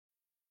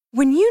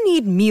When you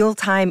need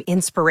mealtime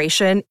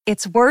inspiration,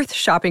 it's worth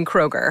shopping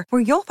Kroger,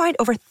 where you'll find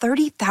over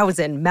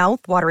 30,000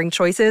 mouth-watering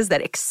choices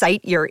that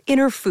excite your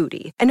inner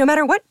foodie. And no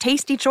matter what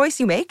tasty choice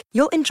you make,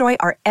 you'll enjoy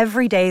our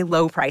everyday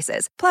low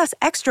prices, plus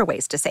extra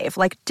ways to save,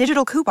 like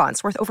digital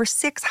coupons worth over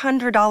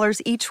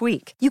 $600 each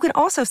week. You can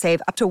also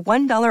save up to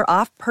 $1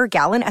 off per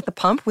gallon at the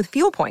pump with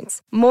fuel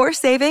points. More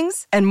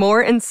savings and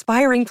more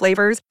inspiring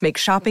flavors make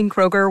shopping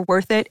Kroger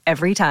worth it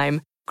every time.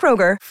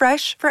 Kroger,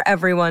 fresh for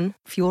everyone.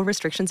 Fuel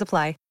restrictions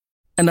apply.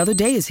 Another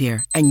day is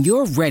here, and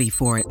you're ready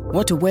for it.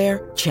 What to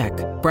wear? Check.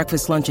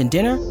 Breakfast, lunch, and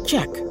dinner?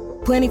 Check.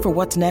 Planning for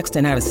what's next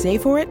and how to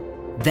save for it?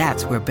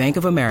 That's where Bank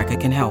of America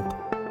can help.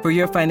 For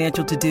your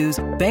financial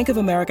to-dos, Bank of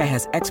America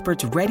has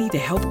experts ready to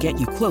help get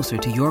you closer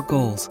to your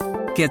goals.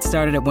 Get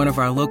started at one of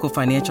our local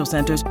financial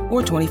centers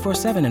or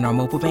 24/7 in our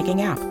mobile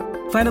banking app.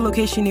 Find a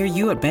location near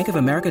you at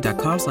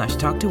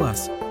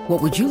bankofamerica.com/talktous.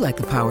 What would you like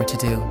the power to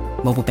do?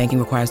 Mobile banking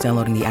requires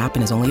downloading the app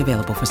and is only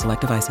available for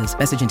select devices.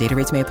 Message and data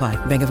rates may apply.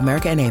 Bank of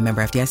America N.A.,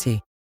 member FDIC.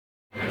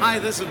 Hi,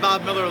 this is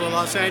Bob Miller of the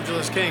Los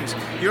Angeles Kings.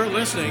 You're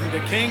listening to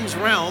Kings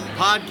Realm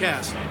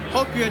Podcast.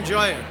 Hope you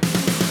enjoy it.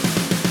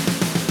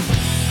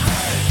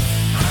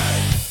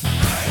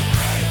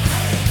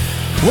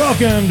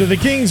 Welcome to the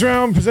Kings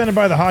Realm, presented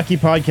by the Hockey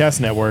Podcast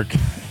Network.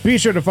 Be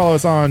sure to follow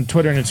us on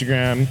Twitter and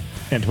Instagram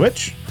and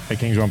Twitch at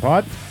Kings Realm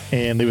Pod,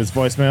 and leave us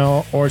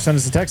voicemail or send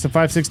us a text at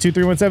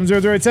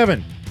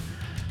 562-317-0087.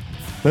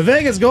 The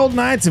Vegas Golden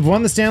Knights have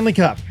won the Stanley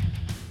Cup.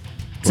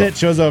 That's it.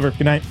 Show's over.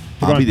 Good night.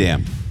 I'll be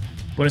damned.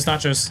 Buenos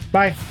nachos.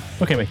 Bye.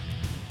 Okay, wait.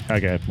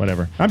 Okay,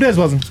 whatever. I'm Des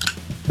Wilson.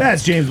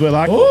 That's James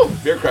Whitlock. Ooh.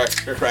 Beer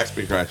cracks, beer cracks,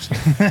 beer cracks.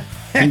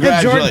 And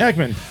Jordan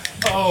Heckman.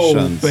 Oh,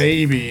 Shuns.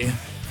 baby.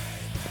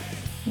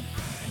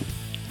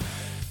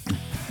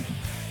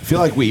 I feel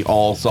like we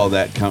all saw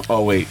that come.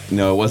 Oh, wait.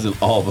 No, it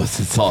wasn't all of us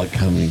that saw it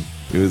coming.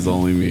 It was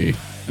only me.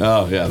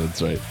 Oh, yeah,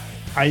 that's right.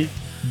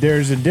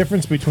 There's a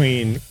difference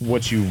between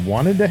what you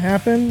wanted to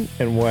happen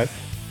and what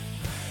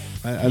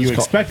I you just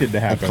expected to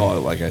I happen. call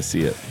it like I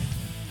see it.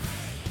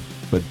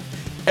 But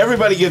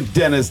everybody give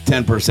Dennis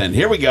 10%.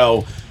 Here we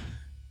go.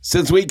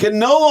 Since we can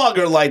no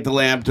longer light the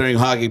lamp during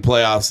hockey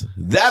playoffs,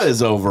 that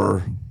is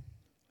over.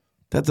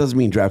 That doesn't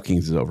mean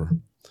DraftKings is over.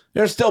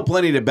 There's still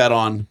plenty to bet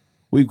on.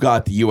 We've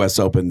got the U.S.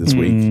 Open this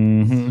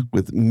week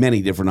with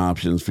many different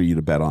options for you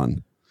to bet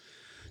on.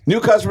 New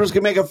customers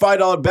can make a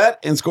 $5 bet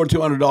and score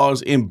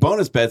 $200 in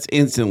bonus bets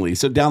instantly.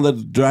 So download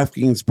the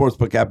DraftKings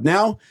Sportsbook app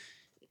now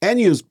and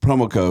use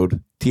promo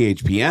code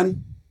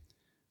THPN.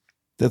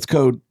 That's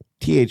code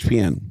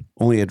THPN.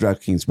 Only at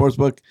DraftKings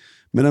Sportsbook.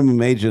 Minimum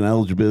age and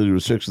eligibility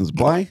restrictions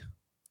apply.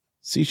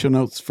 See show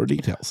notes for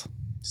details.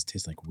 This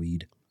tastes like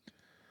weed. A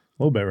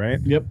little bit,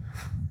 right? Yep.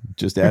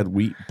 Just add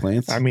wheat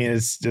plants. I mean,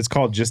 it's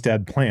called Just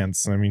Add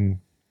Plants. I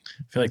mean,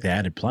 I feel like they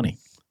added plenty.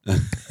 I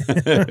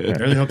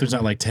really hope there's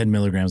not like 10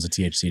 milligrams of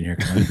THC in here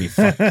because I'm going to be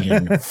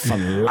fucking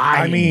flying.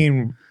 I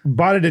mean,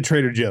 bought it at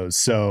Trader Joe's,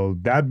 so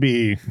that'd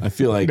be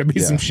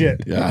some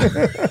shit. Yeah.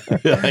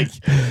 Like,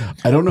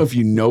 I don't know if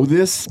you know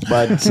this,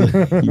 but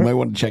you might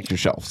want to check your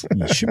shelves.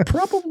 You should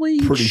probably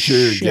Pretty sure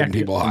you're check getting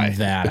people high.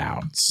 that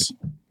out.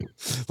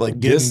 Like,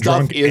 Getting this stuff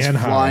drunk is and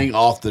high. flying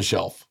off the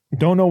shelf.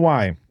 Don't know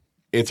why.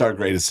 It's our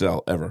greatest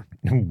sell ever.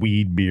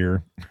 Weed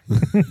beer.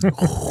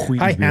 Weed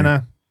Hi, beer.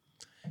 Hannah.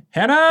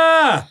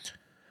 Hannah!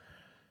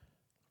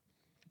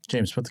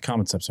 James, put the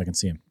comments up so I can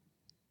see him.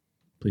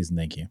 Please and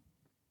thank you.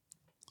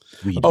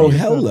 Weed Oh, beer.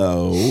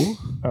 hello.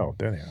 Oh,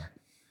 there they are.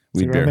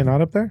 Weed Are beer. they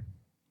not up there?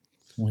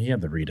 Well, he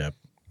had the read up.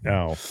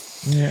 Oh,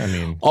 yeah. I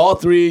mean, All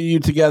three of you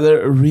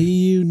together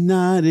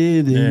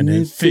reunited and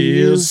it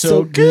feels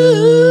so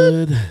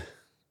good. good. I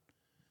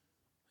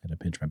had to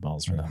pinch my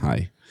balls for that.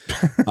 Hi.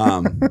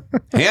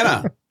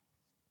 Hannah,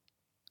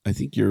 I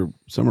think your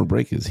summer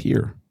break is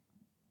here.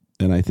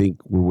 And I think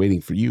we're waiting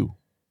for you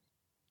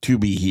to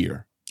be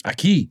here.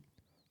 Aki.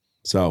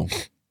 So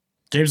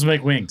James will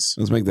make wings.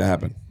 let's make that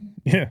happen.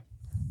 yeah.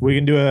 We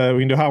can do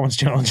a Hot Ones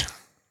challenge.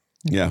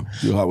 Yeah.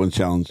 Do a Hot Ones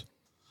challenge.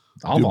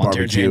 I'll Do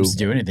volunteer barbecue. James to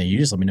do anything. You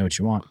just let me know what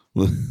you want.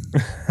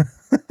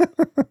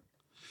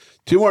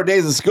 2 more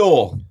days of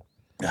school.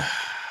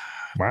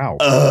 Wow.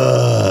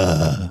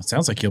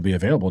 Sounds like he'll be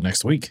available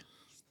next week.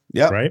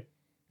 Yep. Right?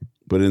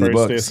 Put it in the First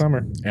day of books. summer.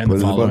 And Put the it in the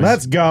following. books.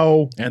 Let's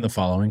go. And the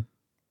following.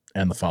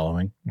 And the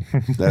following.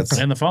 That's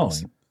And the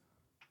following.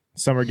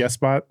 Summer guest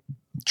spot.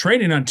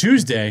 Training on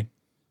Tuesday.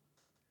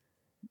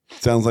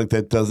 sounds like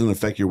that doesn't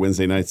affect your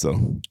Wednesday nights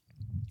though.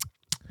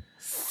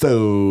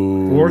 So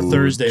Or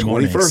Thursday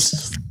mornings.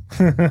 21st.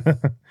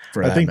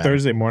 For I that think matter.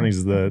 Thursday mornings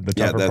is the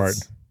Yeah, tougher part.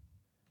 that's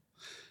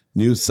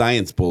new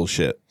science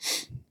bullshit.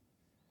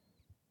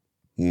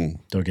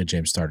 Don't get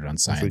James started on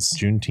It's like science.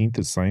 Juneteenth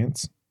is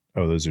science.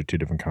 Oh, those are two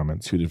different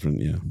comments. 2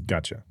 different, yeah.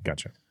 Gotcha.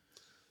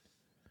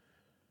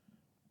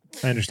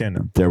 I understand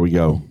now. There we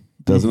go.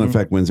 Doesn't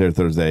affect Wednesday or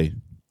Thursday.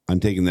 I'm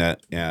taking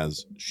that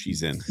as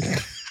she's in.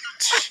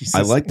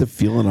 I like to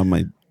feel it on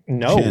my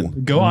No.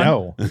 Chin. Go on.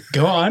 No.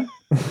 Go on.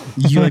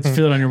 You like to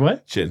feel it on your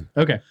what? chin.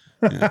 Okay.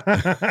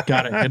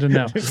 Got it. Good to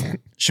know.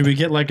 Should we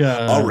get like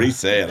a? I'll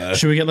re-say it.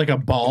 Should we get like a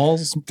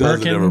balls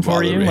Doesn't ever Birkin for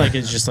bother you? me. Like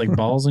it's just like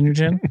balls in your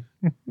chin.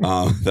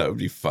 That would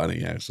be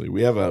funny. Actually,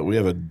 we have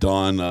a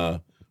Don.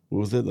 What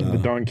was it? The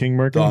Don King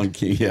Merkin? Don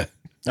King. Yeah.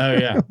 Oh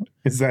yeah.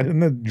 Is that in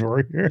the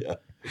drawer here? Yeah.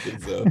 I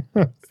think so.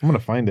 I'm going to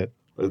find it.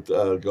 Let's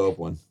go up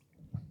one.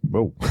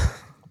 Whoa.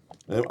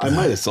 I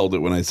might have sold it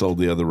when I sold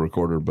the other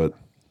recorder, but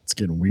It's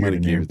getting might weird have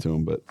in gave here. it to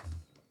him, but it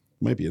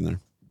might be in there.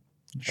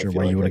 Not sure I feel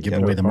why you like would I have given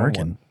kept away it the from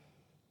Merkin.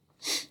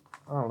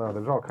 I don't know.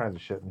 There's all kinds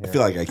of shit in I here.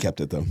 feel like I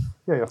kept it though.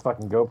 Yeah, you got a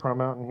fucking GoPro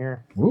mount in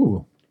here.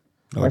 Ooh,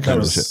 I like that that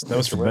was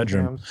shit. for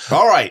bedroom. Webcams.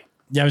 All right.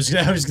 Yeah, I was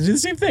gonna do the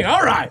same thing.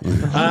 All right.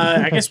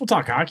 I guess we'll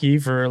talk hockey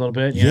for a little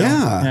bit. you know?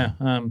 Yeah.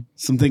 Yeah.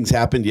 Some things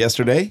happened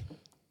yesterday.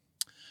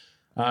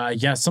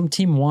 Yeah. Some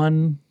team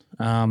won.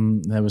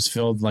 That was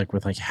filled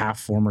with half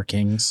former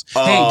Kings.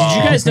 Hey, did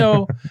you guys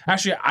know?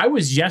 Actually, I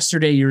was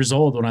yesterday years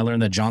old when I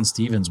learned that John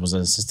Stevens was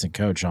an assistant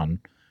coach on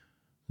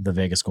the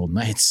Vegas Golden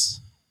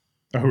Knights.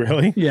 Oh,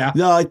 really? Yeah.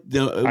 No, I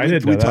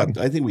didn't know that. talked.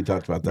 I think we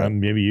talked about that.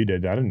 Maybe you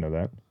did. I didn't know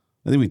that.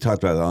 I think we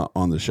talked about it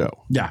on the show.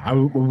 Yeah.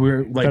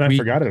 We're like But I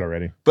forgot it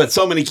already. But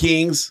so many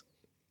Kings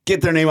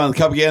get their name on the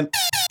cup again.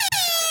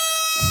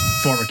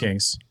 former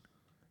Kings.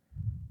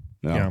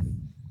 No. Yeah.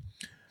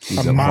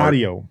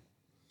 Amadio.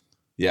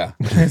 Yeah.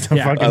 It's a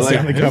Yeah. fucking I like-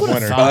 Stanley Cup Who would've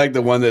winner. thought- I like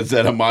the one that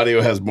said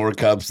Amadio has more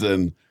cups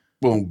than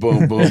boom,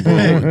 boom, boom,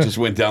 boom. Just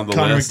went down the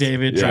Connor list.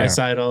 McDavid, Yeah.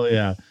 Draisaitl.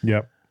 Yeah.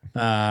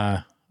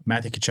 Yep.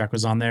 Matthew Tkachuk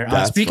was on there.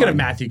 That's Speaking fun. of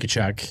Matthew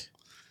Tkachuk,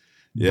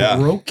 Yeah.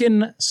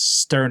 broken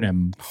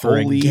sternum for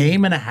Holy a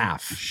game and a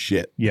half.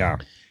 Shit. Yeah.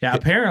 Yeah,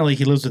 apparently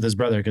he lives with his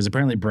brother because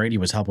apparently Brady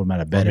was helping him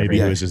out of Or bed. maybe every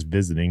he day. was just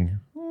visiting.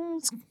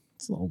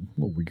 It's a little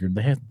weird.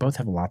 They both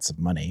have lots of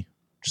money.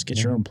 Just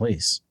get your own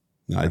place.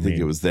 No, I think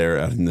it was there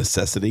out of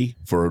necessity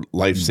for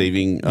life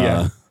saving.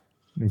 Yeah.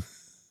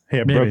 Hey,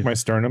 I Maybe. broke my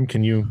sternum.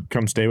 Can you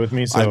come stay with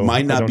me? So I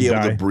might not don't be able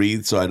die? to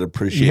breathe, so I'd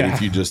appreciate Yeah.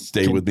 if you just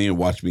stay with me and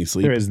watch me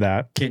sleep. There is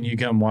that. Can you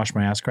come wash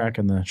my ass crack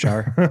in the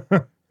shower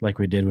like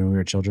we did when we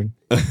were children?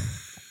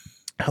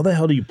 How the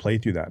hell do you play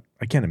through that?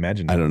 I can't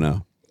imagine. I don't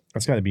know.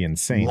 That's got to be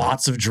insane.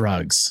 Lots of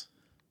drugs.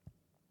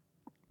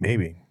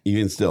 Maybe.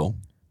 Even still.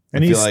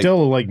 And I he's feel like-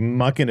 still like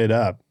mucking it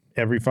up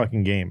every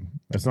fucking game.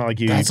 It's not like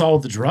he. That's all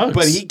the drugs.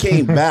 But he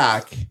came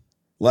back,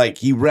 like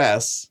he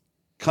rests,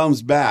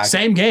 comes back.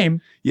 Same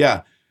game.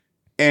 Yeah.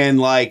 And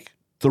like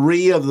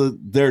 3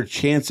 of their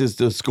chances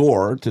to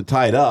score to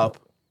tie it up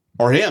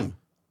are him.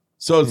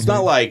 So it's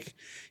not like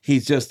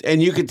he's just,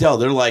 and you could tell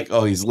they're like,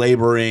 oh, he's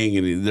laboring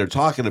and they're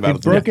talking about He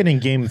it. broke it in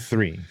game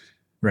 3.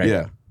 Right.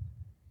 Yeah.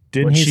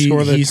 Didn't he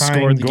score the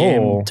tying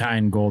goal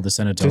tying goal to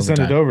send it to to send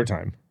overtime? it to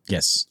overtime?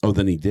 Yes. Oh,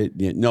 then he did.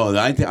 Yeah. No,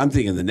 I'm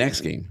thinking the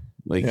next game.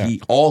 Like Yeah.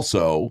 he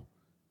also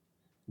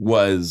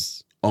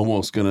was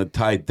almost going to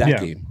tie that Yeah.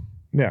 game.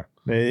 Yeah.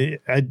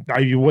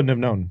 You wouldn't have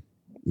known.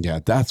 Yeah.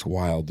 That's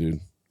wild, dude.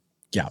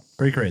 Yeah.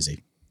 Pretty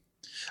crazy.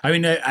 I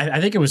mean,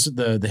 I think it was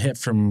the hit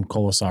from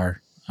Kolosar.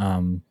 Is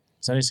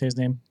that how you say his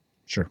name?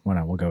 Sure. Why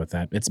not? We'll go with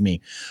that. It's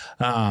me.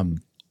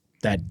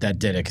 That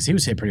did it because he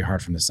was hit pretty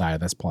hard from the side.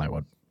 That's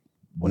probably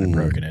what had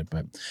broken it.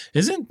 But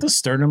isn't the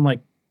sternum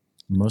like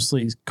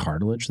mostly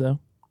cartilage though?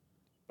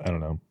 I don't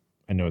know.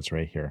 I know it's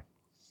right here.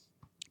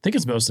 I think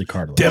it's mostly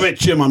cartilage. Damn it,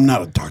 Jim. I'm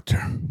not a doctor.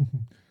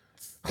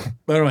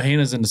 But I don't know.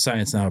 Hannah's into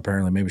science now.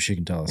 Apparently, maybe she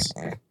can tell us.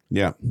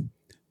 Yeah.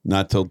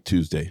 Not till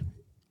Tuesday,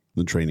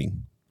 the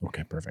training.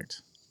 Okay,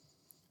 perfect.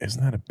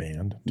 Isn't that a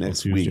band? Till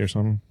Next Tuesday week. or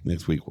something?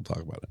 Next week, we'll talk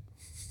about it.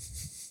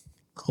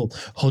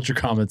 Hold your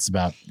comments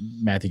about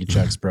Matthew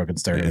Tkachuk's broken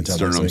sternum And until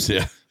next sternums, week.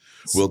 yeah.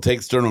 We'll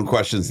take sternum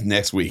questions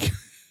next week.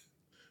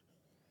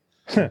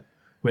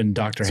 When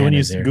Dr. So when you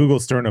Hannah's here. Google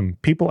sternum,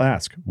 people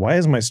ask, why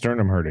is my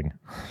sternum hurting?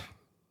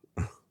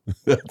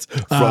 That's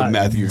from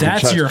Matthew.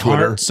 That's Kachuk's your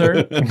Twitter. heart,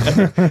 sir.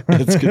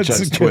 That's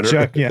Kachuk's Twitter.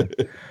 Kachuk, yeah.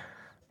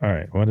 All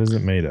right. What is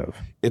it made of?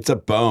 It's a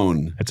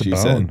bone. It's a she bone.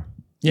 said.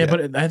 Yeah,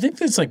 but I think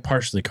it's like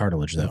partially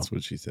cartilage though. That's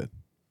what she said.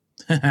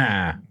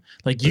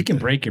 Like you can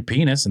break your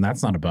penis and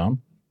that's not a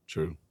bone.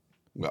 True.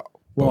 Well,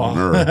 Well,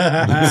 boner.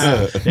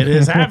 it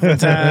is half the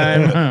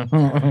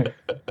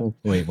time.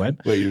 Wait, what?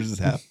 Wait, yours is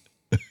half.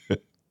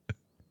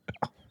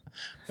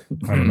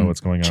 I don't know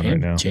what's going on right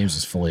now. James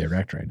is fully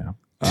erect right now.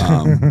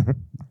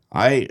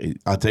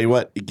 I'll tell you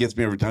what, it gets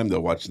me every time though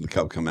watching the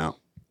cup come out.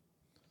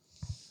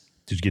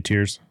 Did you get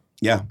tears?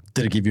 Yeah.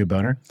 Did it give you a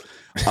boner?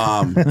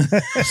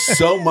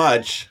 So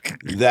much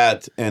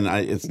that, and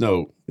it's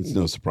no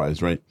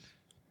surprise, right?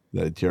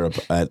 That I tear up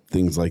at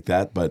things like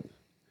that. But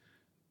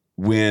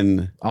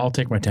when I'll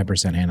take my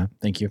 10%, Hannah.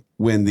 Thank you.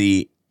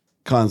 the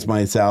Conn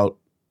Smythe's out,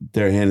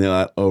 they're handing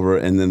it over,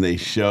 and then they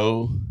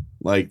show,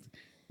 like,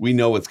 we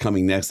know what's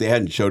coming next. They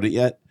hadn't showed it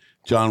yet.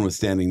 John was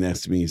standing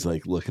next to me. He's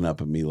like looking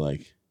up at me like,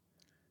 do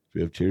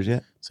we have tears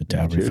yet? So,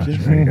 Dad, are Cheers, you,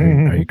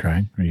 yeah. are you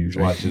crying? Are you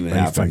Watching it are you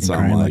happen, fucking so I'm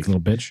crying like like- a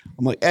little bitch?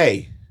 I'm like,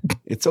 hey,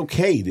 it's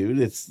okay, dude.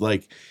 It's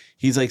like,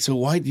 he's like, so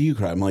why do you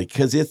cry? I'm like,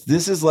 because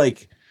this is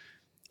like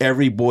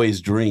every boy's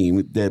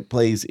dream that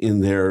plays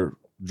in their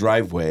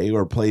driveway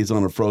or plays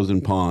on a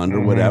frozen pond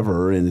or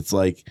whatever, and it's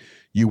like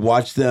you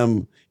watch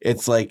them.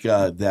 It's like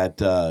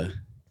that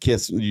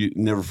Kiss. You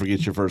never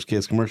forget your first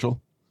Kiss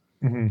commercial,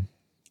 and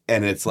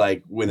it's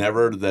like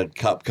whenever the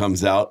cup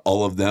comes out,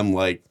 all of them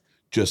like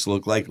just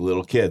look like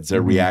little kids.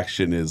 Their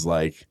reaction is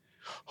like,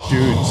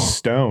 Dude,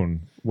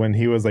 Stone, when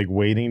he was like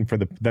waiting for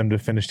them to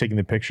finish taking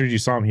the pictures, you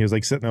saw him. He was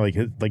like sitting there,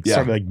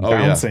 started like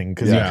bouncing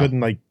because he couldn't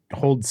like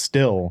hold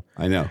still.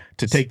 I know,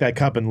 to take that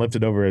cup and lift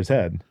it over his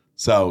head.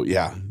 So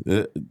yeah,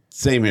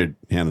 same here,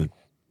 Hannah.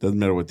 Doesn't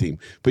matter what team,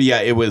 but yeah,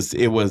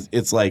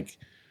 it's like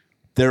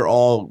they're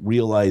all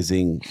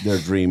realizing their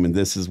dream, and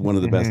this is one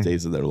of the best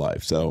days of their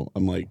life. So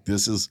I'm like,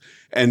 this is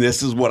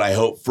what I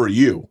hope for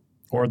you.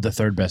 Or the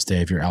third best day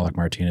if you're Alec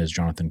Martinez,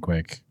 Jonathan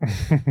Quick,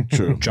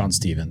 True, John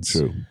Stevens,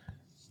 true.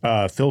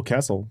 Phil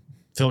Kessel,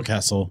 Phil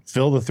Kessel,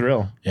 Phil the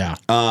Thrill. yeah.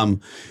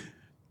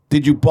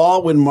 Did you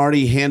bawl when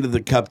Marty handed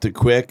the cup to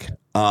Quick?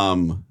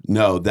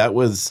 No, that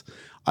was.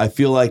 I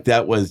feel like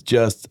that was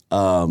just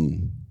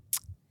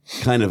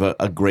kind of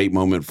a great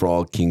moment for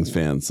all Kings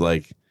fans.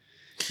 Like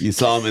you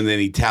saw him, and then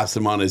he taps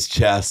him on his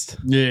chest.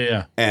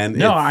 Yeah. And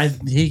no,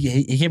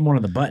 he gave him one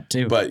on the butt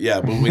too. But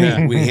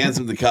when he hands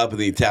him the cup and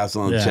then he taps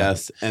him on the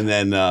chest, and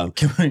then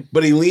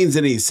but he leans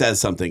in and he says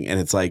something, and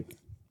it's like,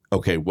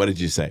 okay, what did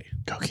you say?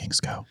 Go Kings,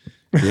 go!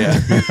 Yeah,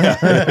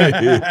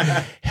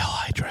 Hell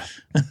Hydra.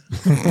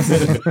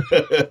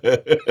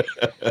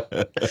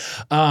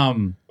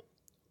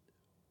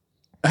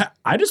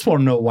 I just want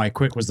to know why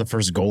Quick was the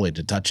first goalie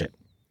to touch it.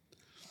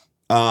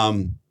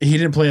 He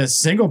didn't play a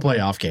single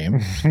playoff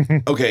game.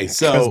 Okay,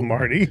 so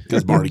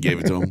because Marty gave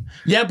it to him.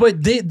 Yeah,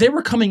 but they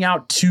were coming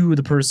out to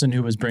the person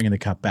who was bringing the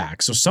cup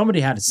back, so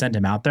somebody had to send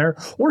him out there,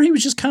 or he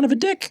was just kind of a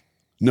dick.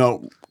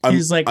 No,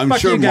 he's like, I'm fuck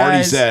sure you Marty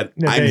guys. said,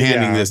 "I'm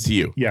handing this to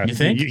you." Yeah, You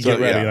think?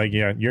 Get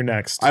ready. You're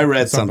next. I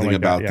read something like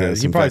about that.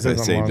 this. He In probably fact, I said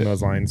something saved along it.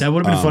 those lines. That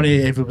would have been funny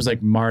if it was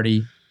like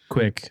Marty,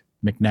 Quick,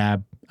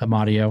 McNabb,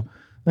 Amadio.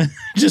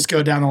 Just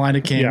go down the line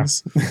of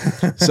Kings.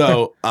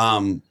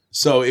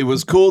 So it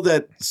was cool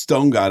that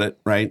Stone got it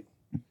right,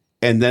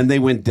 and then they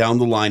went down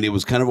the line. It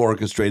was kind of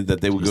orchestrated that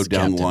they would go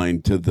down the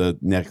line to the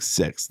next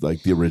six,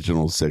 like the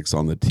original six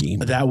on the team.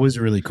 That was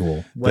really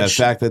cool. The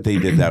fact that they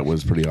did that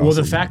was pretty awesome. Well,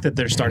 the fact that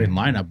their starting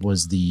lineup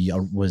was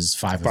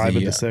five of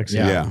the six.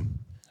 Yeah.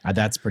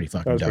 That's pretty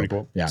fucking That was dope. pretty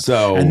cool. Yeah.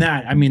 So- and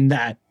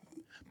that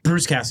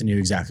Bruce Cassidy knew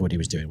exactly what he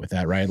was doing with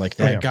that, right? Like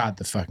that got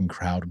the fucking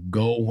crowd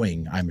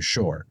going, I'm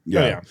sure.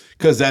 Yeah,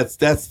 because that's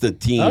the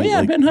team. Oh yeah,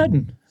 like, Ben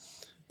Hutton.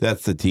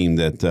 that's the team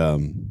that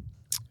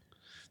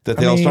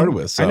they all started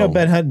with. So I know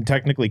Ben Hutton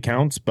technically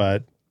counts,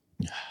 but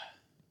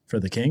For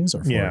the Kings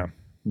or for yeah,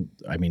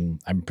 I mean,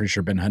 I'm pretty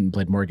sure Ben Hutton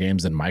played more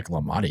games than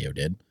Michael Amadio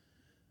did.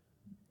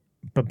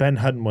 but Ben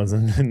Hutton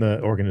wasn't in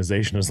the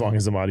organization as long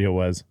as Amadio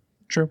was.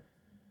 True.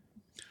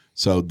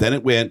 So then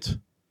it went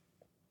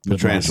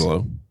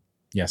Pietrangelo.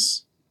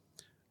 Yes.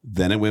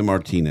 Then it went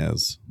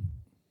Martinez,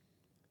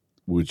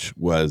 which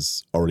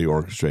was already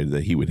orchestrated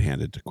that he would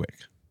hand it to Quick.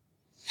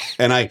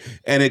 And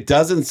it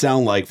doesn't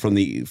sound like from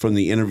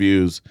the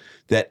interviews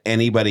that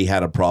anybody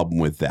had a problem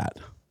with that.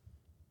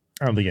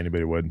 I don't think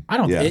anybody would. I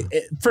don't. Yeah.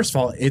 First of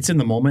all, it's in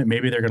the moment.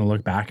 Maybe they're going to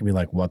look back and be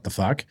like, "What the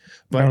fuck?"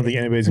 But I don't think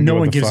anybody's gonna no go,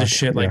 one "What the gives a fuck?"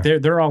 shit. Like Yeah.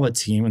 they're all a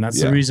team, and that's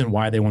Yeah. the reason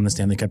why they won the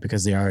Stanley Cup,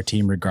 because they are a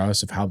team,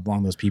 regardless of how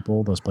long those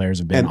players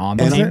have been on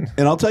the team.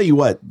 And I'll tell you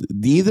what,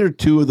 neither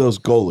two of those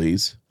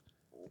goalies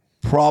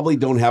probably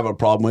don't have a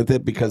problem with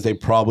it because they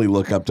probably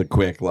look up to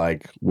Quick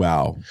like,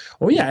 wow,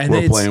 Oh yeah, and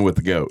we're playing with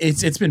the GOAT.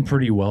 It's been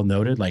pretty well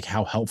noted, like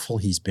how helpful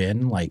he's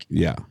been, like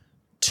Yeah.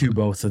 to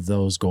both of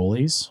those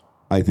goalies.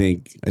 I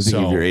think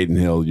So- if you're Aiden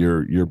Hill,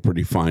 you're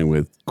pretty fine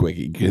with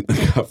Quickie getting the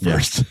cup Yeah.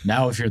 first.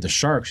 Now, if you're the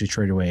Sharks, you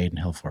trade away Aiden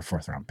Hill for a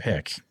 4th round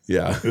pick.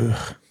 Yeah.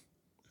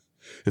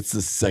 It's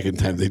the second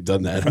time they've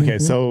done that. Okay,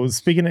 so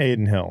speaking of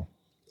Aiden Hill,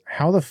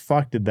 how the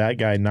fuck did that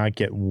guy not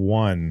get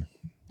one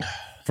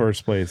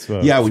first place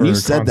vote? Yeah, when for you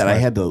said that, I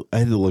Conn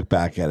had to look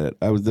back at it.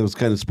 That was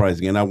kind of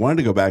surprising, and I wanted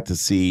to go back to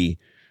see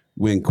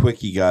when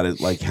Quickie got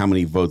it, like how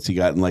many votes he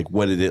got, and like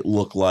what did it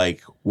look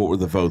like? What were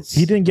the votes?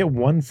 He didn't get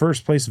one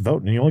first place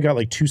vote, and he only got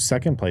like 2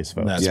 second place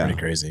votes. That's Yeah. pretty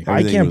crazy. I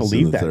Everything can't was in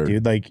believe the that, third.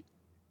 dude. Like,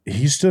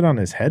 he stood on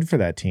his head for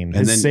that team. And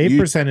His then save you-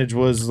 percentage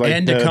was like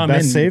And to the come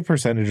best in- save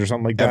percentage or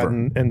something like that Ever.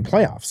 in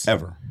playoffs.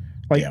 ever.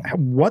 Like, Yeah.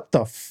 what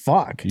the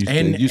fuck? You And- said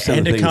and the to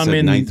thing that come said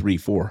in-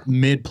 934.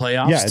 Mid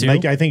playoffs, Yeah, too.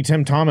 like I think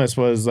Tim Thomas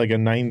was like a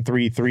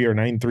 9.33 or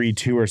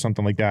 9.32 or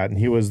something like that, and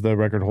he was the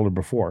record holder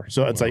before.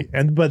 So it's like,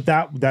 but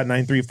that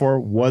 9.34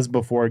 was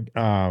before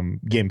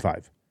Game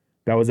 5.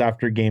 That was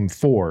after Game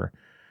 4.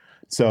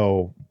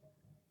 So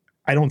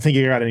I don't think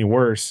it got any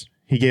worse.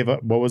 He gave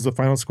up. What was the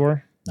final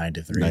score?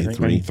 9-3. I think. 9-3.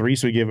 93.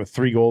 So he gave up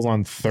 3 goals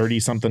on 30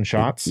 something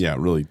shots. Yeah,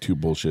 really 2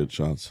 bullshit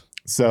shots.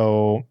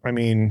 So I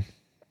mean,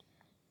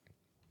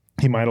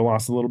 he might have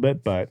lost a little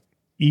bit, but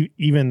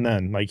even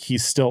then, like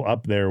he's still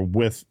up there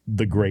with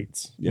the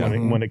greats Yeah.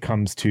 when it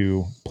comes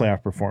to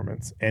playoff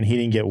performance. And he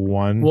didn't get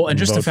one. Well, and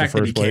just the vote for fact that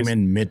he first place. came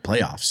in mid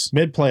playoffs.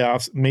 mid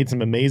playoffs, made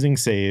some amazing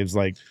saves.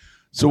 Like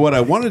So what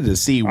I wanted to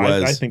see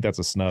was I think that's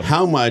a snub.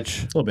 how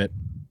much A little bit.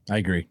 I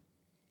agree.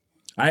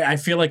 I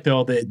feel like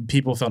though that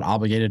people felt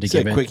obligated to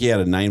Said give it. Quickie had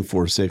a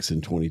 9.46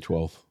 in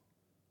 2012.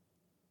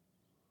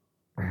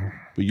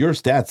 But your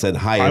stat said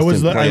highest in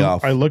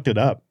playoff. I looked it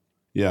up.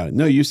 Yeah,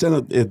 no, you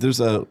said there's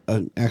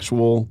an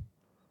actual.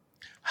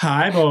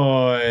 Hi,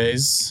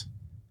 boys.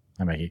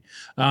 Hi, Maggie.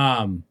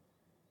 I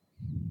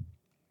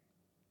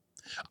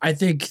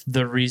think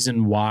the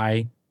reason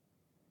why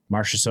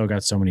Marchessault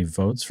got so many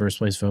votes, first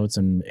place votes,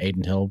 and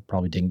Aiden Hill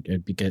probably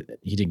didn't because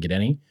he didn't get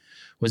any,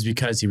 was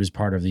because he was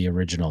part of the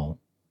original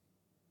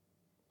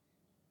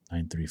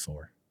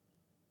 934.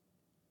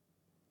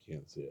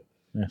 Can't see it.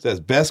 Yeah. It says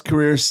best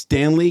career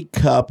Stanley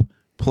Cup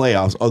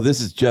playoffs. Oh, this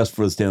is just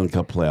for the Stanley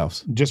Cup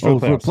playoffs. Just for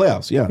the playoffs. For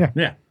playoffs, yeah.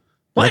 Yeah.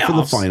 Not for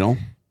the Playoffs. final.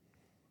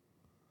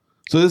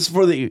 So this is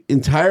for the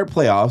entire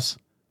playoffs.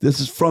 This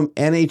is from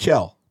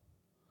NHL.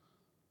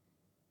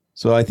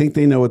 So I think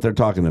they know what they're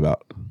talking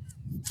about.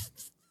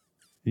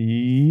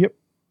 Yep.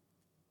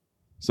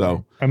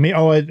 So I mean,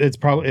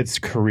 it's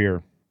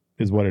career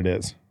is what it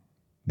is.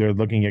 They're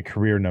looking at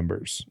career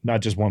numbers,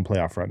 not just one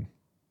playoff run.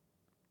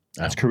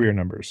 That's career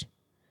numbers.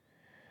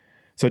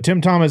 So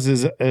Tim Thomas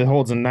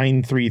holds a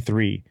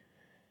 9.33.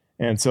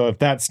 And so if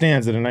that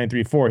stands at a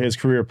 9.34, his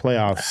career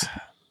playoffs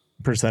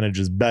percentage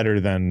is better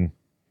than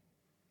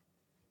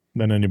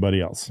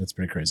anybody else. That's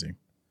pretty crazy.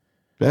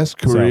 best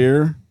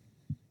career.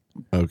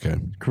 Okay.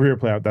 Career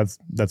playoff,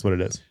 that's what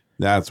it is.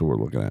 That's what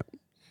we're looking at.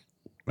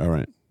 All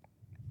right.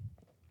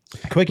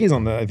 Quickie's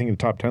on the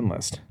top 10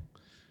 list.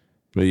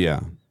 But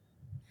yeah.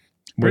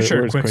 Pretty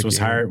sure Where's Quicks was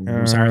Quickie? higher than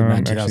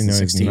that in Actually, no,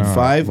 he's 2016. not.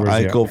 5 Where's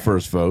he at? Eichel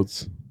first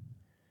votes.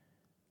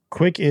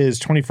 Quick is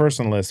 21st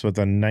on the list with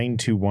a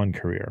 9.21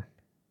 career.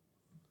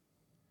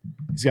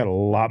 He's got a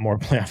lot more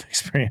playoff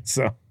experience,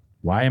 so.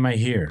 Why am I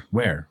here?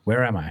 Where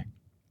am I?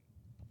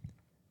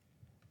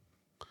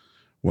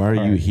 Why are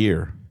you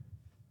here?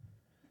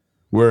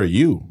 Where are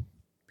you?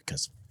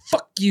 Because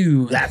fuck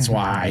you. That's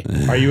why.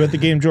 Are you at the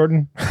game,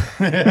 Jordan?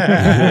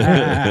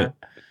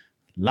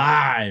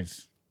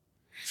 Live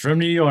from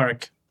New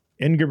York.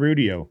 In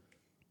Garudio.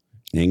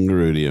 In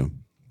Garudio.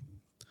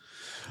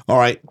 All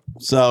right.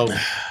 So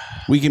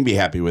we can be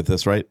happy with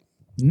this, right?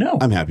 No.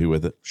 I'm happy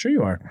with it. Sure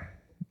you are.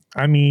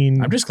 I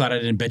mean, I'm just glad I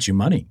didn't bet you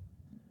money.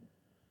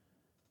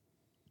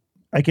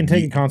 I can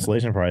take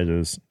consolation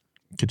prizes.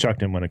 Kachuk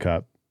didn't win a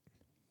cup.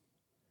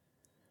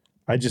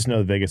 I just know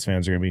the Vegas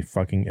fans are going to be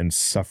fucking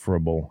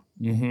insufferable.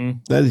 Mm-hmm.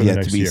 That is For the yet to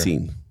next be year.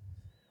 seen.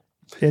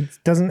 It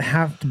doesn't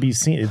have to be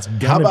seen. It's How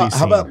going to be about seen.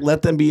 how about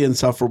let them be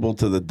insufferable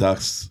to the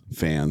Ducks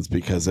fans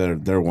because they're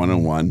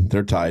 1-1.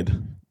 They're tied.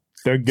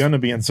 They're going to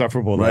be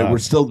insufferable to Right? We're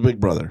us. still the big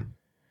brother.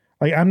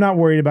 Like, I'm not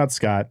worried about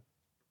Scott.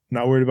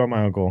 Not worried about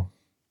my uncle.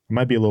 I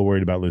might be a little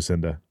worried about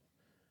Lucinda.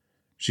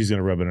 She's going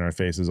to rub it in our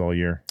faces all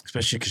year.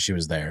 Especially because she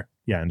was there.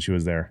 Yeah, and she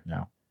was there.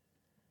 No.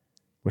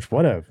 Which,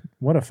 what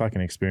a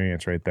fucking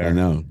experience right there. I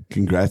know.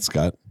 Congrats,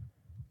 Scott.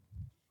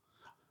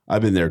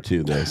 I've been there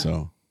too, though.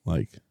 So,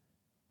 like,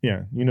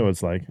 Yeah, you know what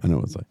it's like. I know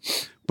what it's like.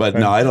 But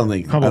no, I don't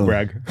think. Humble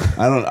brag.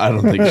 I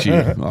don't think she.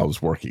 I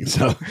was working,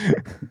 so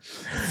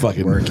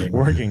fucking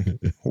Working.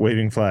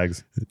 Waving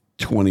flags.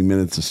 20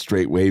 minutes of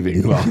straight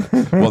waving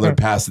while they're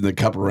passing the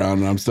cup around,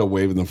 and I'm still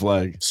waving the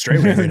flag.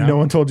 Straight waving No up.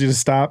 one told you to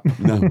stop.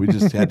 No, we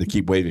just had to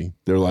keep waving.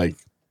 They're like,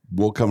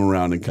 "We'll come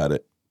around and cut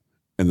it,"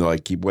 and they're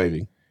like, "Keep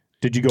waving."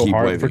 Did you go Keep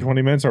hard waving. for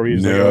 20 minutes? Or were you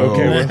just No. like,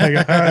 okay, we're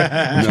like,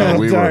 No, I'm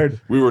we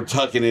tired. were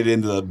tucking it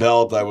into the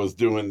belt. I was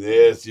doing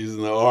this,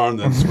 using the arm,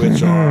 then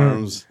switch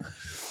arms.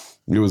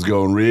 It was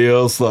going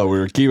real slow. We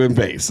were keeping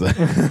pace.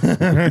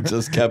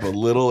 Just kept a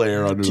little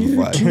air under the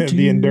flag.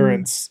 The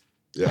endurance.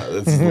 Yeah,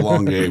 this is the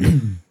long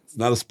game. It's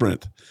not a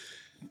sprint.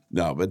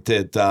 No, but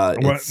It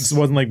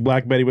wasn't like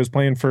Black Betty was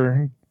playing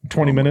for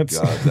 20 minutes.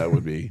 God, that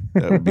would be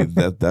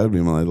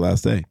my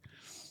last day.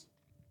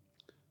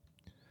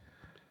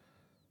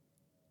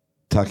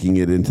 Tucking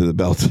it into the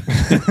belt.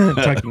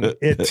 Tucking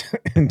it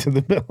into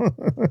the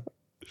bill.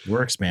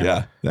 Works, man.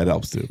 Yeah, that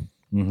helps too.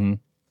 Mm-hmm.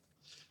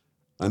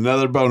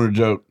 Another boner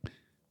joke.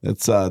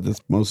 That's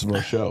most of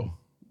our show.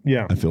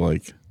 Yeah. I feel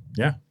like.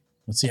 Yeah.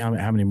 Let's see how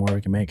many more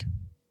we can make.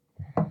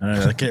 I don't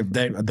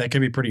know, that could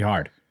be pretty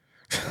hard.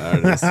 There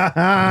it is.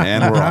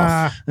 And we're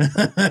off.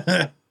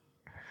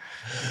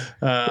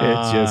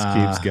 It just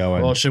keeps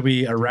going. Well, should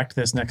we erect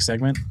this next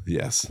segment?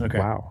 Yes. Okay.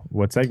 Wow.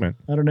 What segment?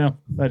 I don't know.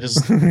 You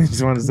just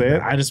want to say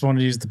it? I just wanted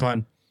to use the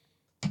pun.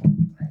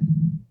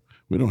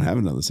 We don't have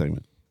another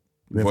segment.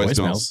 We have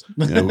voicemails.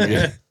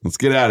 Yeah, let's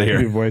get out of Do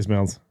here.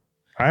 voicemails.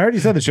 I already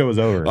said the show was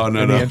over. Oh,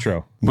 no, in no. the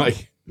intro.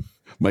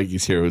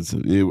 Mikey's here. It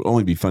would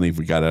only be funny if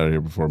we got out of here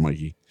before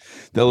Mikey.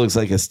 That looks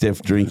like a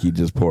stiff drink he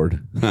just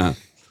poured.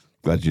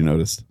 Glad you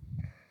noticed.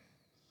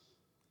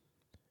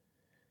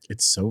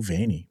 It's so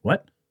veiny.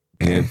 What?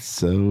 It's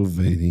so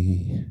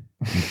veiny.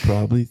 You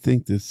probably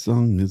think this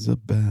song is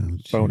about you.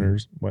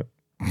 Boners. What?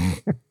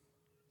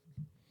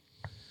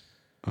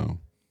 Oh. Are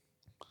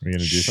you going to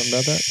do something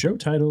about that? Show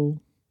title.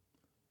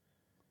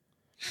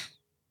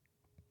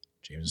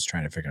 James is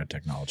trying to figure out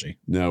technology.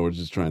 No, we're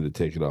just trying to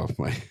take it off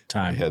my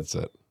Time.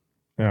 headset.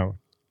 No.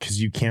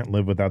 Because you can't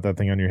live without that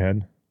thing on your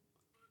head.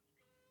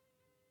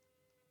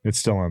 And we're off. We're experiencing It's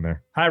still on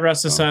there. Hi,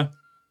 Rustasa.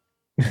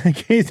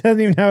 He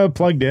doesn't even have it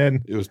plugged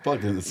in. It was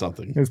plugged into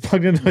something. It was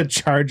plugged into a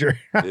charger.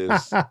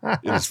 It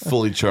is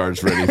fully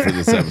charged, ready for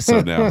this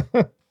episode now.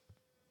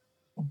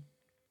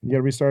 You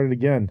gotta restart it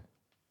again.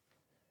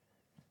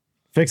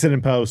 Fix it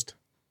in post.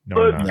 No,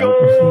 Let's no. go,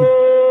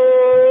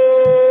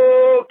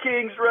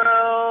 Kings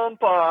Realm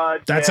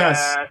Podcast. That's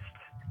us.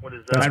 What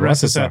is That's that,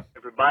 Rustasa.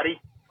 everybody?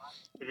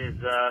 It is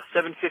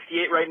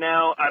 7:58 right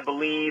now. I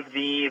believe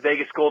the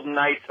Vegas Golden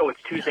Knights. Oh,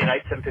 it's Tuesday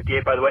night,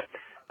 7:58, by the way.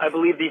 I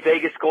believe the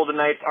Vegas Golden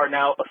Knights are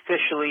now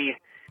officially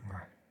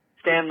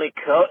Stanley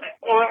Cup.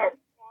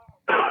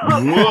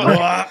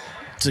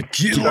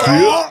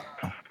 Tequila.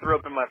 Threw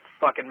up in my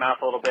fucking mouth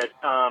a little bit.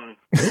 No,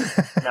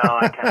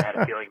 I kind of had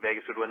a feeling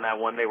Vegas would win that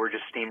one. They were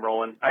just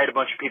steamrolling. I had a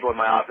bunch of people in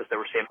my office that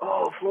were saying,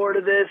 "Oh,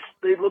 Florida, this.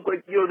 They look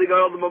like they got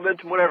all the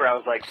momentum, whatever." I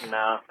was like,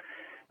 "Nah, I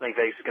think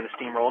Vegas is going to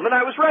steamroll," and then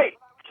I was right.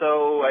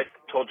 So I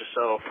told you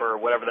so for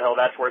whatever the hell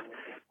that's worth.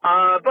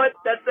 But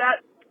that's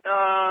that.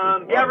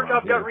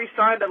 Gavrikov got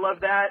re-signed. I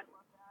love that.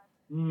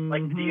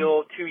 Like the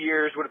deal, 2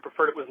 years. Would have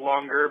preferred it was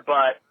longer,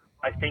 but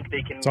I think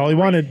they can all he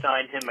wanted.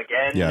 sign him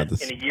again Yeah,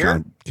 in a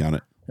year. Count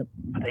it.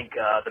 I think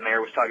the mayor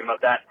was talking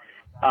about that.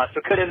 So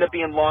it could end up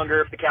being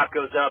longer if the cap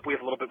goes up. We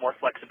have a little bit more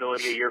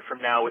flexibility a year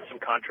from now with some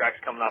contracts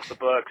coming off the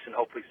books and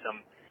hopefully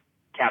some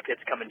cap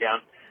hits coming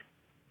down.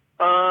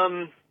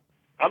 I'm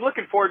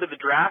looking forward to the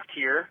draft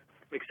here.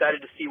 I'm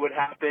excited to see what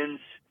happens.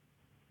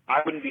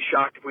 I wouldn't be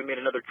shocked if we made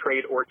another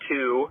trade or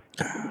two.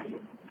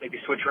 Maybe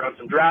switch around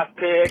some draft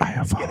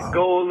picks, get a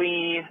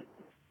goalie.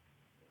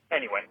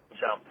 Anyway,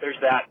 so there's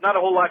that. Not a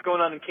whole lot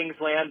going on in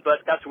Kingsland, but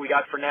that's what we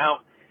got for now.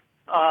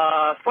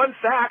 Fun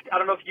fact, I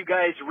don't know if you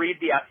guys read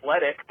The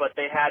Athletic, but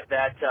they had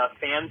that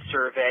fan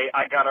survey.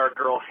 I got our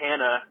girl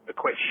Hannah a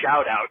quick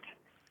shout out.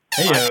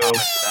 Heyo.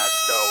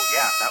 So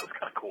yeah, that was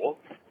kind of cool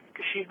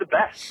because she's the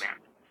best, man.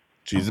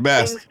 She's the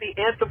best. Sings the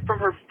anthem from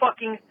her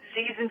fucking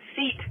season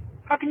seat.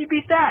 How can you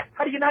beat that?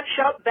 How do you not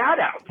shout that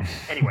out?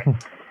 Anyway,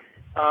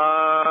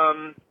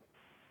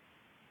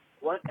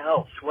 what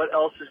else? What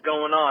else is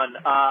going on?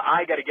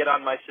 I got to get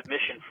on my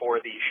submission for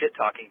the shit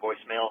talking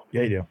voicemail.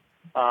 Yeah, you do.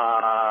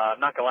 I'm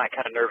not gonna lie,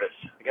 kind of nervous.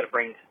 I got to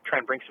try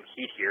and bring some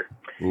heat here.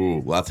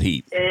 Ooh, lots of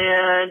heat.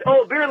 And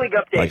Beer League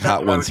update. Like That's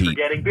Hot what I Ones was heat.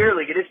 forgetting. Beer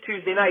League. It is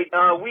Tuesday night.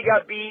 We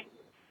got beat.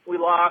 We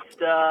lost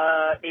 8-6.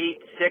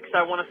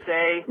 I want to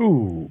say.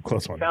 Ooh,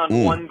 close one.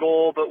 Found one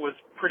goal, but was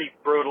pretty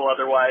brutal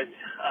otherwise.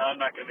 I'm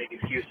not going to make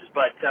excuses.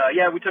 But,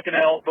 yeah, we took an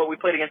L, but we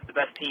played against the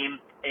best team.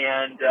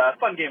 And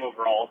fun game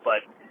overall,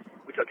 but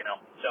we took an L.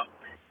 So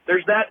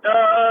there's that.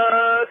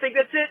 I think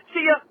that's it.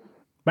 See ya.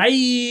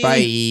 Bye.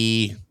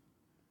 Bye.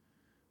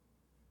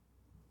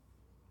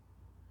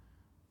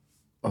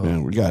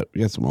 Man, we got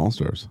some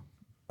all-stars.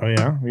 Oh,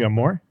 yeah? We got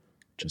more?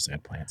 Just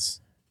add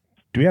plants.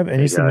 Do we have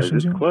any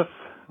submissions yet? Cliff.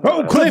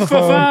 Oh, Cliff!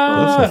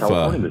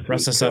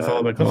 Rustasa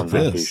followed by Cliff. What's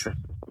this?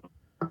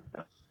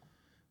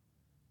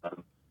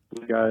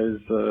 You guys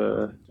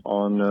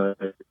on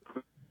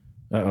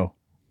Uh-oh.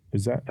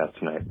 Is that? that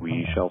tonight?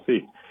 We shall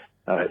see.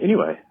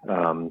 Anyway,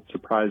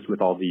 surprised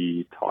with all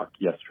the talk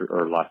yesterday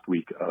or last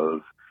week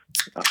of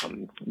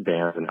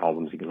bands and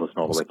albums you can listen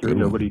all the way through.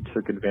 Nobody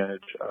took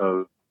advantage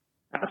of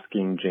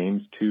asking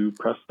James to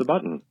press the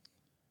button.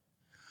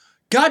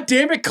 God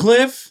damn it,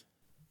 Cliff.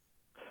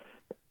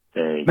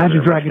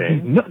 Imagine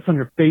dragging nuts on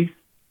your face.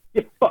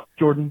 Get fucked,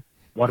 Jordan.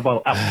 Water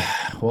bottle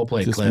out. Well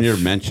played, Just Cliff. mere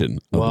mention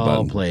of the Well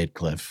button. played,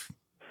 Cliff.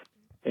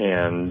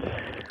 And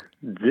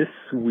this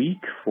week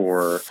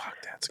for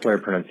player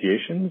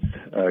pronunciations,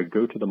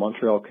 go to the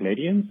Montreal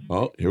Canadiens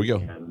Oh, here we go.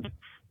 and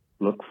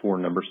look for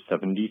number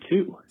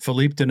 72.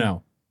 Philippe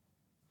Deneau.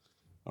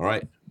 All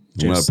right. I'm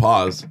going Just- to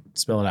pause.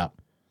 Spell it out.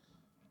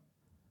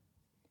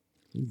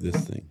 This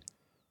thing.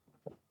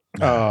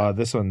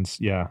 This one's,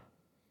 yeah.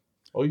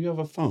 Oh, you have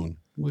a phone.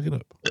 Look it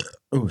up.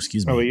 Oh,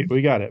 excuse me. Oh,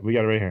 we got it. We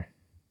got it right here.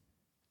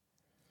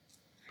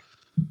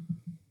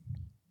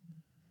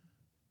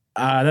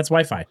 That's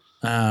Wi-Fi.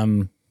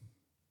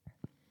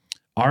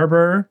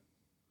 Arbor.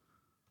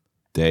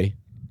 Day.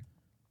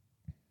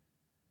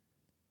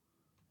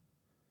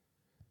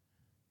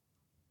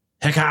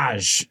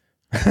 Hekaj.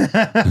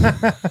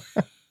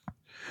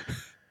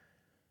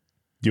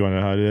 Do you want to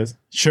know how it is?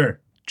 Sure.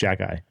 Jack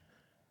Eye.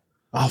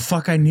 Oh,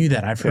 fuck, I knew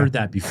that. I've heard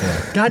that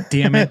before. God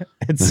damn it.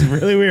 It's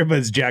really weird, but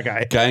it's Jack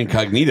Eye. Guy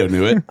Incognito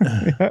knew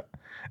it.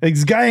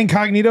 Is Guy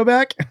Incognito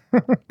back?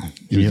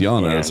 He was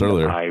yelling at us And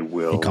earlier. I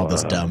will He called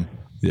us dumb.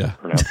 Yeah.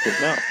 pronounce it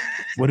now.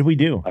 What did we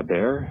do?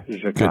 Aber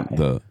Good.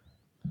 Jacquet.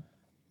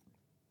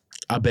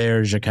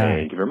 Aber Jacquet.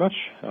 Thank you very much.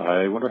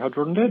 I wonder how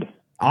Jordan did.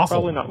 Awful.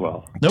 Probably not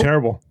well. Nope.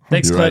 Terrible.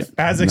 Thanks, You're Cliff.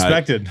 right. As Not-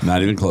 expected.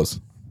 Not even close.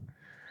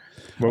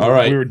 Well, All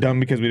right. We were dumb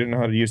because we didn't know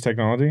how to use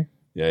technology.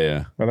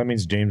 Yeah. Well, that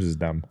means James is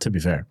dumb. To be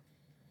fair.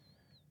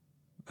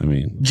 I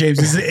mean, James,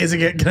 is it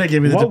going to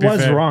give me the What to be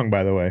was fair? wrong,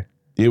 by the way?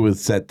 it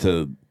was set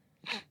to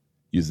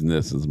using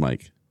this as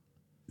mic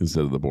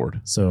instead of the board.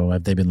 So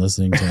have they been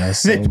listening to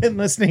us? They've been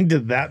listening to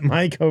that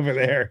mic over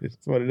there.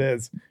 That's what it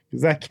is.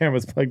 Because that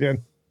camera's plugged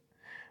in.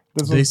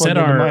 This They one's said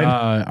plugged into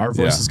mine. our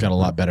voices got a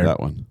lot better That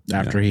one.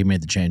 after he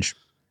made the change.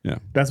 Yeah.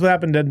 That's what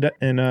happened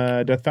in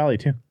Death Valley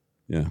too.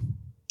 Yeah.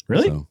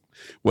 Really? So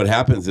what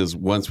happens is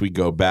once we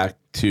go back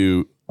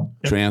to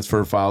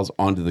transfer files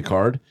onto the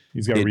card,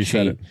 He's got to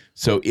reset it.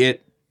 So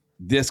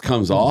this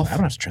comes off. I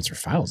don't have to transfer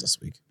files this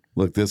week.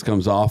 Look, this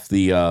comes off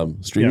the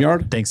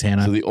StreamYard. Thanks,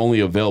 Hannah. So the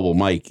only available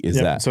mic is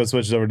that. So it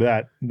switches over to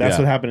that. That's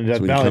what happened in Death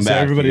when you Valley. come So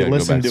back, everybody you gotta go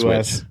listened back to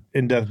us switch.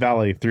 in Death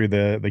Valley through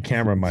the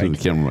camera mic. Through the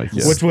camera mic,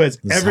 yes. Which was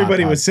This is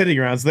everybody hot was sitting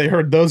around, so they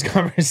heard those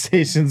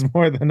conversations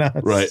more than us.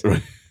 Right.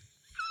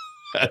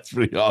 That's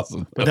pretty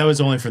awesome. But that was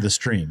only for the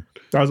stream.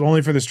 That was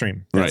only for the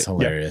stream. That's Right.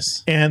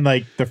 hilarious. And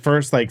like the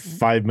first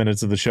 5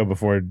 minutes of the show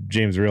before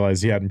James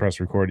realized he hadn't pressed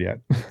record yet.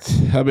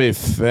 To be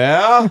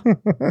fair.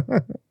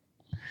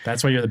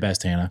 That's why you're the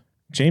best, Hannah.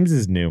 James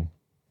is new.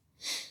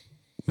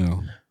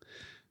 Well,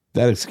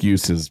 that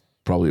excuse is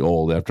probably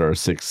old after our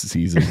 6th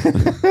season.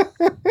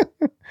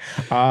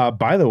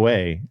 By the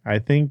way, I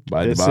think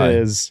this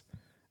is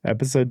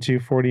episode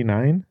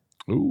 249.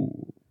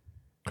 Ooh.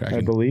 Cracking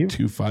I believe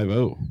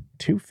 250.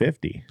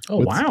 250. Oh,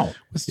 wow.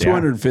 What's Yeah.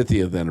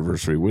 250th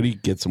anniversary? What do you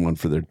get someone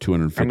for their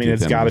 250th I mean,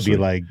 it's got to be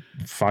anniversary?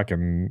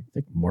 fucking. I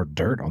think more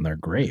dirt on their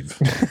grave.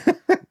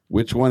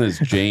 Which one is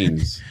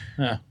James?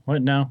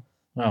 What? No.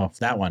 Oh,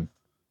 that one.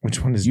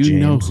 Which one is You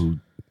James? know who?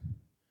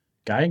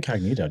 Guy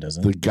Incognito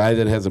doesn't. The guy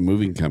that has a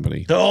moving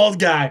company. The old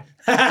guy.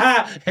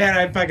 Hannah,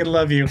 I fucking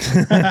love you.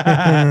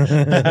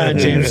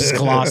 James just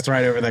glossed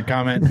right over that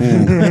comment.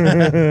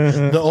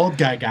 The old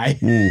guy.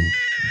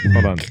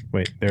 Hold on.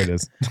 Wait, there it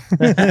is.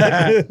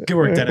 Good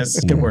work, Dennis.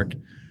 Good work.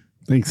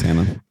 Thanks,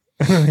 Hannah.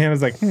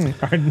 Hannah's like,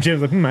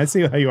 James like, I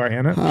see how you are,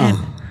 Hannah.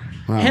 Wow.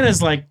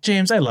 Hannah's like,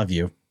 James, I love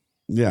you.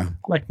 Yeah.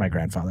 Like my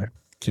grandfather.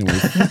 Can't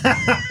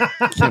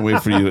wait. Can't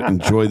wait for you to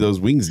enjoy those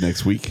wings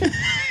next week.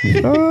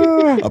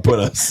 I'll put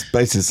a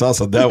spicy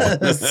sauce on that one.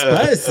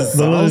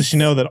 Little does she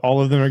know that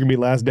all of them are going to be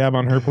last dab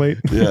on her plate.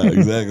 Yeah,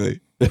 exactly.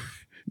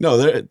 No,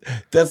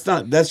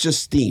 that's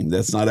just steam.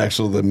 That's not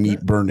actually the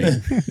meat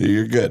burning.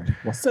 You're good.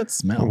 What's that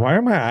smell? Why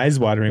are my eyes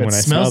watering It when I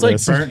smells smell like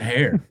this? burnt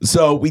hair.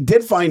 So we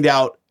did find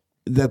out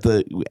that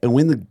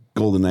when the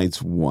Golden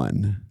Knights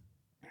won,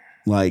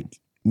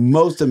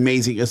 most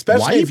amazing,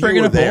 especially Why are you if you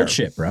bringing were up there. old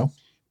shit, bro?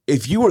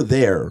 If you were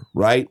there,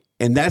 right,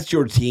 and that's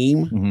your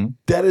team,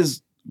 that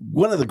is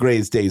one of the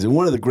greatest days and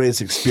one of the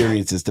greatest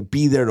experiences to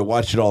be there to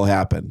watch it all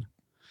happen.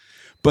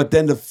 But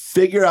then to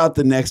figure out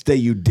the next day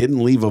you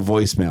didn't leave a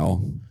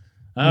voicemail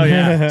Oh,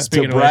 yeah. to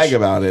Speaking of brag which,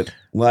 about it,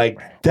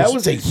 that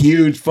was a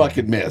huge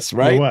fucking miss,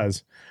 right? It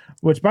was.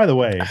 Which, by the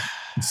way,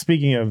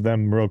 speaking of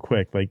them real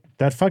quick,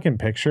 that fucking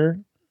picture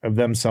of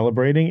them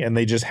celebrating and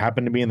they just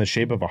happen to be in the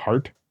shape of a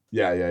heart.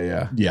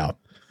 Yeah. yeah.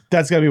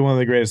 That's got to be one of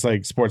the greatest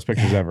sports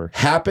pictures ever.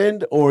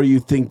 Happened, or you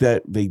think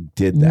that they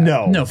did that?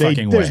 No, No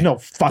fucking way. There's no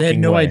fucking They had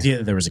no way. idea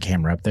that there was a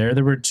camera up there.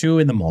 There were two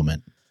in the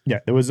moment. Yeah,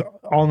 it was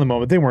all in the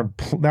moment. They weren't.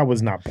 That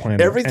was not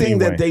planned. Everything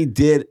that they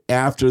did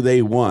after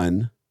they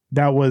won.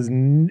 That was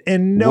in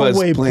no was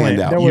way planned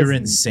planned. out. That You're was,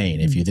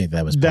 insane if you think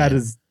that was that planned.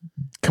 is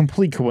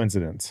complete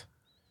coincidence.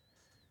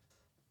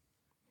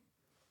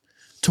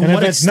 To And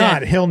what if it's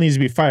extent? not, Hill needs to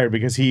be fired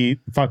because he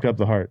fucked up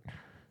the heart.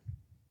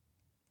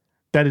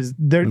 That is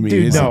there, I mean,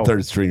 dude. he's No, a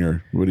third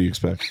stringer. What do you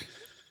expect?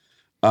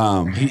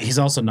 He's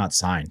also not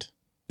signed.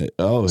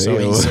 Oh,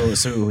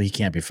 So he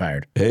can't be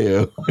fired.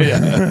 hey,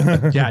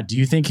 Yeah. Do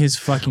you think his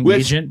fucking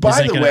Which, agent by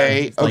isn't the gonna,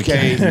 way,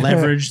 okay.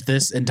 leverage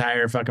this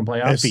entire fucking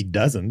playoffs? if he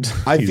doesn't,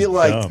 I he's feel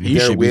like dumb. He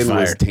their should be win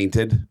was fired.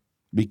 tainted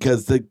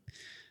because they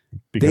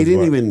Because didn't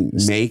what? even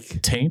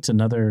make Taint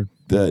another.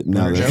 the.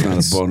 No, Boner that's joke?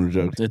 not a boner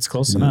joke. It's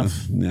close No,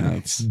 enough. no,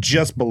 it's.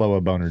 just below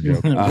a boner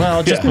joke.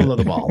 Well, just below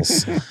the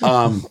balls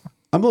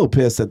I'm a little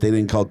pissed that they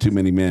didn't call too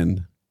many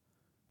men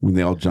when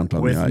they all jumped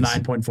on with the ice.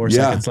 9.4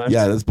 yeah, seconds left.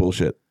 yeah, that's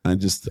bullshit. I'm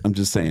just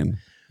saying.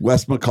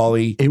 Wes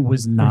McCauley, It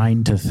was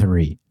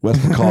 9-3. Wes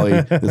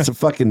McCauley, it's a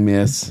fucking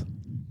miss.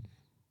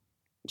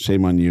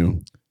 Shame on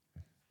you.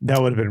 That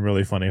would have been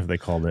really funny if they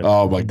called it.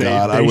 Oh my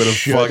god, I they would have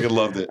should. fucking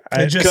loved it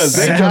I just because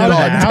they said jumped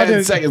that. on How 10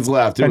 did- seconds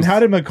left. It And was, how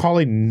did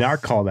Macaulay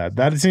not call that?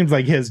 That seems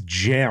like his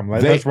jam.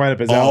 they That's right up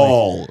his alley.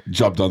 all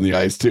jumped on the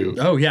ice too.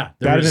 Oh, yeah.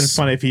 That'd have been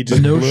funny if he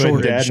just no blew it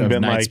shortage dead and of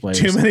been Knights like,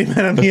 players. too many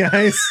men on the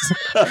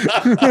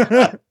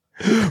ice.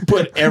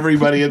 Put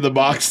everybody in the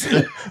box,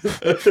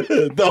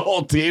 the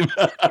whole team.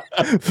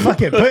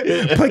 Fuck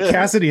it. Put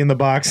Cassidy in the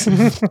box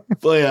just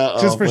Play,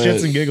 for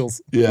shits and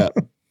giggles. Yeah.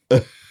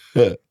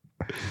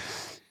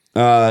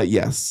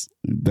 Yes,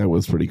 that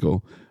was pretty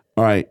cool.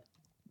 All right.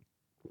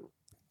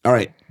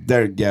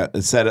 There, yeah,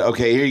 it said it.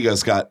 Okay, here you go,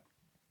 Scott.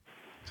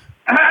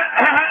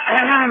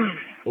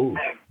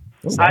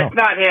 It's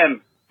not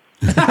him.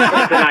 It's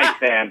a Knights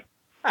fan.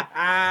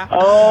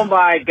 Oh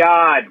my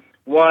God,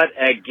 what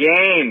a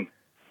game!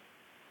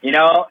 You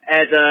know,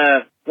 as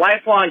a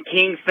lifelong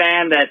Kings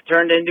fan that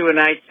turned into a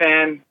Knights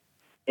fan,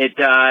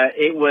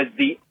 it was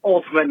the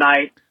ultimate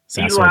night, the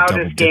Sounds like double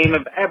loudest game dipping.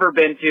 I've ever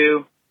been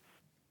to.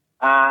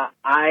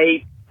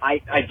 I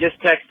just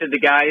texted the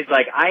guys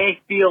like I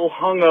feel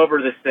hungover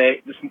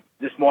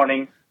this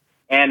morning,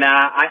 and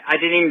I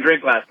didn't even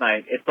drink last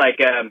night. It's like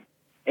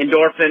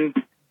endorphin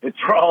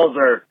withdrawals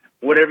or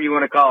whatever you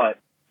want to call it.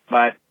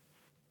 But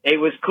it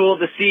was cool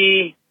to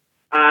see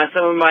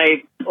some of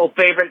my old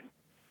favorite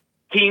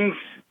Kings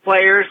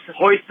players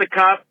hoist the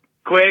cup.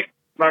 Quick,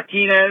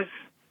 Martinez.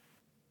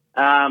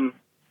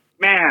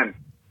 Man,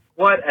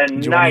 what a Do you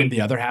want to night! name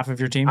the other half of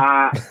your team?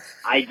 I'm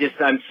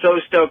so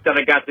stoked that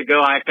I got to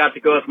go. I got to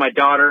go with my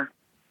daughter,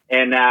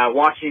 and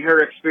watching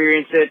her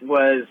experience it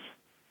was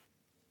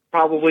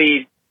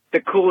probably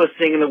the coolest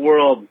thing in the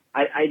world.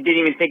 I didn't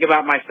even think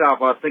about myself.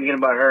 I was thinking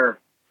about her,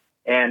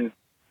 and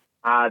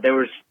there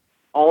was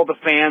all the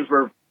fans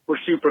were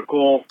super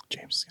cool.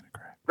 James is gonna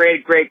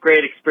cry.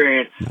 Great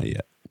experience. Not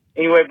yet.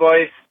 Anyway,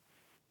 boys,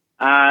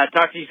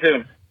 talk to you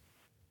soon.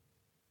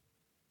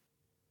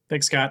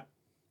 Thanks, Scott.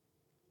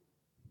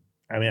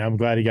 I mean, I'm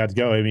glad he got to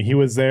go. I mean, he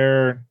was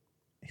there.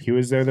 He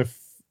was there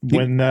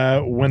when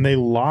they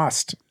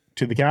lost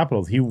to the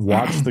Capitals. He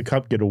watched the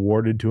cup get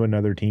awarded to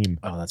another team.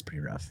 Oh, that's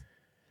pretty rough.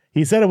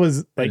 He said it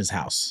was In his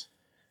house.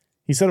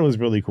 He said it was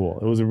really cool.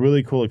 It was a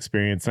really cool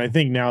experience. And I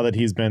think now that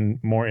he's been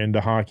more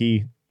into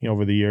hockey,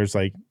 over the years,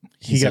 like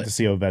he got to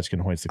see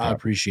Ovechkin hoist the cup. I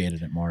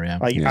appreciated it more. Yeah.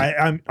 Like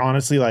I'm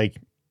honestly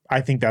like, I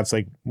think that's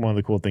like one of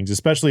the cool things,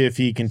 especially if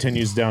he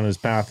continues down his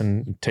path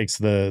and takes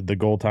the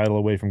gold title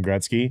away from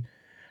Gretzky.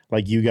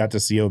 Like you got to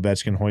see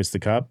Ovechkin hoist the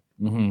cup.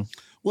 Mm-hmm.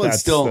 Well,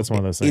 that's one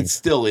of those things. It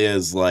still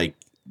is like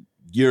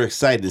you're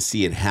excited to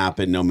see it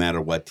happen no matter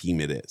what team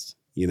it is.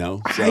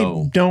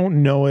 So I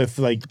don't know if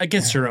like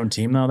against your own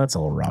team though, that's a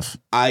little rough.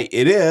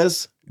 It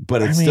is,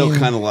 but it's still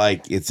kind of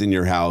like it's in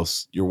your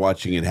house. You're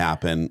watching it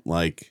happen.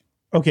 Like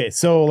okay,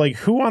 so like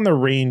who on the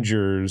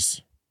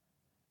Rangers?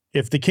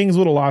 If the Kings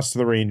would have lost to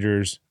the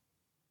Rangers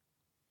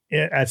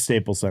at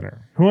Staples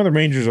Center, who on the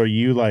Rangers are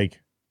you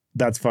like?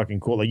 That's fucking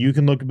cool. Like you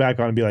can look back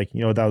on and be like,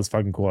 that was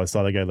fucking cool. I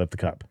saw that guy lift the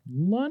cup.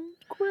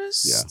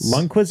 Lundqvist. Yes.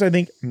 Lundqvist, I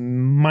think,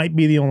 might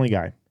be the only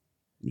guy.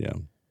 Yeah.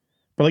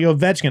 But like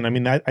Ovechkin, I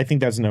mean, I think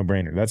that's a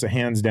no-brainer. That's a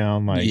hands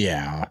down. Like,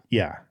 yeah,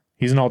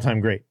 he's an all-time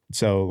great.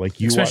 So like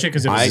especially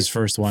because it was his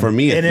first one for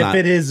me. And if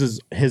it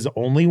is his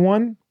only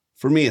one,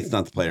 for me, it's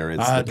not the player.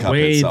 It's the the cup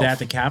way itself. that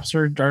the Caps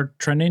are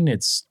trending.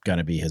 It's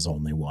gonna be his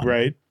only one,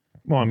 right?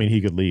 Well, I mean,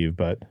 he could leave,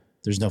 but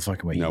there's no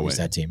fucking way he leaves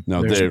that team.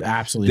 No, there's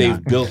absolutely they've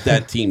not. built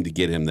that team to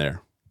get him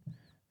there.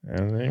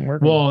 And they ain't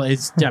working. Well,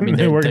 it's I mean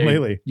they're working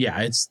lately.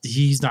 Yeah,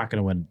 he's not going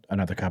to win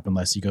another cup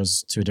unless he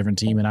goes to a different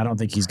team, and I don't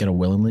think he's going to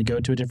willingly go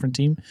to a different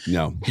team.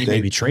 No, he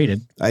may be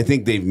traded. I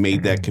think they've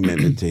made that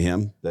commitment to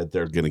him that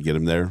they're going to get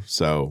him there.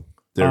 So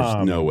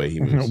there's no way he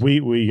moves.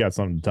 We got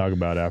something to talk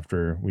about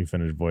after we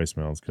finish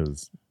voicemails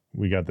because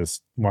we got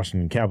this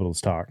Washington Capitals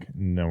talk.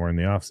 And now we're in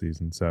the off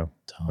season, so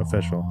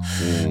official.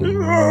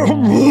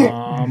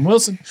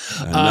 Wilson,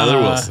 another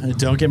Wilson.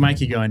 Don't get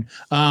Mikey going.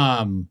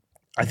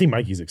 I think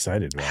Mikey's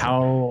excited. Right?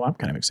 I'm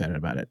kind of excited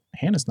about it.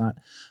 Hannah's not,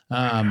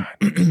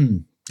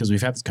 because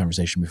we've had this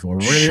conversation before.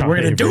 We're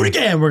gonna do it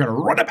again. We're gonna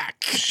run it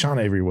back. Sean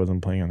Avery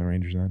wasn't playing on the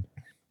Rangers then.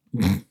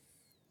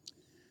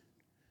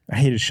 I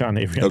hated Sean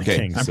Avery on the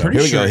Kings. I'm so. pretty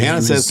Here we sure go.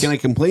 Hannah says, "Can I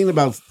complain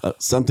about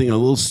something a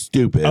little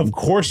stupid?" Of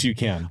course you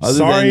can. Other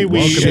Sorry, than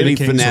we shitty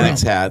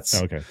Fanatics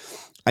hats. Okay.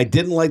 I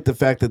didn't like the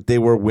fact that they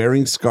were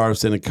wearing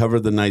scarves and it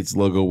covered the Knights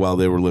logo while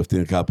they were lifting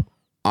the cup.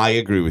 I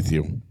agree with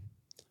you.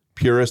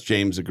 Purist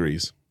James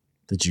agrees.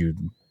 Did you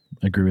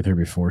agree with her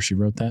before she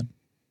wrote that?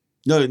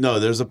 No,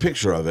 there's a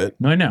picture of it.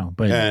 No, I know,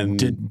 but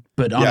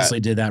honestly,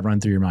 did that run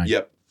through your mind?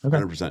 Yep, Okay.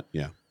 100%.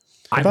 Yeah,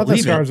 I thought the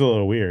scarves were a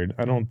little weird.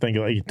 I don't think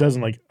it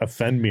doesn't like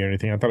offend me or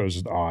anything. I thought it was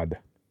just odd.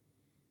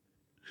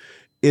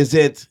 Is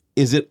it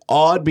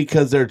odd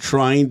because they're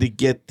trying to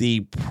get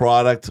the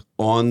product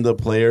on the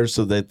player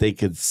so that they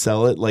could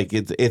sell it? Like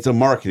it's a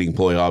marketing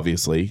ploy,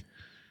 obviously,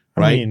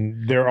 right? I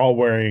mean, they're all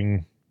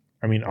wearing.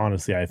 I mean,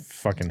 honestly, I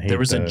fucking hate. There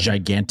was a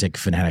gigantic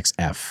Fanatics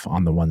F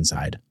on the one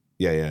side.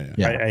 Yeah.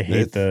 I hate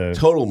it's the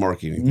total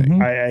marketing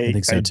thing. I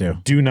think so too.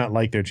 Do not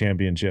like their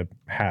championship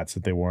hats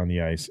that they wore on the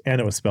ice, and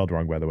it was spelled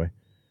wrong, by the way.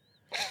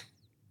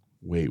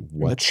 Wait,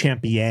 what?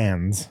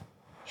 Champions.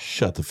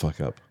 Shut the fuck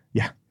up.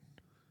 Yeah.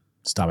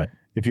 Stop it.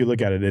 If you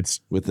look at it,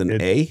 it's with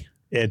an A.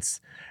 It's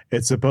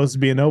supposed to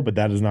be an O, but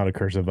that is not a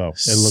cursive O.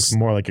 It looks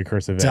more like a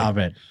cursive A. Stop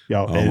it.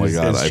 Yo, oh my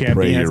God, I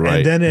pray you're right.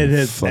 And then it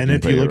is, and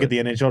if you look at the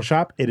NHL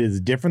shop, it is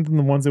different than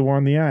the ones they wore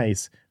on the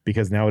ice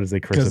because now it is a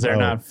cursive O. Because they're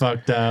not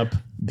fucked up.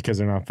 Because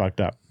they're not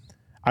fucked up.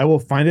 I will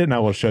find it and I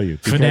will show you.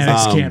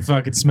 Fanatics can't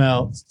fucking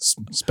spell.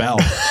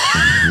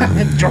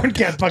 Jordan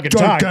can't fucking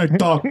talk. Can't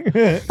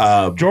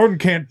talk. Jordan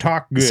can't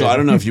talk good. So I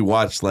don't know if you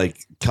watched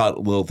cut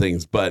little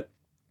things, but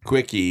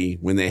Quickie,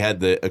 when they had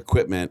the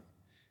equipment,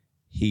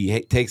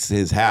 he takes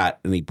his hat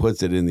and he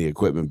puts it in the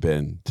equipment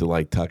bin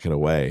to tuck it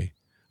away.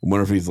 I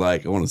wonder if he's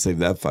like, I want to save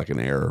that fucking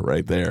error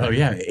right there. Oh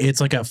yeah,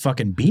 it's like a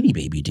fucking Beanie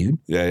Baby, dude.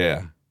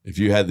 Yeah. If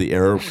you had the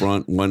error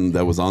front one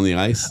that was on the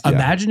ice,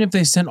 imagine if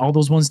they sent all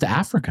those ones to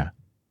Africa.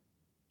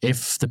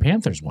 If the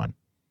Panthers won,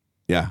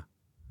 yeah,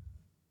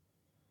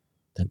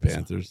 the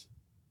Panthers.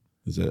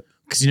 Is it?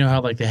 Because you know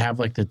how they have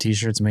the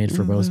T-shirts made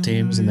for both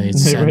teams, and they They're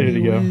send ready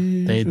to go.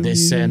 they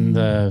send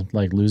the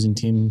losing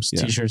teams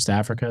Yeah. T-shirts to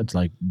Africa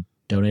to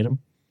donate them.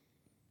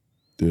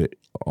 Do they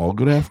all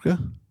go to Africa?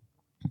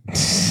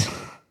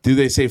 Do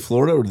they say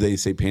Florida or do they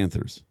say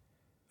Panthers?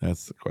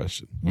 That's the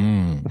question.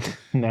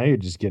 Now you're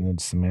just getting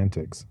into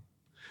semantics.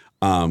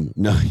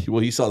 No,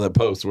 well, you saw that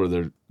post where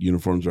their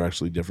uniforms are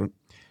actually different.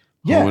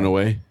 Yeah. Home and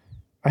away.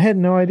 I had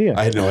no idea.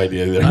 I had no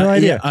idea either. No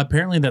idea. Yeah,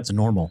 apparently that's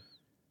normal.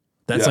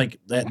 That's like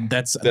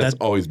that's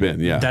always been.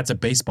 Yeah. That's a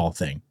baseball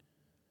thing.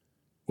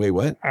 Wait,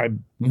 what? I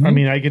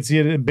mean, I could see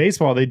it in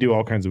baseball. They do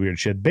all kinds of weird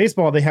shit.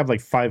 Baseball, they have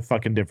like 5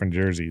 fucking different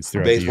jerseys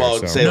throughout Baseball the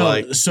year. would say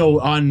like So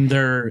on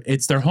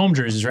it's their home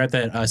jerseys, right?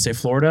 That say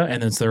Florida,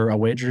 and it's their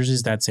away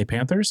jerseys that say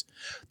Panthers.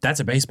 That's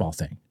a baseball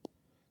thing.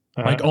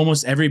 Like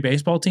almost every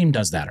baseball team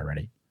does that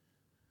already.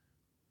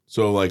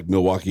 So like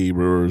Milwaukee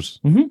Brewers.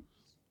 Mm-hmm.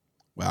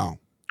 Wow.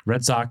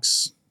 Red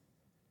Sox.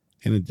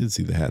 And it did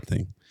see the hat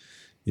thing.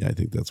 Yeah, I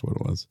think that's what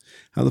it was.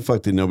 How the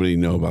fuck did nobody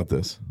know about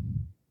this?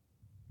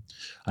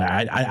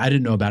 I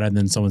didn't know about it, and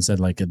then someone said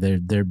like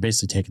they're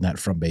basically taking that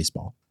from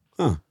baseball.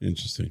 Huh.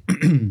 Interesting.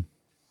 You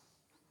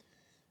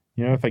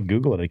know, if I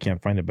Google it, I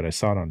can't find it, but I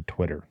saw it on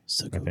Twitter.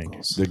 I think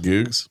The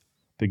Googs?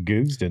 the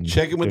Googs didn't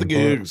Check in with the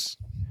Googs.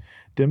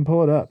 Didn't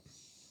pull it up.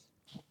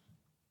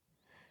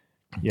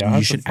 Yeah, I'll You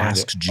have should to find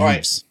ask it.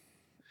 Jeeves.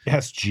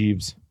 Yes,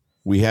 Jeeves.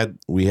 We had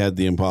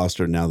the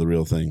imposter, now the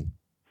real thing.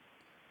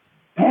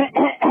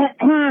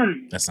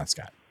 That's not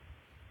Scott.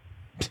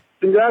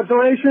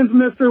 Congratulations,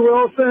 Mr.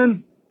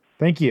 Wilson.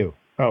 Thank you.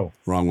 Oh,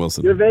 Wrong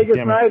Wilson. Your Vegas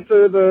Damn it. Knights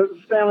are the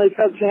Stanley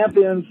Cup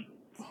champions.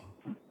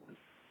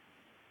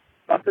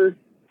 Fucker.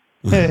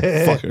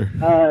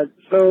 Fucker.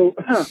 So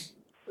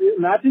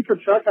Matthew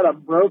Tkachuk had a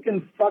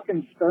broken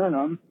fucking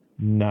sternum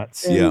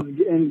nuts.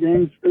 in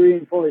games 3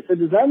 and 4. So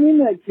does that mean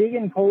that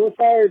Keegan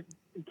Colasar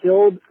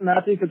killed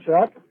Matthew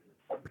Tkachuk?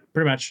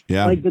 Pretty much.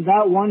 Yeah. Like, did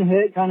that one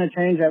hit kind of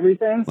change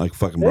everything? Like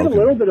fucking They had a broken.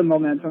 little bit of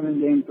momentum in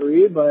game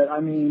 3, but I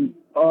mean,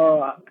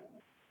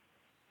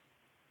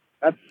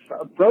 that's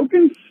a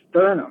broken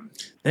sternum.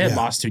 They had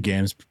lost 2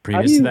 games How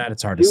previous do you to that.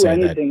 It's hard to do say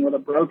that. anything with a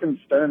broken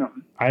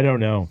sternum? I don't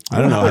know.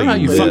 I don't know how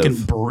you live.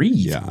 fucking breathe.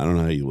 Yeah, I don't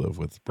know how you live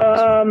with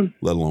let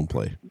alone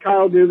play.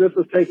 Kyle Dubas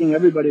was taking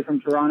everybody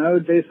from Toronto.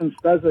 Jason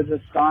Spezza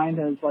just signed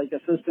as like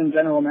assistant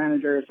general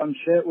manager or some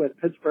shit with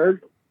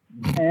Pittsburgh.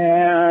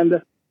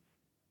 And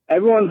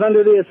everyone's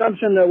under the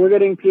assumption that we're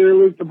getting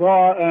Pierre-Luc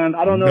Dubois, and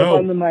I don't know if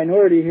I'm the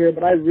minority here,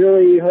 but I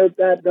really hope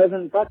that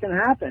doesn't fucking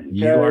happen.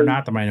 You are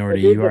not the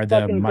minority. dude's You are a the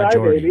fucking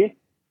majority. crybaby.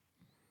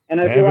 And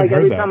I I feel haven't like heard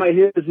every that. time I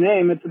hear his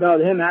name, it's about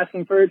him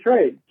asking for a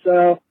trade.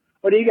 So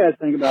what do you guys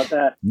think about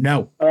that?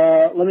 No.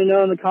 Let me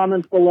know in the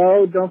comments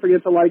below. Don't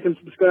forget to like and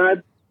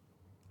subscribe.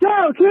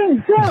 Go,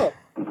 Kings, go!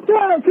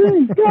 Go,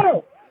 Kings,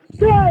 go!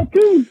 Go,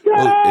 Kings,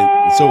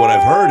 go! So what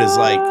I've heard is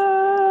like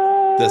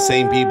the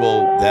same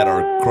people that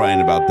are crying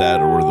about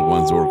that were the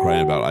ones that were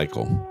crying about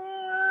Eichel.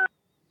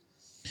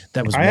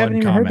 That was I one haven't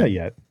even comment. heard that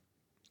yet.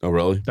 Oh,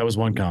 really? That was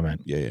one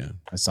comment. Yeah.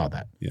 I saw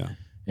that. Yeah.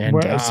 And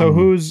Well, so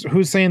who's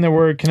saying that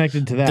we're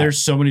connected to that? There's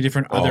so many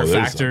different other there's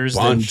a factors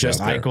than bunch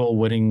just out there. Eichel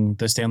winning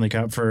the Stanley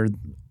Cup for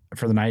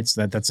the Knights.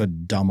 That's a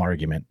dumb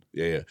argument.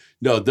 Yeah.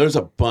 No, there's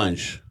a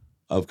bunch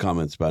of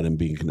comments about him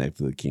being connected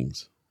to the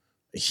Kings.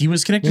 He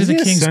was connected Isn't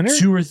to the he a Kings center?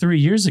 2 or 3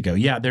 years ago.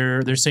 Yeah,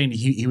 they're saying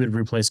he would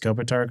replace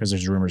Kopitar because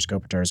there's rumors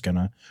Kopitar is going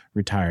to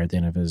retire at the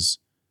end of his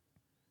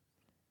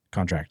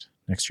contract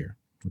next year,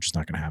 which is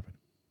not going to happen.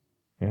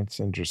 That's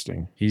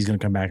interesting. He's going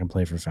to come back and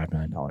play for $5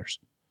 million.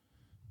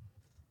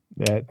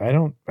 That I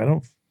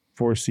don't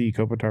foresee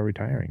Kopitar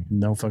retiring.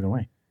 No fucking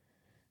way.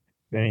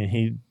 I mean,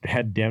 he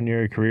had damn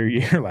near a career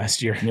year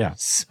last year. Yeah.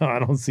 So I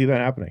don't see that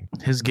happening.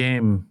 His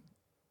game,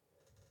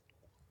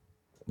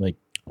 like,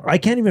 I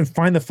can't even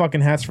find the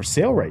fucking hats for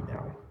sale right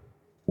now.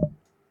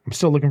 I'm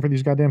still looking for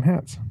these goddamn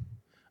hats.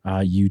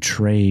 you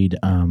trade.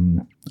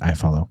 I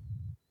follow.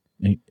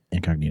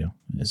 Incognito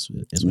is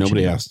what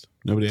Nobody you do. asked.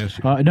 Nobody asked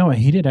you. No,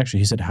 he did actually.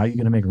 He said, "How are you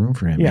going to make room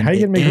for him?" Yeah, And how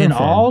you gonna make room in for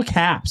him? all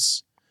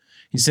caps?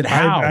 He said,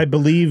 "How?" I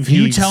believe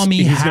You tell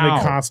me he's going how.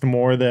 to cost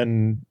more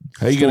than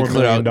How are you going to $4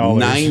 clear out million?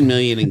 $9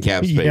 million in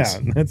cap space? Yeah,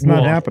 that's not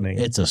Well, happening.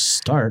 It's a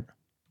start.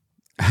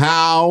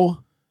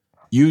 How?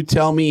 You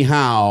tell me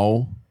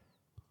how.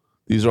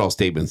 These are all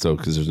statements, though,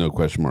 because there's no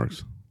question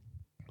marks.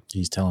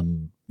 He's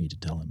telling me to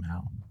tell him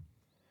how.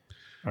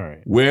 All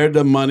right. Where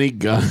the money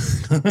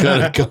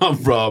gonna come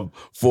from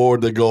for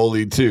the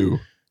goalie too?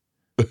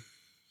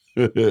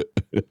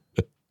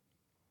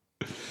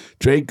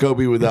 Trade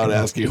Kobe without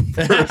asking him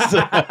first.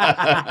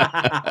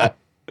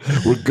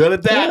 We're good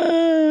at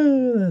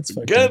that. That's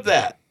fucking Good at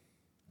that.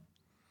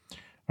 All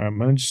right, I'm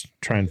going to just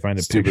try and find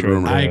a Stupid picture. of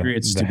rumor. the- I agree,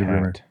 it's the stupid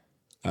hat.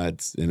 rumor.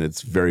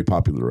 It's very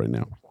popular right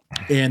now.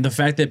 And the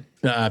fact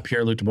that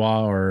Pierre-Luc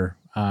Dubois or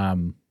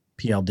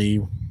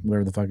PLD,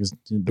 whatever the fuck is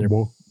their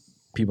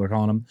people are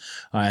calling him,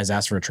 has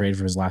asked for a trade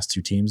for his last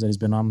 2 teams that he's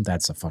been on,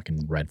 that's a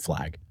fucking red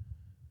flag.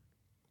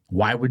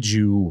 Why would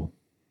you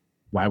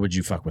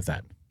fuck with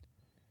that?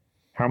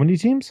 How many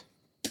teams?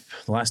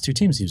 The last 2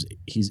 teams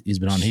he's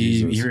been on.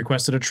 He Jesus.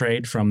 requested a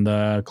trade from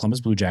the Columbus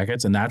Blue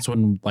Jackets, and that's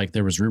when like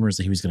there was rumors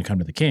that he was going to come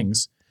to the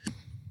Kings.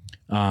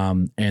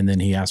 And then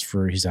he's asked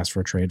for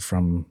a trade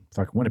from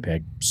fucking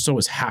Winnipeg. So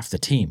is half the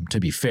team, to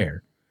be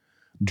fair.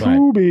 But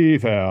To be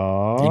fair.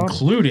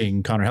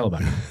 including Connor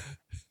Hellebuck.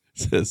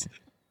 Says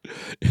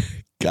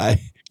Guy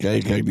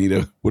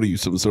Incognito. What are you,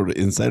 some sort of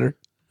insider?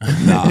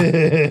 Nah,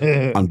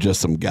 I'm just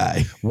some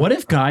guy. What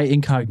if Guy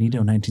Incognito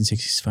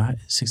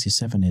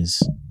 1967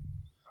 is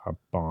a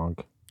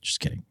bonk? Just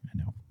kidding. I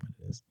know what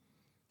it is.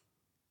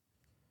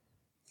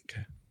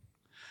 Okay.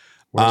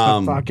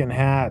 Where's the fucking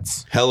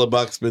hats?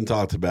 Hellebuck's been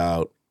talked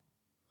about.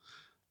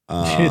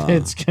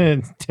 It's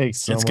gonna take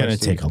so It's much. gonna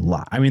take a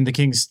lot. I mean, the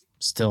Kings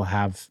still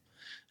have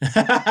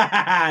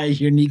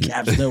your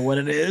kneecaps know what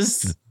it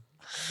is.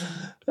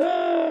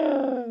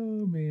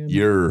 Oh man.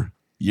 You're.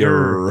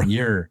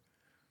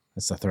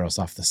 That's to throw us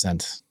off the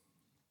scent.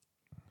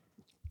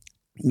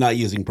 Not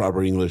using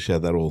proper English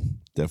yet, that will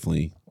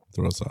definitely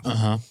throw us off.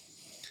 Uh-huh.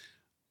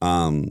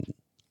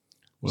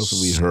 What else have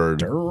we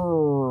heard?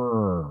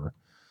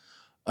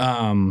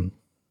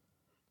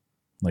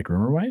 Like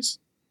rumor-wise?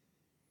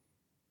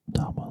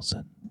 Tom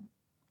Wilson.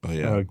 Oh,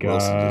 yeah. Oh, God.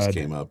 Wilson just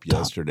came up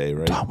yesterday,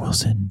 right? Tom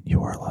Wilson,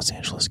 you are a Los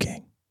Angeles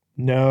King.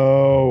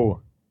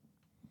 No.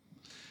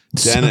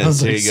 Dennis,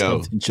 Sounds here like you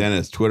go. something-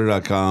 Dennis,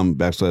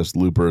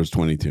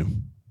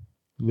 twitter.com/loopers22.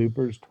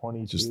 Loopers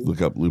 22. Just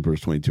look up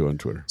loopers22 on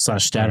Twitter.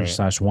 /status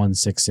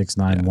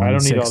 /1669 I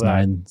don't need all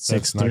that. 169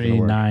 That's not gonna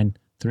work. 639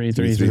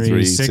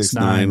 333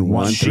 69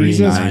 Jesus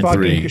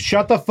 1393. fucking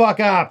shut the fuck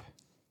up.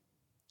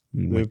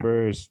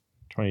 Loopers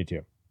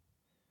 22.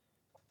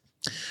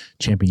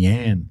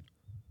 Champion.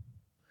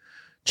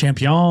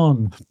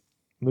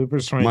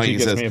 Loopers 22 Mikey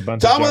gets says, me a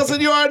bunch Tom of Wilson,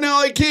 you are an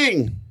LA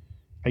King.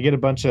 I get a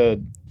bunch of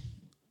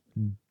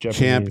Japanese.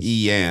 Champ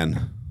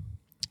Ian.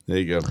 There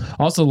you go.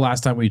 Also, the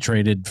last time we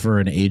traded for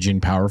an aging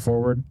power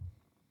forward,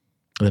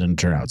 it didn't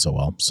turn out so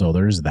well. So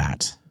there's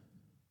that.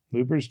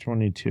 Loopers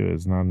 22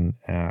 is not an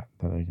at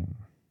that I can.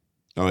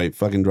 All right,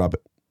 fucking drop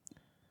it.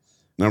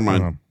 Never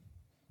mind.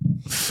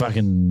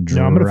 Fucking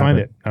No, I'm gonna drop find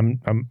it. I'm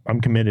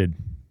committed.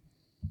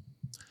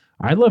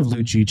 I love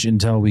Lucic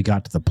until we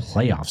got to the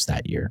playoffs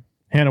that year.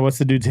 Hannah, what's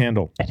the dude's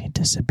handle? And he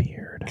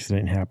disappeared. Because it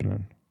ain't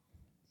happening.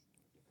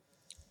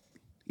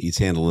 He's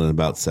handling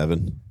about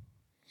 7.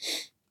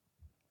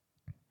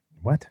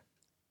 What?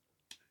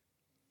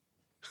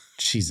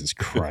 Jesus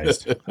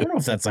Christ. I don't know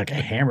if that's like a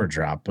hammer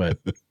drop, but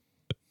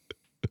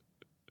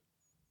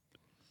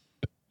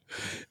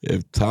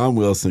If Tom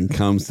Wilson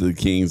comes to the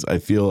Kings, I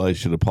feel I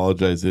should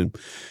apologize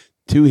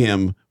to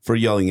him for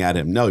yelling at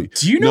him. No.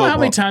 do you know how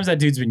many times that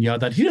dude's been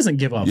yelled at? He doesn't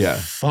give a Yeah.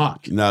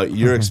 fuck. No,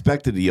 you're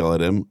expected to yell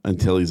at him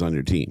until he's on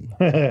your team.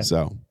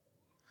 So,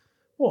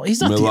 Well,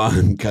 he's not.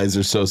 Milan, Kaiser,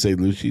 Sose,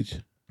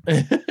 Lucic.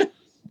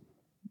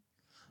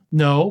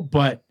 No,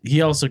 but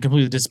he also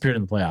completely disappeared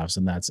in the playoffs,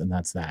 and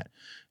that's that.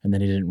 And then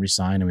he didn't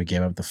resign, and we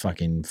gave up the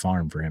fucking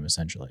farm for him,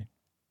 essentially.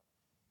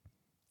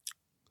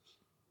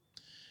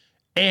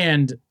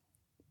 And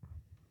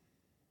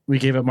we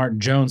gave up Martin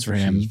Jones for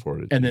him,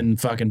 and then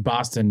fucking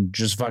Boston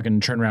just fucking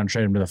turned around and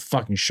traded him to the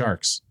fucking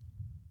Sharks.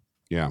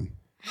 Yeah.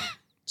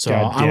 So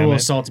God I'm a damn little it.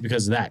 salty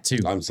because of that too.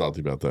 I'm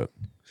salty about that.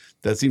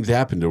 That seems to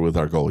happen with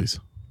our goalies.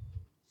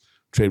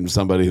 Trade him to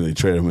somebody and they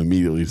trade him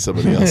immediately to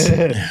somebody else.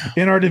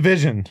 In our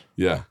division.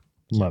 Yeah.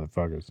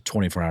 Motherfuckers.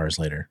 24 hours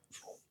later.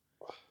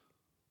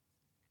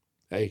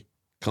 Hey,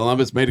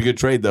 Columbus made a good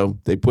trade though.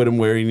 They put him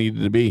where he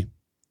needed to be.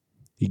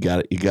 He got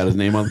it. He got his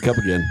name on the cup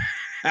again.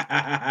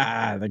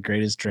 The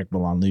greatest trick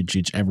Milan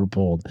Lucic ever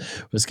pulled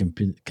was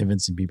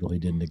convincing people he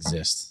didn't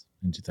exist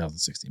in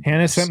 2016.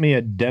 Hannah sent me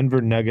a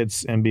Denver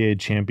Nuggets NBA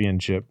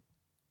championship.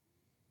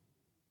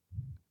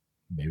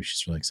 Maybe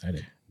she's really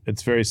excited.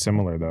 It's very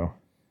similar though.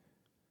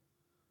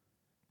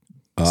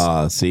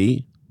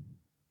 See?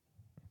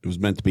 It was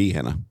meant to be,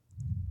 Hannah.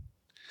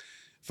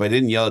 If I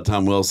didn't yell at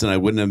Tom Wilson, I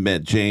wouldn't have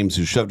met James,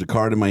 who shoved a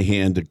card in my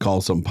hand to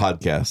call some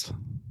podcast.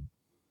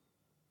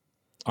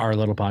 Our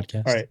little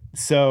podcast. All right.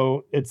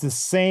 So it's the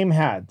same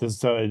hat.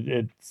 So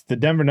it's the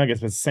Denver Nuggets,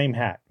 but it's the same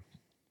hat.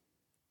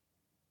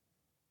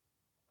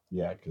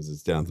 Yeah, because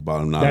it's down at the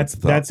bottom. Not at the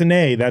top. That's an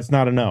A. That's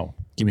not a no.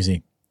 Give me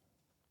C.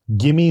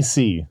 Gimme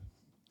C.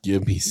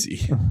 Give me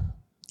C.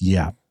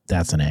 Yeah,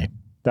 that's an A.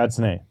 That's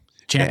an A.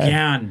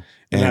 Champion.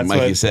 And that's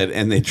Mikey what- said,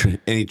 and they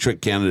any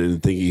trick Canada into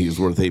thinking he was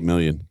worth $8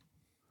 million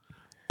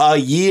a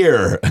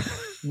year.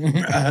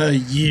 A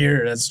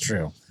year. That's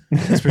true.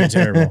 That's pretty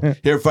terrible.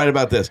 Here, fight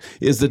about this.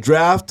 Is the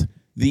draft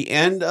the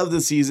end of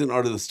the season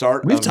or the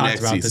start We've of talked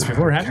next about season? this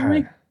before, haven't we?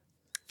 I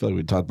feel like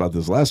we talked about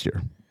this last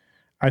year.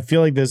 I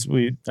feel like this. I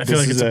feel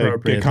like is it's a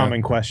appropriate, good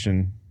common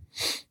question.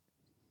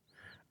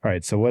 All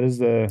right. So what is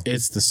the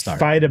It's the start.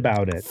 fight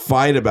about it?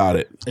 Fight about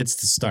it. It's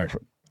the start.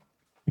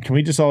 Can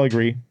we just all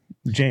agree,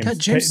 James? God,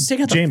 James,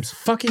 take out the James,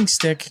 fucking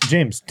stick.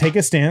 James, take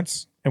a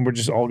stance, and we're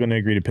just all going to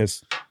agree to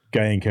piss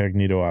Guy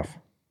Incognito off.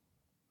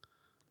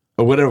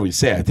 Or whatever we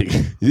say, I think.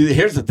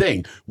 Here's the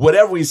thing.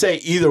 Whatever we say,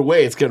 either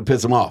way, it's going to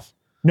piss him off.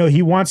 No,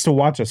 he wants to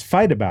watch us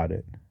fight about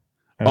it.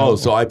 Oh,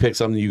 so I picked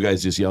something, you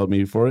guys just yelled at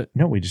me for it?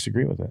 No, we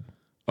disagree with it.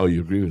 Oh,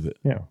 you agree with it?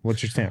 Yeah.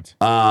 What's your stance?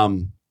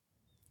 The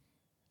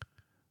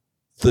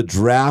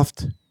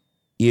draft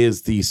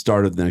is the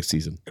start of the next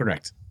season.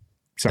 Correct.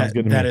 Sounds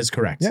good to me. That is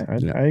correct. Yeah,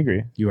 I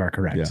agree. You are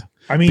correct. Yeah.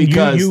 I mean,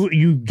 Because-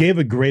 you gave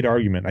a great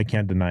argument. I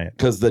can't deny it.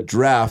 Because the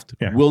draft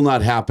Yeah. will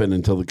not happen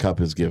until the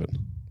cup is given.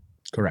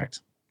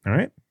 Correct. All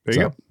right. There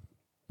you go.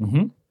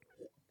 Mm-hmm.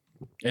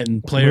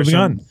 And players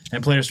Moving from,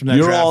 and players from that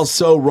You're draft. all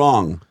so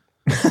wrong.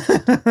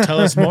 Tell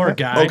us more,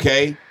 guy.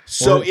 Okay.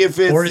 So Or- if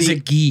it's or is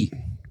it Gee?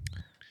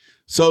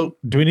 So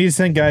do we need to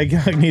send Guy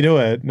Cognito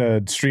a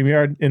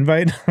StreamYard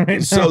invite?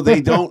 Right so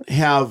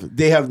now?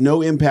 they have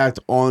no impact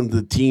on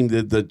the team,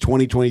 the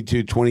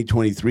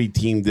 2022-2023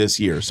 team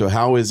this year. So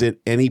how is it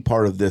any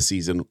part of this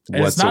season And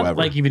it's whatsoever? not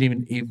like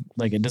even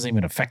like it doesn't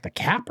even affect the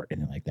cap or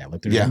anything like that.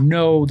 Like there's Yeah.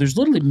 there's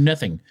literally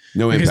nothing.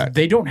 No because impact.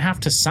 they don't have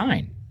to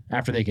sign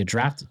after they get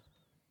drafted.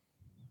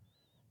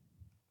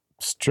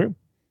 It's true.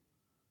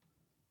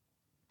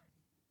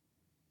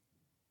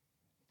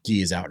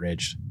 Gee is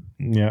outraged.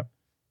 Yeah.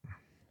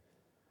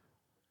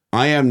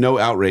 I am no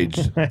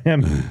outraged. I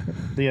am.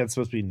 Yeah, it's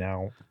supposed to be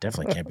now.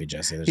 Definitely can't be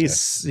Jesse.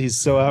 He's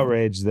so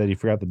outraged that he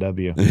forgot the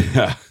W.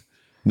 Yeah.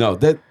 No,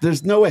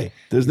 there's no way.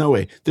 There's no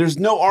way. There's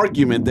no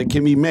argument that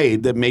can be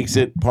made that makes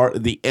it part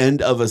of the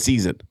end of a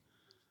season.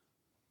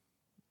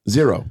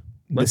 Zero.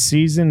 The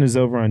season is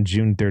over on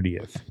June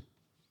 30th.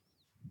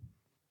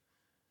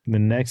 The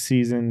next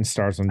season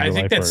starts on July 1st. I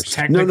think that's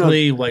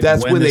technically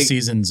that's when the they-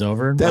 season's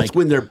over. That's Like,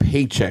 when their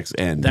paychecks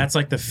end. that's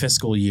like the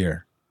fiscal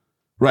year.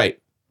 Right.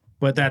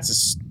 But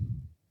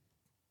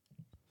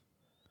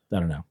I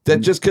don't know.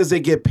 That just because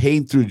they get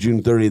paid through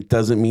June 30th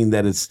doesn't mean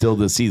that it's still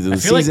the season. I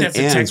The feel like season that's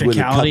a ends when the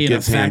cup technicality and a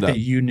gets fact handed up. that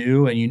you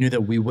knew, and you knew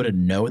that we wouldn't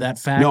know that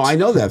fact. No, I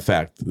know that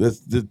fact.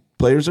 The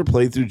players are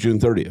played through June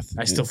 30th.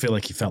 I still feel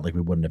like he felt like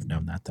we wouldn't have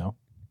known that, though.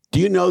 Do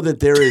you know that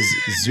there is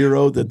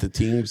zero that the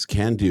teams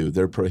can do?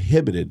 They're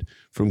prohibited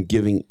from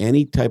giving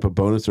any type of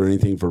bonus or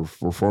anything for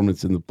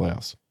performance in the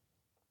playoffs.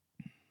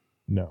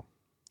 No.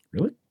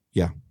 Really?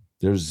 Yeah.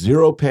 There's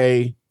zero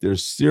pay.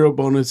 There's zero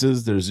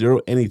bonuses. There's zero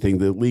anything.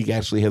 The league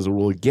actually has a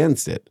rule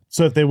against it.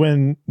 So if they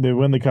win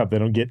the cup, they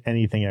don't get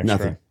anything extra.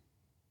 Nothing.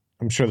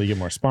 I'm sure they get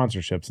more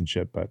sponsorships and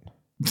shit, but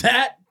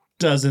That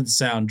doesn't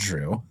sound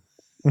true.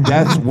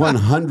 That's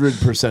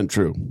 100%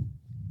 true.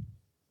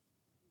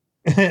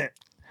 the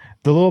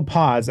little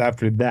pause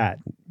after that,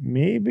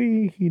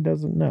 maybe he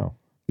doesn't know.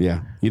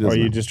 Yeah, he Or doesn't.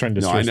 are you know. just trying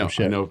to No, stir I some know.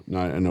 shit? I know. No,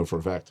 I know for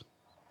a fact.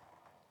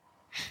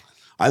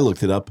 I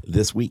looked it up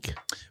this week.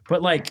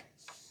 But like,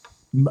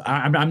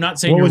 I'm not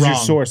saying What you're was wrong.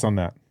 your source on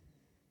that?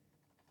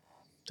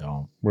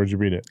 Don't. Where'd you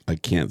read it? I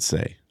can't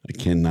say. I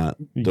cannot.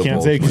 You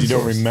can't say because you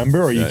don't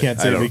remember, or you can't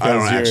say because I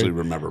don't you're actually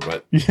remember,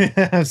 but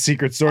yeah,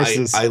 secret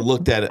sources. I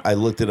looked at it. I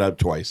looked it up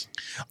twice.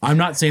 I'm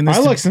not saying this.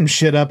 I to- looked some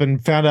shit up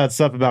and found out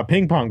stuff about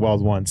ping pong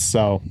balls once,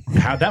 so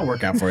How'd that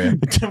work out for you? it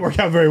didn't work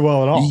out very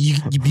well at all.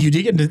 You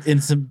did get in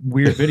some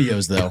weird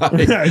videos, though.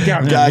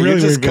 Yeah, Guy, you're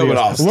just weird coming videos.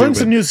 off. Learn stupid.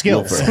 some new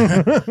skills.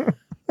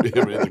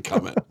 Read the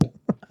comment.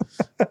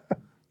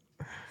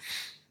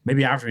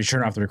 Maybe after we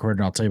turn off the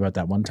recording, I'll tell you about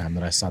that one time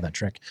that I saw that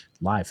trick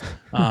live.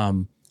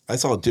 I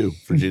saw it too,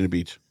 Virginia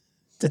Beach.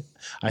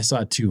 I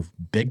saw it too.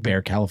 Big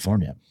Bear,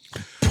 California.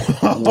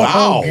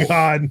 Wow. Oh,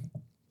 God.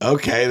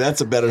 Okay,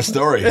 that's a better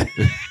story.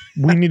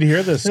 We need to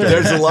hear this story.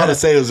 There's a lot of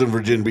sailors in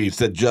Virginia Beach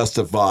that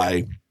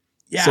justify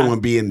Yeah. someone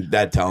being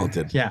that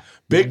talented. Yeah.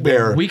 Big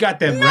Bear. We got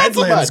them Not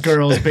so Redlands much.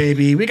 girls,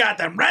 baby. We got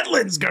them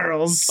Redlands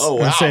girls. Oh,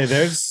 I wow. say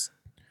there's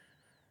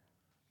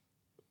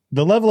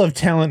the level of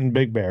talent in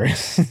Big Bear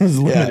is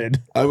limited.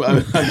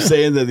 I'm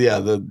saying that,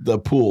 the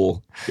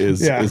pool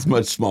is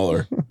much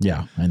smaller.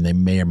 Yeah. And they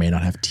may or may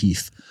not have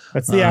teeth.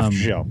 That's the after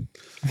show.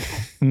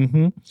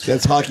 Mm-hmm.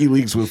 That's hockey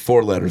leagues with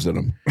 4 letters in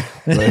them.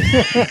 Right?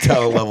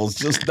 Talent levels,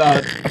 just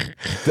not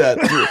that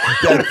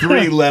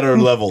 3-letter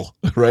level,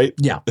 right?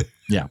 Yeah.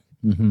 Yeah.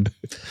 Mm-hmm.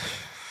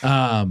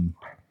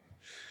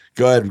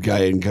 Go ahead,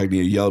 Guy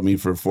Incognito. Yell at me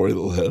for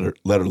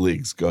 4-letter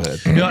leagues. Go ahead.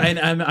 No, and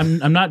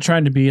I'm not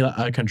trying to be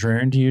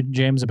contrarian to you,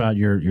 James, about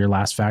your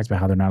last fact about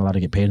how they're not allowed to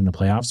get paid in the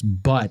playoffs.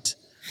 But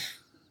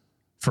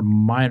from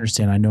my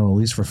understanding, I know at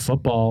least for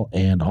football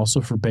and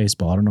also for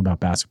baseball, I don't know about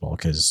basketball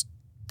because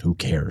who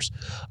cares?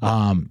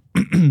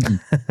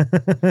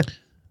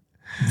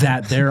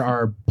 That there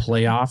are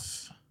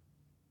playoff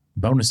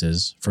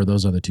bonuses for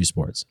those other two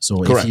sports. So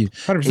Correct.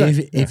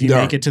 if you There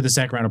make are. it to the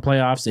second round of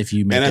playoffs, if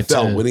you make it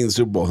NFL to, winning the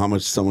Super Bowl, how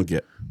much does someone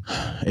get?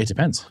 it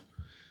depends.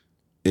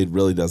 It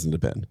really doesn't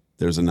depend.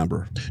 There's a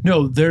number.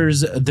 No,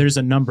 there's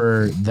a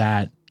number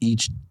that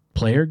each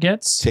player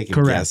gets. Take a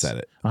Correct. guess at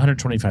it.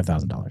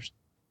 $125,000.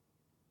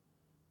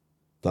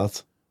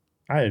 Thoughts?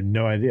 I have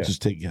no idea.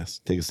 Just take a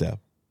guess. Take a stab.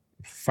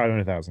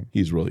 500,000.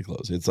 He's really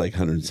close. It's like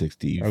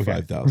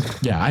 165,000.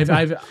 Yeah,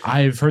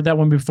 I've heard that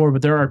one before,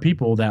 but there are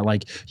people that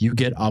like you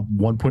get a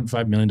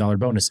 $1.5 million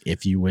bonus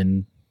if you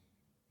win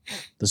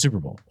the Super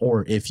Bowl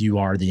or if you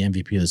are the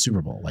MVP of the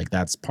Super Bowl. Like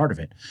that's part of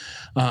it.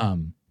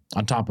 On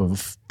top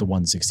of the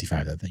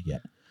 165 that they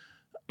get.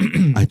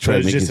 I tried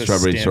it's making just a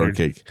strawberry standard-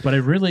 shortcake. But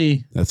it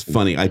really That's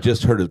funny. I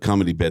just heard a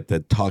comedy bit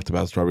that talked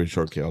about strawberry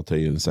shortcake. I'll tell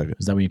you in a second.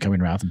 is that when you come in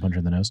your mouth and punch her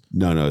in the nose?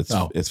 No,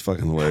 Oh. it's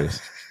fucking hilarious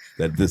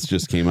that this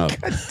just came up.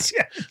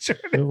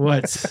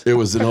 What? It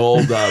was an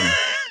old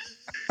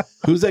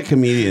who's that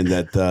comedian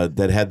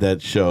that had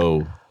that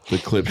show, the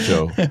clip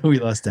show? We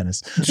lost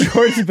Dennis.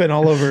 Jordan's been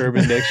all over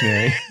Urban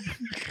Dictionary.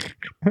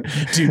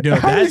 Dude, no,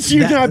 How did you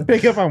not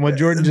pick up on what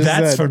Jordan just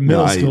said? That's from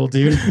middle school,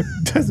 dude.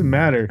 Doesn't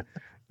matter.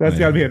 That's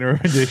got to be an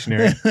Urban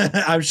Dictionary.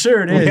 I'm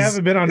sure it is. We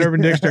haven't been on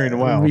Urban Dictionary in a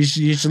while. You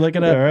should look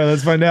it up. All right,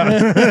 let's find out.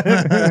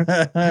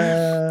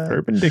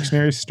 Urban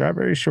Dictionary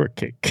strawberry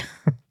shortcake.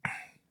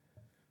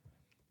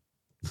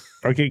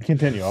 Okay,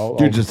 continue.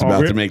 You're just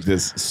about to make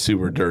this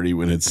super dirty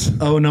when it's.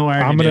 Oh no,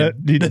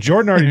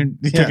 Jordan already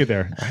took it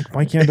there.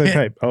 Why can't I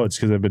type? Oh, it's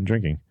because I've been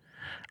drinking.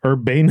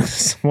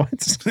 Urbanus.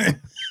 What?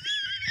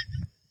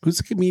 Who's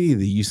the comedian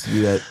that used to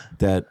do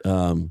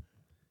that?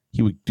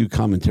 He would do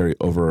commentary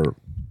over.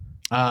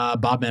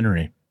 Bob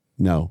Menery.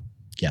 No.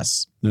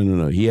 Yes.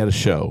 No. He had a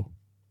show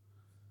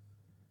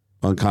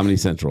on Comedy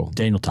Central.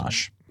 Daniel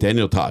Tosh. It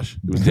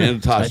was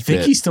Daniel Tosh. I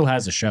think he still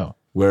has a show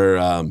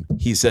where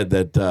he said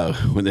that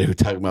when they were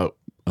talking about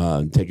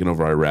taking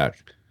over Iraq,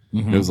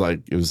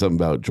 it was something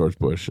about George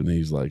Bush, and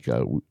he's like,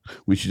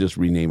 we should just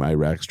rename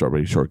Iraq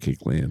Strawberry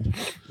Shortcake Land.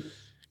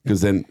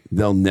 Because then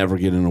they'll never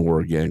get in a war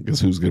again. Because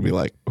who's going to be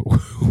like,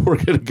 we're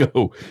going to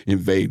go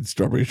invade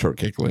Strawberry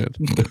Shortcake Land?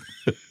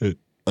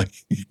 Like,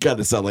 you got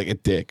to sound like a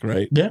dick,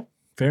 right? Yeah,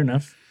 fair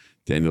enough.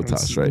 Daniel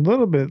Tosh, right? A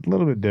little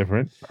bit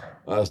different.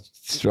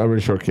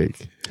 Strawberry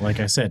Shortcake. Like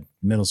I said,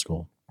 middle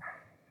school.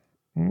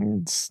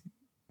 It's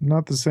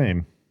not the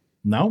same.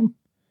 No?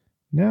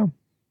 No.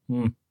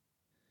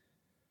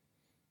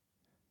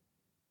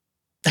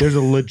 There's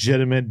a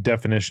legitimate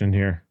definition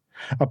here.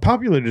 A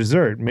popular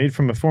dessert made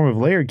from a form of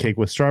layered cake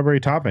with strawberry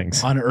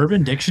toppings. On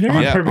Urban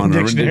Dictionary? On Urban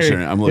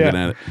Dictionary. I'm looking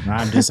at it.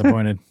 I'm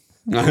disappointed.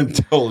 I'm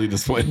totally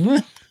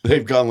disappointed.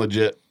 They've gone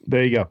legit.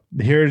 There you go.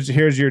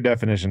 Here's your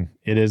definition.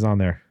 It is on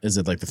there. Is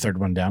it like the third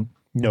one down?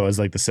 No, it's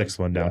like the sixth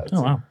one down.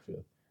 Oh wow.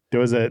 There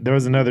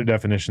was another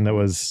definition that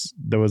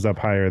was up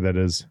higher. That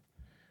is.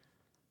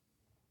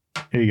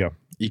 Here you go.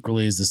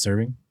 Equally as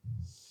deserving.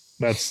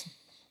 That's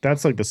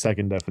like the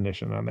second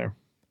definition on there.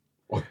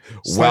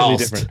 Slightly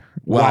different.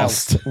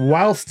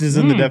 Whilst is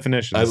in the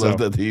definition. I love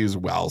that they use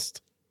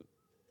whilst.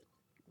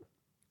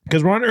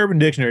 Because we're on Urban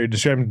Dictionary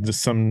describing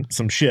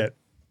some shit,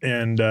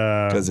 and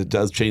because it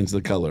does change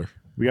the color.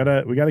 We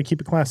gotta keep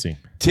it classy.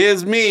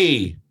 'Tis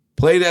me.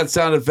 Play that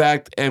sound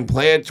effect and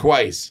play it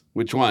twice.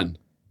 Which one?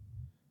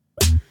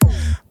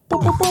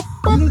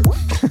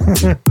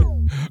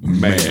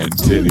 Man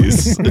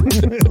titties.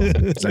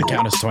 Does that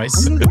count as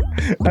twice?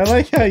 I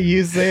like how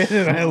you say it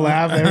and I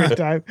laugh every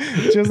time.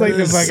 Just like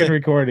the fucking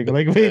recording.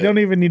 Like we don't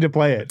even need to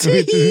play it.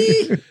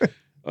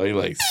 Oh, he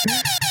likes.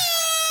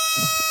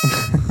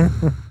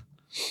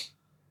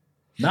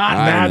 Not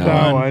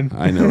that one.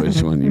 I know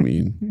which one you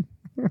mean.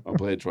 I'll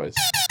play it twice.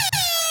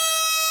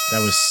 That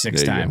was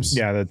 6 times.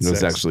 Yeah, that's it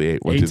was actually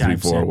 8. 1, 2, 3,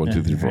 4. 1,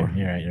 2, 3, 4.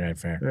 You're right.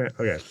 Fair.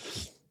 Okay.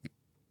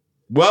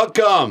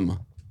 Welcome.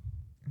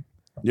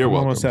 You're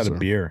welcome. Almost out sir. of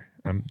beer.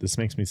 This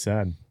makes me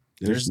sad.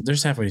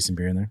 There's halfway decent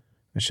beer in there.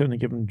 I shouldn't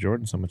have given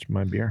Jordan so much of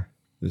my beer.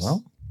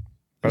 Well,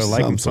 but I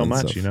like him so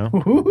much, stuff. you know.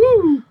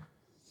 Woo-hoo.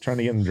 Trying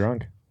to get him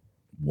drunk.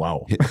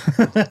 Wow.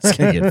 It's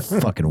gonna get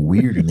fucking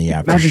weird in the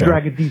after Imagine show.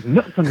 dragging these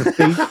nuts on your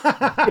face.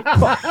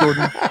 Fuck,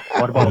 Jordan.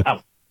 What about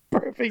out?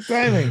 Perfect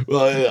timing.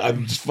 Well,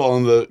 I'm just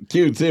following the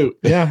cue too.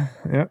 Yeah.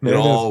 It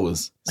all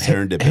was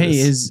serendipitous. Hey,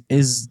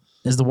 is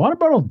the water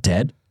bottle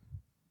dead?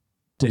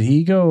 Did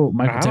he go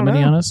Michael I don't Timoney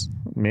know. on us?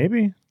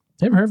 Maybe.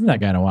 Haven't heard from that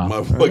guy in a while.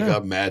 My boy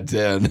got mad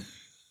 10.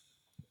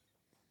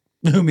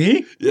 Who,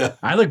 me? Yeah.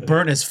 I look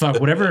burnt as fuck.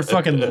 Whatever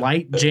fucking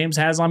light James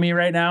has on me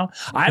right now,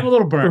 I'm a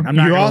little burnt. I'm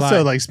not You gonna also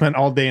lie. like spent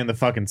all day in the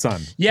fucking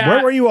sun. Yeah.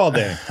 Where were you all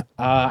day?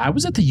 I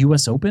was at the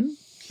U.S. Open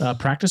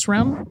practice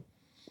round.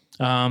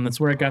 That's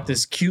where I got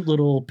this cute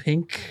little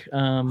pink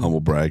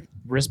Humble brag.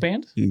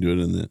 wristband. You can do it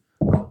in there.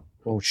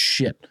 Oh,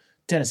 shit.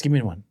 Dennis, give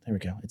me one. There we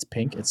go. It's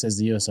pink. It says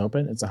the U.S.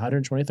 Open. It's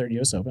 123rd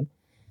U.S. Open.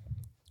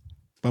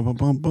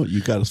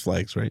 You got us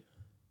flags, right?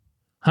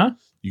 Huh?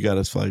 You got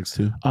us flags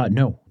too?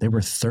 No, they were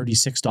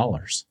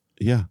 $36.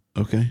 Yeah.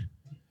 Okay.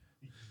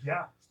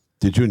 Yeah.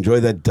 Did you enjoy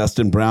that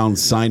Dustin Brown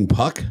signed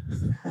puck?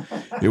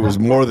 It was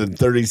more than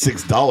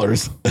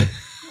 $36.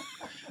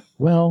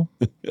 Well,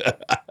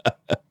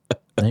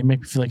 they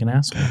make me feel like an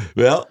asshole.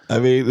 Well, I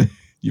mean,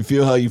 you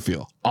feel how you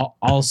feel.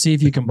 I'll see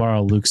if you can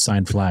borrow Luke's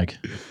signed flag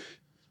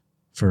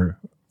for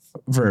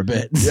a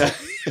bit. Yeah.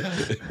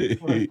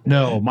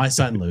 No, my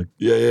son Luke.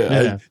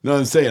 Yeah. No,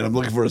 I'm saying I'm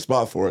looking for a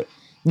spot for it.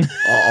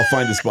 I'll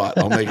find a spot.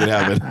 I'll make it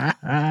happen.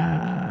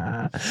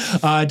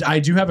 I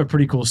do have a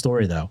pretty cool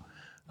story though.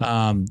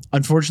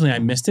 Unfortunately, I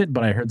missed it,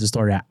 but I heard the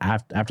story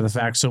after the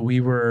fact. So we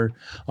were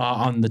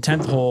on the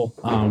 10th hole.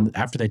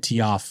 After they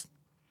tee off,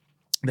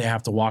 they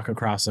have to walk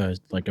across a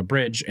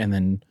bridge and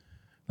then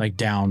like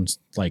down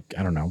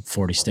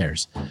 40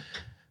 stairs,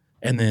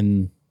 and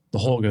then the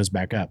hole goes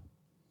back up.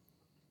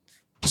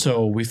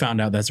 So we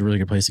found out that's a really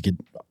good place to get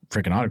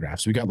freaking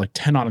autographs. We got like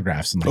 10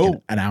 autographs in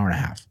an hour and a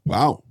half.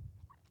 Wow.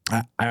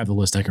 I have the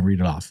list. I can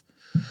read it off.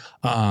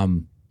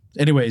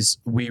 Anyways,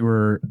 we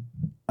were,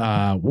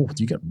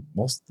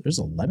 there's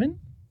 11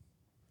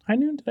 high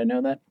noon. Did I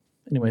know that?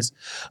 Anyways,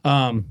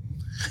 ADD.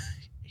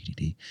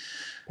 Pick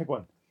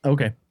one.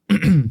 Okay.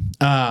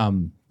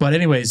 But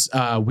anyways,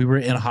 we were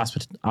in a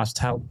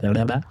hospitality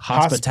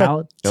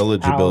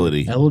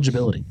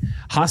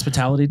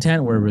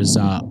tent where it was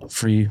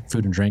free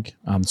food and drink.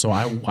 So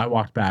I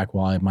walked back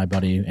while my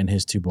buddy and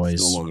his two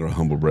boys, no longer a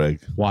humble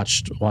brag,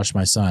 watched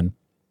my son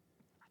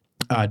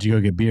to go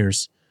get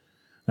beers.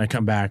 And I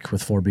come back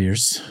with 4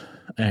 beers,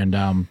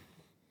 and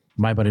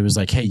my buddy was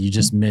like, "Hey, you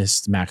just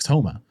missed Max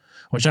Homa."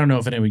 Which I don't know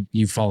if any of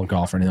you follow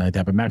golf or anything like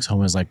that, but Max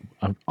Homa is like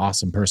an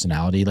awesome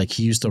personality. Like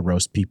he used to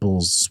roast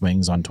people's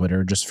swings on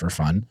Twitter just for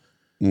fun.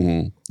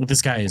 Mm-hmm.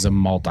 This guy is a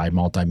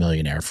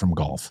multi-millionaire from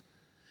golf.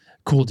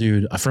 Cool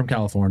dude from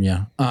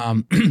California.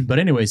 But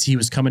anyways, he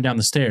was coming down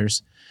the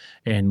stairs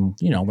and,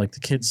 like the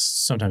kids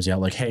sometimes yell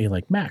like, "Hey,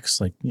 like Max,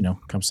 like,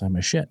 come sign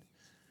my shit."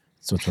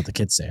 So it's what the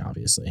kids say,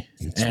 obviously.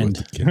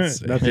 Not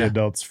the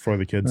adults for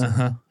the kids.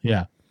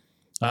 Yeah.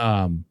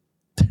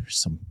 There's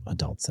some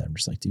adults that I'm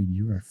just like, dude,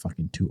 you are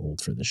fucking too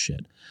old for this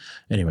shit.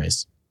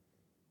 Anyways,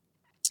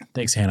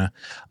 thanks, Hannah.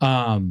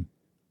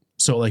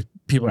 So like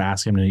people are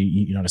asking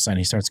him to sign.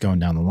 He starts going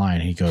down the line.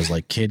 And he goes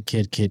like kid,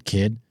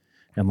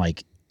 and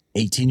like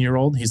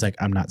 18-year-old. He's like,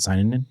 "I'm not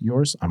signing in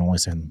yours. I'm only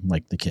signing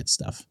like the kid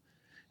stuff."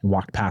 And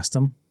walked past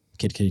him.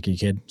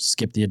 Kid,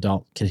 skip the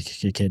adult.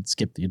 Kid,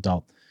 skip the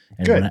adult.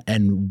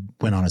 And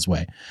went on his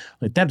way.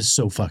 Like that is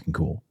so fucking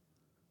cool.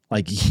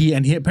 Like he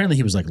apparently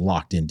he was like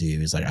locked into you.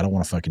 He's like, "I don't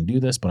want to fucking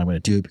do this, but I'm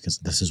going to do it because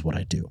this is what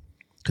I do."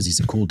 Because he's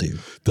a cool dude.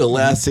 The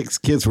last 6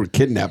 kids were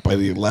kidnapped by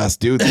the last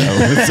dude,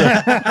 though.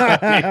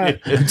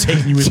 I'm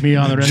taking you with me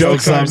on the rest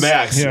Jokes of the on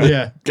Max.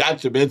 Yeah.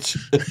 Gotcha, bitch.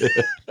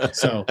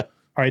 So, all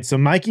right. So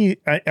Mikey,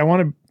 I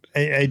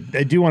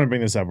do want to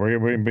bring this up. We're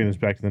going to bring this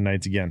back to the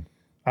Knights again.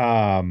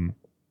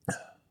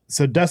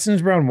 So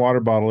Dustin's brown water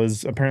bottle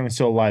is apparently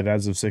still alive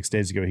as of 6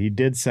 days ago. He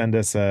did send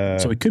us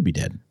so he could be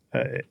dead.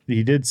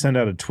 He did send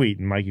out a tweet,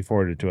 and Mikey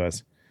forwarded it to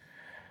us.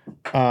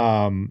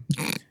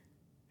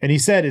 And he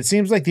said, "It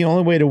seems like the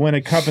only way to win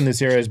a cup in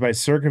this era is by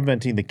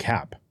circumventing the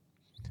cap."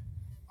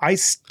 I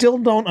still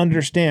don't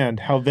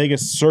understand how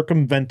Vegas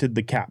circumvented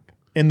the cap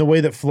in the way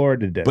that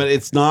Florida did. But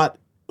it's not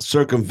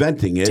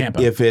circumventing it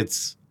Tampa. if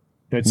it's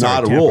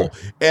not a rule.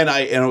 And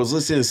I was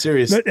listening to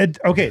Sirius.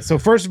 Okay, so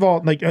first of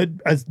all, like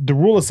as the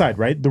rule aside,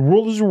 right? The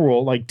rule is a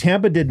rule. Like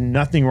Tampa did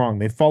nothing wrong.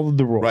 They followed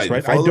the rules,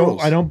 right?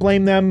 I don't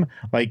blame them.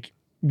 Like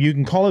you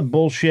can call it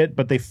bullshit,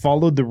 but they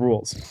followed the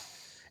rules.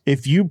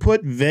 If you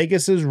put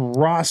Vegas's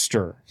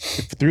roster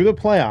through the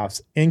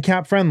playoffs in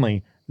cap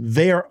friendly,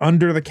 they are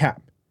under the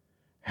cap.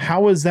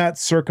 How is that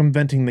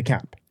circumventing the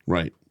cap?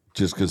 Right.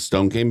 Just because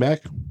Stone came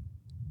back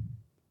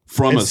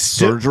from a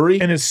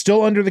surgery and is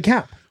still under the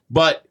cap.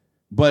 But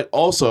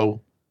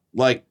also,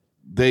 like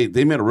they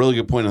made a really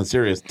good point on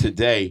Sirius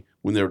today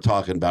when they were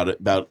talking about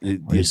it.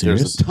 There's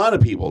a ton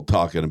of people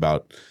talking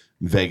about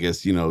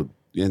Vegas, and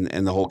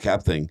the whole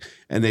cap thing.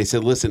 And they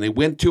said, listen, it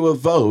went to a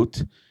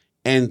vote,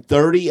 and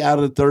 30 out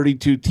of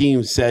 32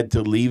 teams said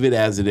to leave it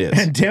as it is.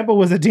 And Tampa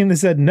was a team that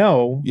said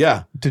no,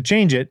 yeah, to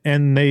change it,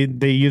 and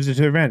they used it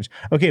to their advantage.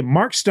 Okay,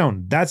 Mark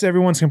Stone, that's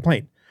everyone's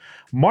complaint.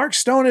 Mark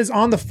Stone is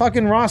on the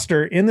fucking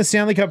roster in the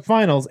Stanley Cup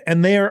Finals,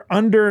 and they are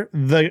under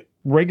the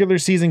regular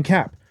season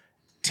cap.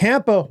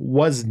 Tampa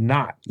was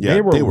not.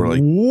 Yeah, they were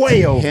like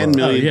way over. 10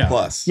 million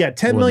plus. Yeah,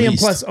 10 million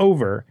plus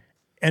over.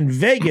 And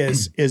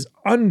Vegas is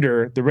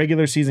under the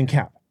regular season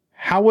cap.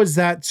 How was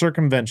that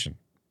circumvention?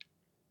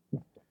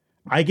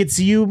 I could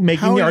see you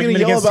making the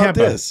argument against Tampa.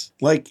 This?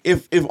 Like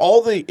if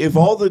all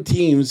the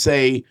teams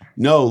say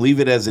no,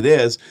 leave it as it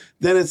is,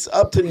 then it's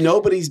up to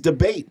nobody's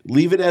debate.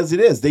 Leave it as it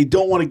is. They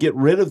don't want to get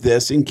rid of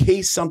this in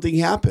case something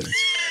happens.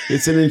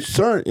 It's an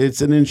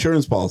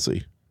insurance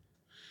policy.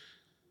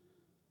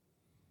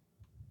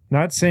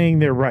 Not saying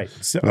they're right.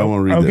 So, I want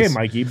to read this.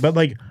 Mikey, but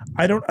like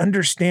I don't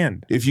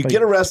understand. If you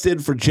get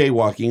arrested for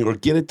jaywalking or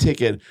get a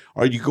ticket,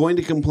 are you going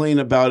to complain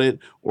about it,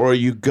 or are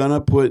you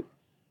gonna put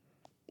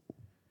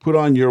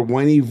on your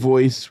whiny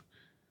voice,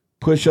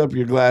 push up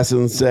your glasses,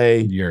 and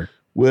say,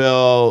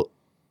 "Well,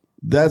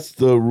 that's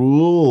the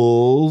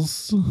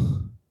rules."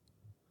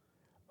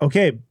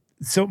 Okay,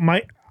 so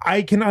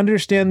I can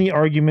understand the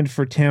argument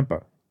for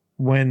Tampa.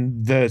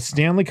 When the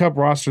Stanley Cup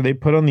roster they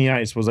put on the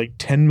ice was like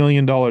 $10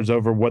 million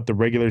over what the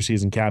regular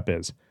season cap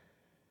is.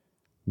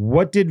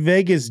 What did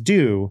Vegas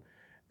do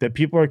that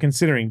people are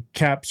considering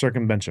cap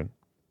circumvention?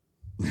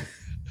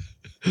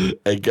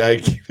 A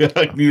guy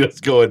that's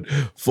going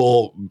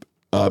full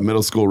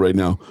middle school right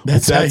now.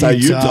 That's how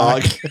you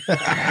talk.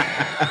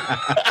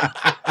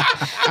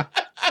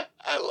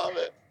 I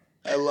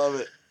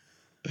love it.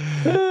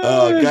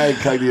 Guy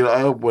Incognito, I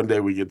hope one day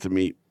we get to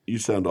meet. You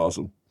sound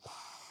awesome.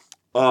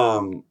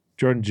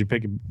 Jordan, did you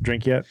pick a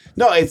drink yet?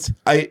 No, it's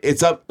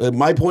up.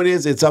 My point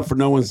is, it's up for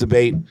no one's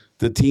debate.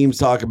 The teams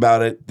talk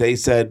about it. They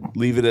said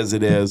leave it as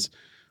it is.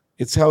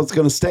 It's how it's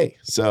going to stay.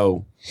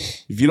 So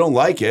if you don't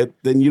like it,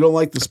 then you don't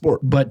like the sport.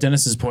 But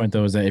Dennis's point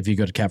though is that if you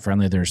go to cap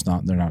friendly, they're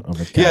not over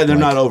the cap. Yeah, they're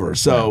not over.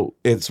 So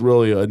it's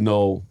really a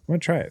no. I'm gonna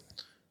try it.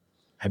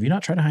 Have you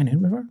not tried a high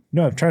noon before?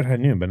 No, I've tried high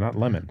noon, but not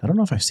lemon. I don't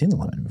know if I've seen the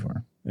lemon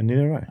before. And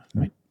neither have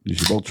I. You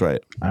should both try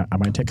it. I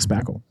might take a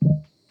spackle.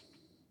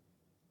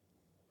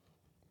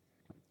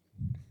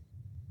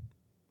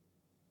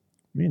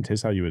 mean, it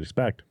tastes how you would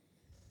expect.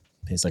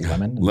 Tastes like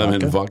lemon. and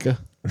Lemon vodka.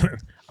 vodka.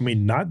 I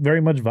mean, not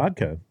very much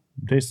vodka.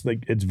 It tastes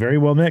like it's very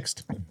well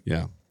mixed.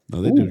 Yeah.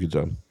 No, they do a good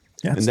job.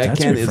 Yeah, and that that's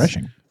can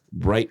refreshing. is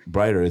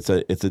brighter. It's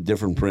a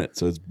different print,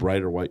 so it's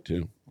brighter white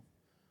too.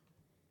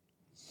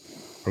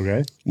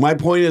 Okay. My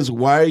point is,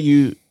 why are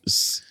you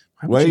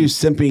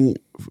simping?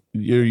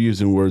 You're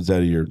using words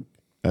out of your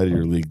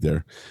league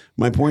there.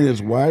 My point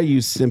is, why are you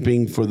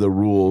simping for the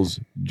rules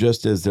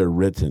just as they're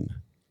written?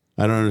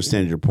 I don't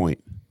understand your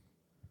point.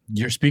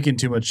 You're speaking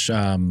too much.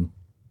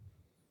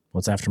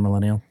 What's after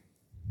millennial?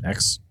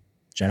 X,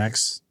 Gen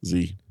X,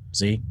 Z.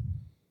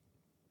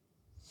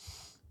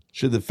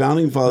 Should the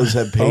founding fathers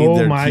have paid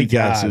their tea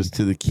taxes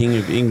to the King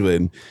of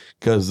England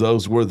because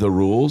those were the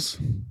rules?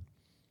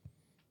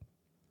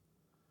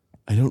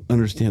 I don't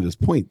understand his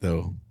point,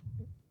 though.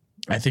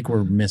 I think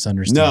we're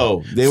misunderstanding.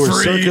 No, they were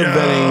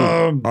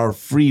circumventing our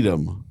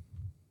freedom.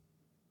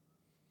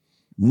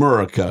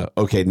 Murica.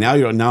 Okay, now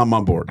I'm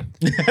on board.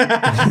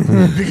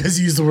 Because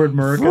you used the word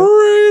Murica.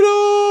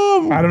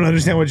 Freedom. I don't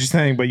understand what you're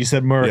saying, but you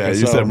said Murica. Yeah,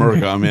 you said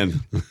Murica. I'm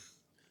in.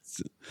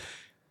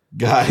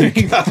 Guy,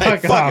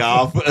 fuck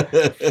off.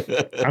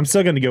 I'm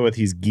still going to go with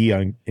he's Guy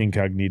on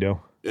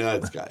incognito. Yeah,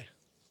 it's Guy.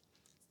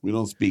 We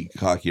don't speak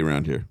hockey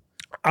around here.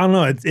 I don't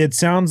know. It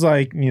sounds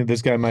like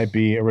this guy might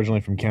be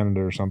originally from Canada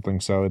or something,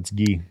 so it's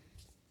Guy.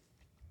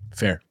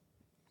 Fair.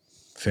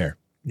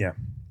 Yeah.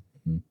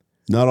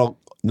 Not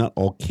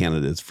all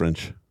Canada is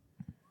French.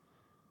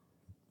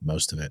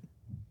 Most of it.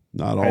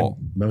 Not all.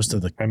 Most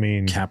of the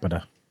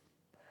capita.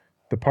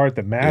 The part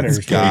that matters.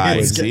 It's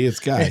Guy. See, it's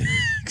Guy.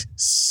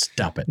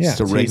 Stop it. Yeah, it's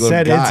a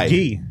regular guy. It's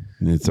Guy.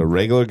 It's a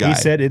regular guy. He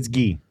said it's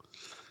Guy.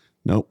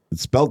 Nope,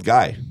 it's spelled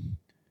Guy.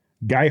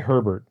 Guy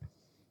Herbert.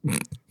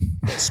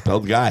 It's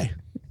spelled Guy.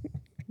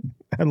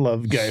 I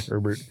love Guy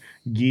Herbert.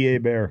 Guy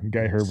Bear.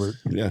 Guy Herbert.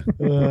 Yeah.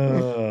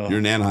 You're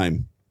in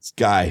Anaheim. It's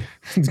Guy.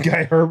 It's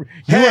Guy Herbert.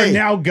 You are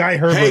now Guy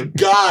Herbert. Hey,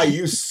 Guy,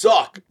 you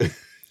suck.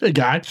 Hey,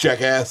 Guy.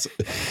 Jackass.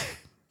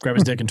 Grab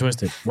his dick and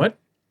twist it. What?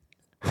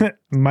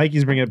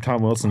 Mikey's bringing up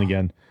Tom Wilson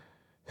again.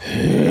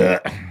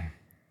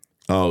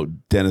 Oh,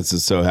 Dennis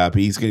is so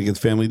happy. He's going to get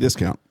the family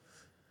discount.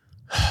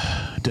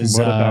 What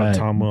about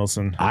Tom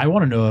Wilson? I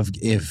want to know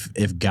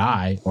if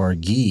Guy or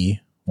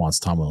Guy wants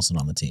Tom Wilson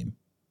on the team.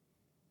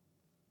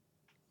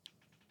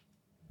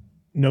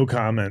 No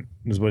comment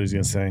is what he's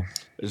going to say.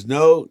 There's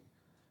no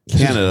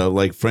Canada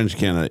like French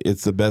Canada.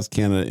 It's the best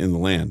Canada in the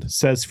land.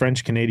 Says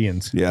French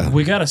Canadians. Yeah.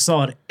 We got a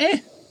solid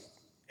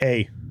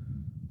A.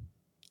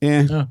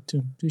 Oh,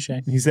 touche.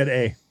 He said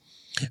A.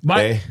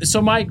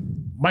 So my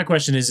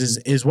question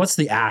is what's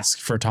the ask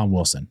for Tom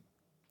Wilson?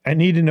 I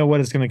need to know what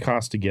it's going to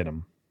cost to get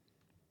him.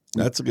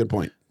 That's a good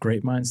point.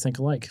 Great minds think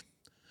alike.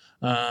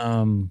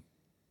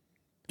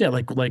 Yeah,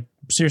 like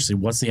seriously,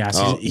 what's the ask?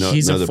 Oh,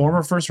 He's a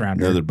former first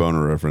rounder. Another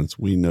boner reference.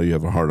 We know you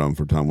have a hard on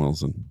for Tom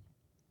Wilson.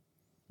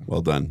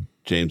 Well done,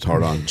 James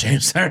Hard on.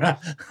 James Hard on.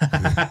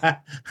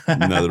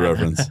 Another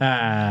reference.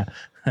 A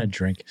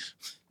drink.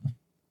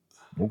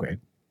 Okay.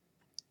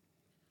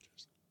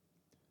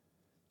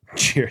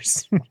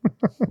 Cheers.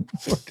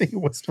 What did you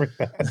whisper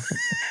that?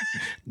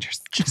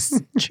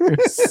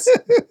 Cheers.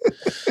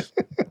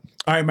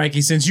 All right,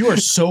 Mikey, since you are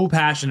so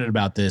passionate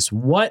about this,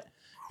 what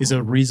is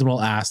a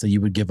reasonable ask that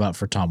you would give up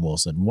for Tom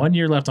Wilson? 1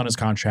 year left on his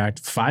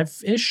contract,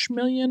 $5-ish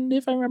million,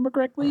 if I remember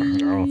correctly. I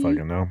don't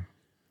fucking know.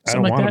 I Something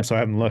don't like want that? him, so I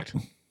haven't looked.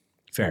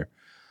 Fair.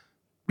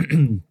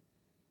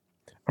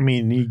 I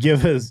mean, you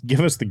give us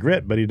the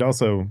grit, but he'd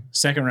also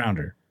second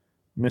rounder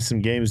miss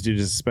some games due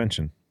to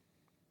suspension.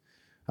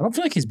 I don't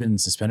feel like he's been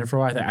suspended for a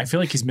while. I feel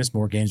like he's missed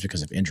more games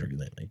because of injury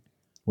lately,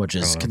 which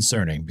is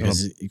concerning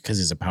because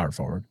he's a power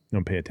forward.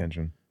 Don't pay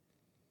attention.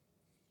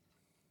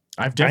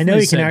 I know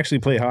he can actually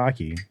play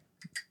hockey.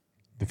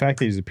 The fact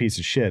that he's a piece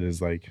of shit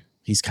is like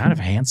he's kind of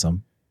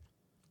handsome.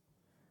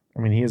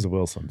 I mean, he is a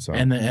Wilson, so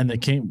and the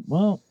king.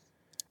 Well,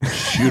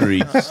 shooter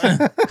eats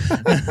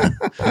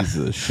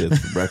pieces of shit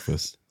for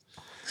breakfast.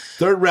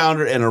 Third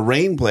rounder and a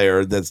Reign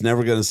player that's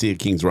never going to see a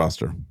Kings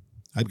roster.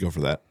 I'd go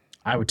for that.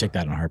 I would take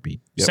that in a heartbeat.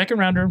 Yep. Second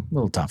rounder, a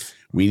little tough.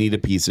 We need a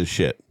piece of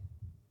shit.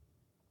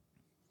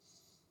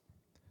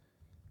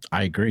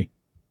 I agree.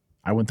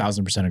 I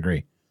 1,000%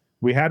 agree.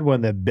 We had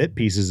one that bit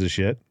pieces of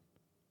shit.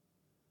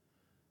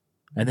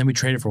 And then we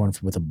traded for one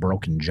with a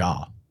broken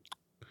jaw.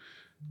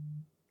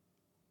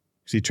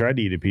 Because he tried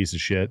to eat a piece of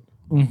shit.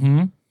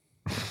 Mm-hmm.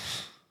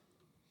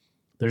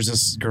 There's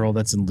this girl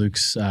that's in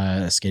Luke's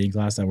skating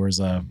class that wears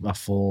a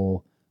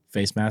full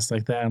face mask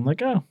like that. I'm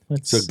like, oh.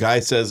 So Guy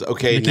says,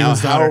 okay, now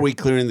how are we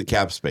clearing the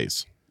cap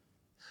space?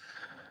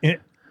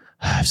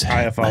 I've said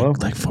I follow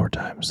like 4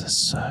 times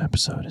this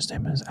episode. His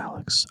name is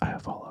Alex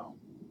Iafallo.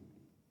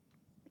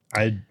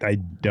 I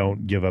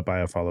don't give up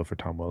Iafallo for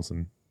Tom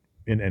Wilson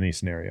in any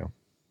scenario.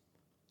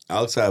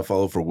 Alex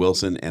Iafallo for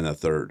Wilson and a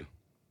third.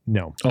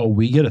 No. Oh,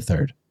 we get a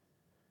third.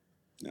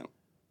 No.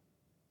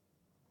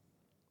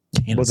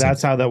 Well,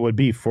 that's how that would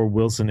be for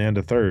Wilson and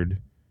a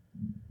third.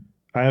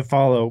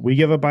 Iafallo. We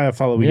give up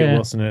Iafallo. We get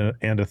Wilson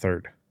and a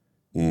third.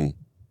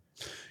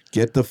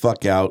 Get the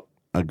fuck out.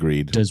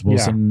 Agreed. Does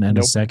Wilson and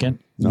a second?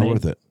 Not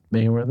worth it.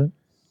 make it worth it?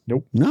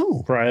 Nope.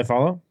 No. For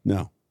iFollow?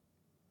 No.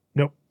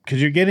 Nope.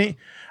 Because you're getting,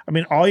 I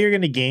mean, all you're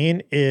going to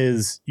gain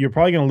is you're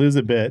probably going to lose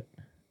a bit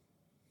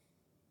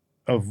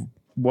of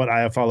what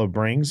iFollow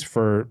brings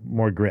for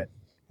more grit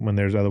when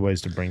there's other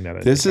ways to bring that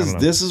in. This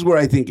is where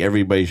I think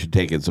everybody should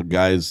take it. So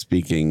guys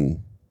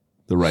speaking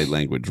the right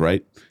language,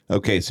 right?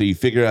 Okay, so you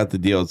figure out the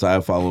deal. It's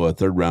iFollow, a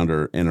third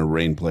rounder, and a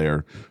rain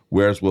player.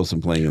 Where's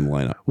Wilson playing in the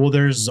lineup? Well,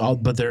 there's an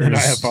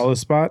iFollow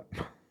spot.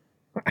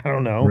 I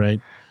don't know.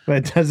 Right. But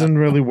it doesn't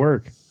really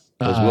work.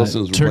 Because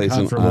Wilson's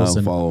replacing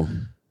Wilson.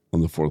 iFollow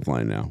on the fourth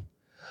line now.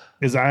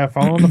 Is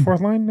iFollow on the fourth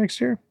line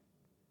next year?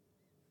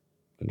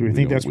 Do we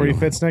think that's where he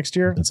fits next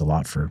year? That's a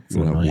lot for We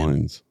don't have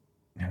lines.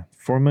 Yeah,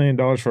 $4 million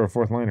for a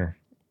fourth liner.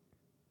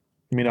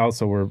 I mean,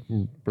 also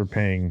we're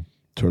paying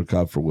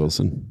Turcotte for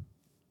Wilson.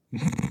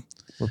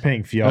 We're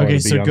paying Fiala. Okay,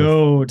 to be so on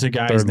go to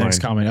Guy's third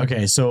next line. comment.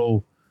 Okay,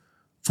 so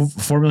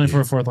 $4 million for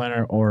a fourth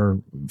liner or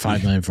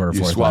 $5 million for a You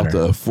fourth swapped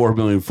liner. a $4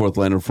 million fourth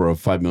liner for a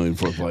 $5 million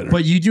fourth liner.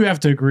 But you do have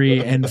to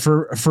agree, and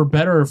for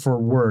better or for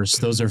worse,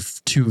 those are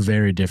two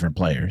very different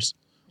players.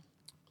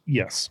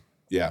 Yes.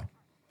 Yeah.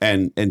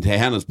 And to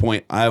Hannah's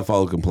point,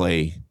 iFollow can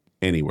play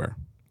anywhere.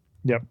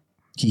 Yep.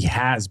 He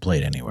has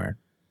played anywhere.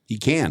 He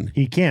can.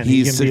 He can.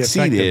 He's he can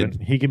succeeded be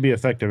effective. He can be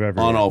effective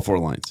everywhere. on all four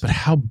lines. But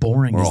how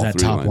boring Or is all that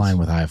three top lines. line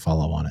with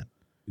iFollow on it?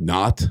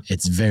 Not.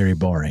 It's very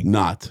boring.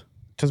 Not.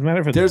 Doesn't matter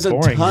if it's There's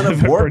boring. a ton of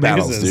if it war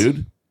produces. battles,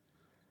 dude.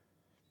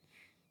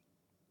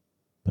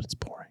 But it's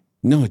boring.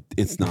 No,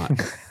 it's not.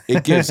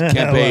 It gives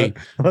Kempe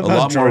a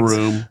lot more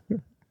room,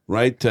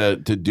 right, to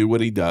do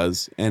what he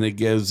does, and it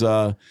gives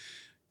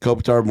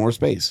Kopitar more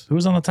space. Who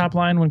was on the top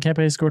line when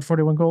Kempe scored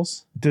 41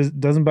 goals?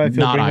 Doesn't Byfield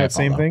Not bring that iFollow.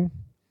 same thing?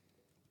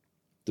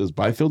 Does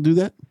Byfield do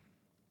that?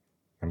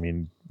 I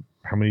mean,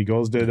 how many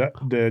goals did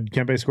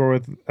Kempe score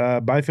with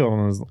Byfield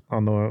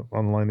on the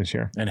line this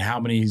year? And how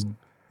many?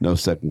 No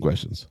second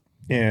questions.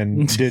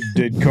 And did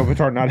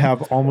Kopitar not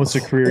have almost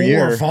a career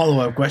year?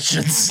 Follow-up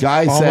questions.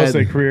 Guy Almost said,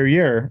 a career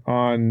year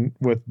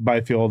with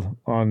Byfield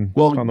on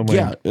the wing.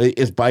 yeah,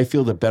 is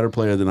Byfield a better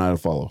player than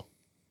iFollow?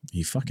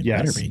 He fucking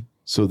Yes. better be.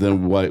 So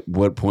then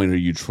what point are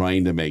you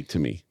trying to make to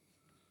me?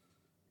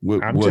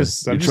 I'm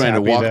just you're trying to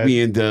happy walk that-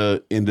 me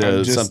into I'm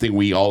just- something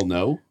we all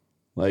know?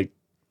 Like,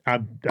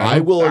 I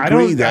will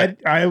agree that-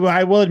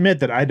 I will admit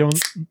that I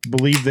don't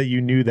believe that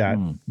you knew that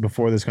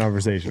before this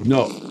conversation.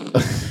 no.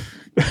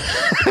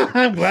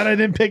 I'm glad I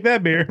didn't pick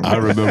that beer. I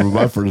remember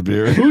my first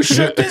beer. Who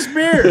shook this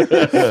beer?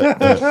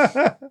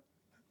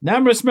 Now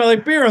I'm going to smell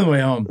like beer on the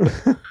way home.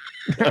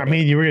 I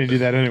mean, you were going to do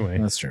that anyway.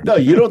 That's true. No,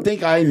 you don't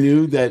think I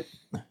knew that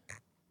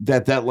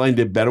line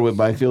did better with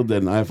Byfield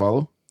than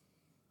iFollow?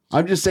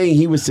 I'm just saying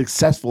he was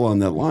successful on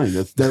that line.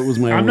 That was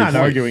my I'm only not point.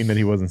 arguing that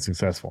he wasn't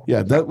successful.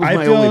 Yeah, that was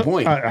my only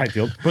point. I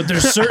feel. But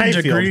there's certain I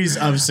feel- degrees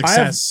of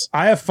success.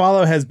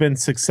 iFollow has been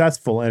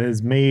successful and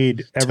has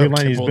made every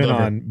line he's Tippled been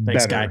over. on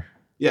Thanks, better. Guy.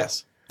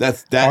 Yes.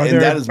 That Are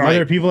is my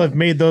there people that have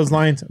made those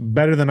lines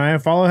better than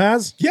iFollow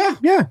has? Yeah.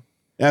 Yeah.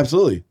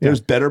 Absolutely.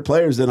 There's better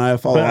players than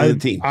iFollow But on the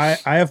team.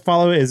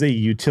 iFollow is a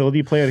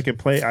utility player that can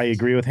play. I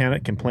agree with Hannah.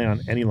 Can play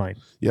on any line.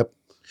 Yep.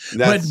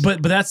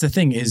 But that's the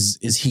thing is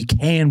he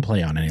can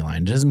play on any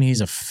line. It doesn't mean he's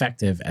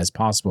effective as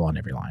possible on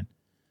every line.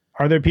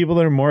 Are there people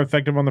that are more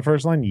effective on the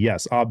first line?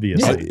 Yes,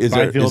 obviously. Is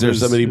there Byfield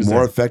somebody is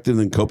more effective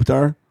than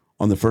Kopitar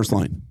on the first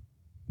line?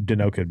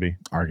 Dano could be.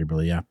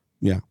 Arguably, yeah.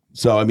 Yeah.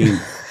 So I mean,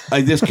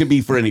 this could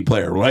be for any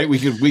player, right? We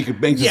could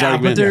make this Yeah,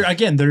 argument.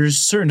 but there's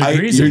certain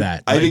degrees of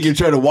that. I think you're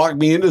trying to walk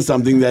me into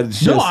something that's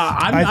just. No,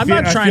 I'm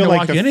not trying to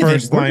walk you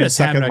anything. We're just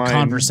having a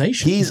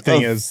conversation. He's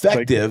thing is, like-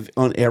 effective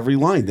on every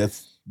line.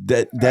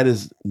 That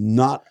is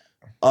not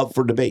up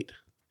for debate.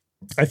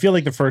 I feel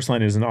like the first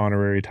line is an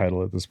honorary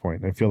title at this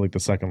point. I feel like the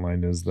second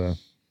line is the.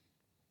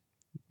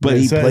 But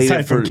he Aside played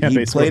it from for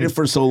Kempe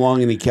scoring. so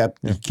long, and he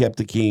kept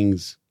the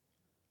Kings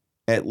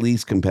at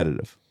least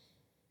competitive.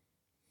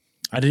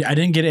 I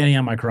didn't get any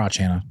on my crotch,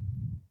 Hannah.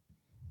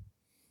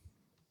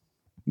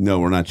 No,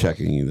 we're not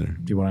checking either.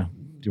 Do you want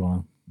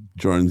to?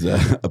 Jordan's a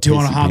Do you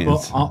want to pissy hop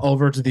pants.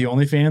 over to the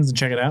OnlyFans and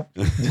check it out?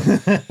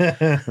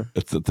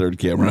 That's the third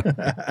camera.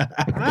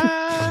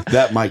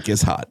 That mic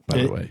is hot,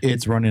 by the way.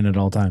 It's running at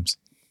all times.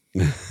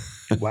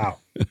 Wow.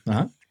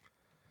 Uh-huh.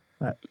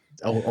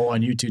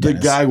 On YouTube. The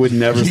Dennis. guy would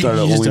never start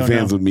an You just don't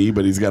OnlyFans know. with me,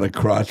 but he's got a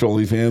crotch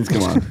OnlyFans.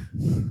 Come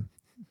on.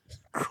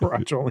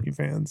 Crotch only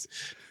fans.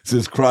 Is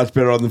his crotch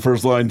better on the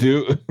first line,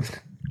 too?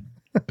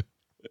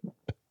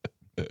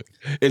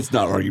 It's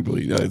not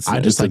arguably. No, it's,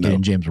 I just it's a like no.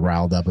 getting James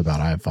riled up about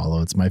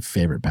iFollow. It's my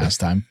favorite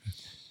pastime.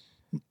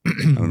 I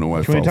don't know why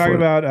I Can we fell talk for it.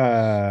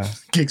 about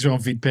Kicks your own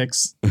feet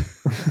picks.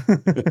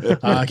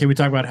 Can we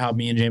talk about how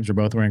me and James are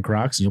both wearing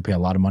Crocs? And you'll pay a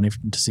lot of money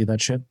to see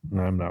that shit.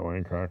 No, I'm not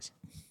wearing Crocs.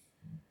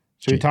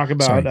 Should we talk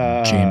about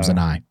Sorry, James and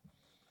I,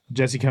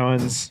 Jesse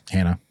Cohen's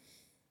Hannah?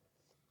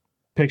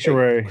 picture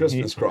where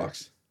Christmas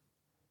Crocs.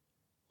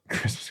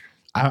 Christmas.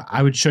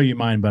 I would show you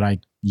mine, but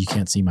you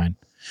can't see mine.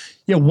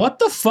 Yeah, what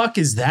the fuck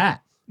is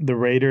that? The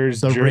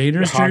Raiders,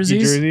 Raiders hockey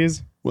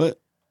jerseys?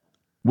 What?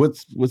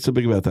 What's so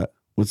big about that?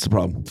 What's the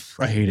problem?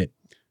 I hate it.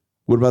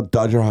 What about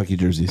Dodger hockey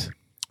jerseys?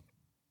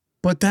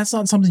 But that's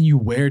not something you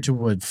wear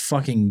to a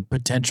fucking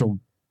potential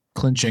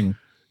clinching.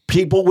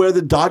 People wear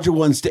the Dodger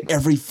ones to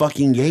every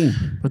fucking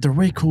game. But they're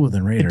way cooler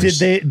than Raiders.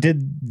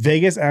 Did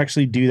Vegas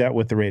actually do that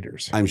with the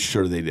Raiders? I'm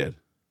sure they did.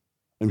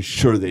 I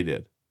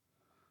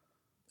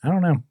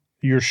don't know.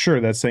 You're sure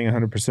that's saying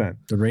 100%?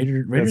 The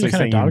Raiders are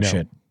kind of dog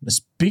shit.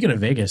 Speaking of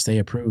Vegas, they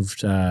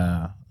approved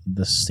the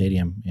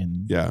stadium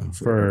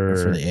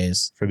for the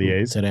A's. For the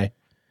A's today.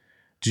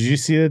 Did you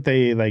see that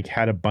they like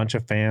had a bunch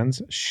of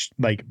fans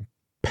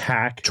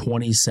pack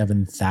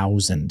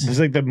 27,000? It's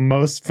like the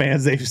most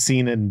fans they've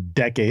seen in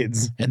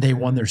decades, and they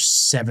won their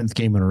 7th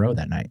game in a row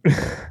that night.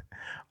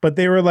 But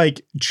they were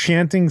like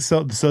chanting,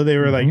 so they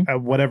were like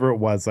whatever it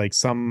was, like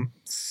some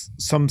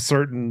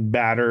certain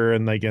batter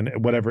and like in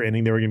whatever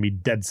inning they were going to be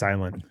dead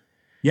silent.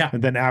 Yeah,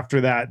 and then after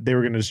that they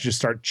were going to just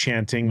start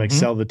chanting like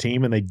sell the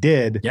team, and they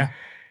did. Yeah,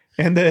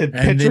 and the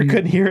pitcher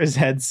couldn't hear his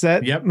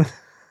headset. Yep,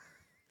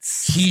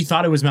 he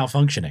thought it was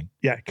malfunctioning.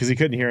 Yeah, because he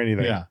couldn't hear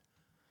anything. Yeah,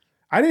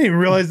 I didn't even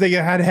realize they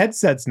had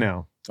headsets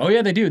now. Oh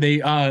yeah, they do.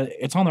 They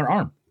it's on their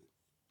arm.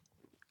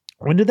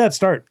 When did that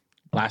start?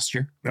 Last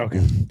year. Okay,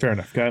 fair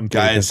enough.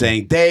 Guy is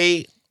saying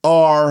they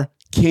are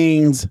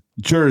Kings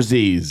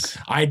jerseys.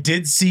 I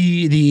did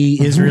see the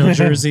Israel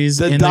jerseys.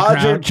 The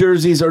Dodger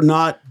jerseys are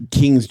not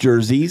Kings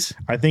jerseys.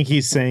 I think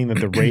he's saying that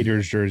the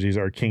Raiders jerseys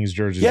are Kings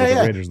jerseys. Yeah, with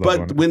the Raiders logo but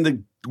on it.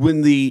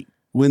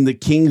 when the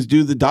Kings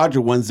do the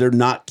Dodger ones, they're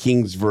not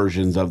Kings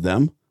versions of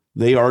them.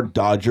 They are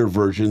Dodger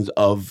versions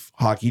of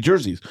hockey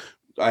jerseys.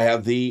 I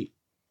don't think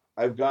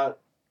I have the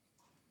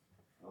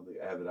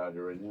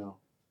Dodger right now.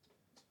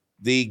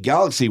 The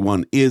Galaxy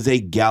one is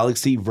a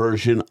Galaxy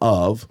version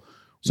of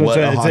what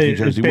a hockey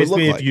jersey would look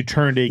like. If you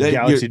turned a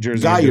Galaxy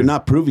jersey, guy, you're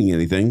not proving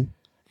anything.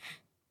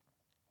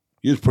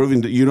 You're just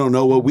proving that you don't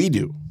know what we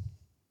do.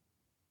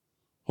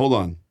 Hold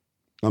on,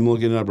 I'm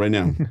looking it up right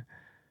now.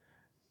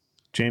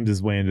 James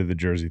is way into the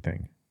jersey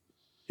thing.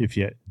 If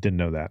you didn't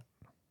know that,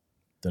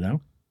 don't know.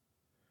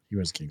 He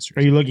was Kings jersey.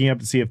 Are you looking up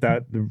to see if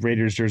the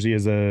Raiders jersey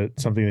is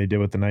something they did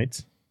with the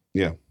Knights?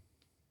 Yeah.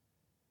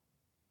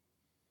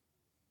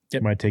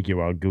 It might take you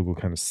a while. Google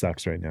kind of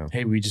sucks right now.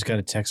 Hey, we just got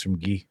a text from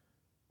Guy.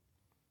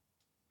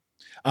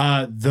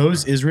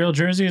 Those Israel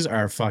jerseys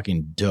are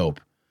fucking dope.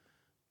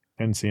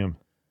 I didn't see them.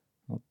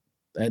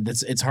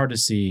 It's hard to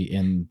see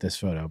in this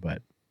photo,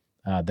 but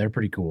they're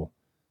pretty cool.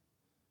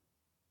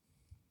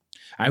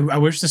 I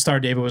wish the Star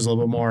David was a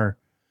little bit more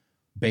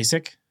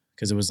basic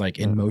because it was like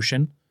in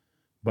motion,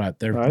 but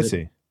they're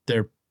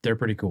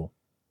pretty cool.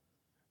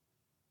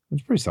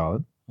 It's pretty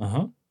solid.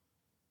 I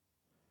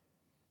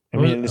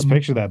Well, mean, in this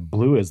picture, that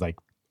blue is like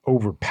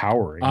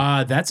overpowering.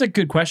 That's a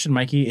good question,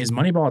 Mikey. Is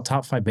Moneyball a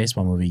top 5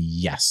 baseball movie?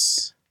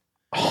 Yes.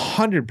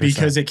 100%.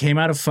 Because it came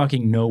out of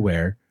fucking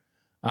nowhere.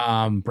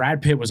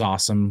 Brad Pitt was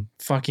awesome.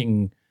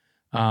 Fucking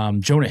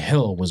Jonah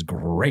Hill was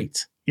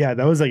great. Yeah,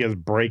 that was like his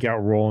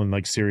breakout role in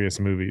like serious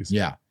movies.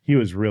 Yeah. He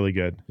was really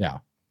good. Yeah.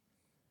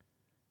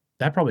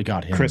 That probably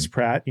got him. Chris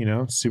Pratt,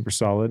 super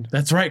solid.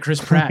 That's right, Chris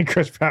Pratt.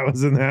 Chris Pratt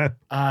was in that.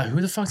 Who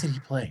the fuck did he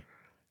play?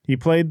 He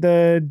played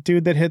the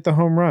dude that hit the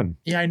home run.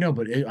 Yeah, I know,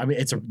 but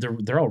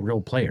they're all real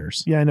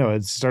players. Yeah, I know.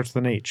 It starts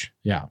with an H.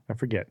 Yeah. I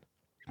forget.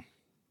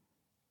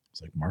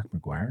 It's like Mark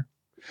McGuire.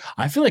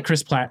 I feel like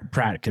Chris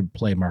Pratt could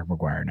play Mark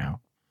McGuire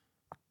now.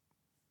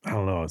 I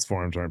don't know. His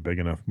forearms aren't big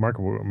enough. Mark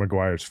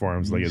McGuire's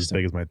forearms like as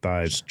big as my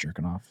thighs. Just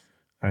jerking off.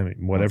 I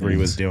mean, whatever he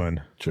was doing.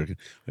 Jerking.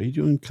 Are you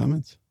doing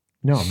comments?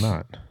 No, I'm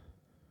not.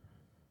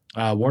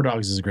 War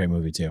Dogs is a great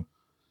movie too.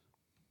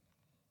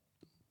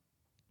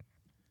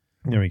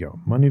 There we go.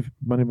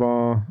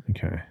 Moneyball.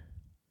 Okay.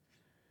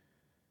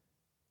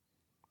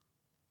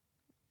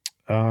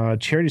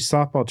 Charity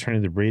softball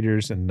tournament the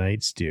Raiders and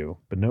Knights do,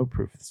 but no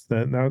proof.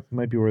 That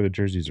might be where the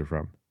jerseys are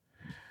from.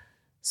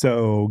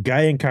 So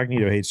Guy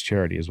Incognito hates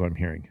charity is what I'm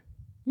hearing.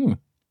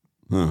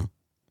 Huh.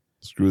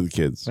 Screw the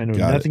kids. I know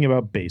nothing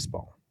about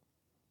baseball.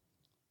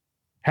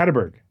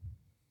 Hatterberg.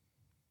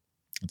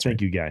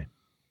 Thank you, Guy.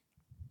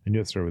 I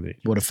knew it started with H.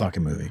 What a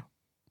fucking movie.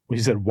 Well,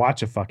 you said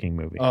watch a fucking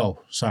movie. Oh,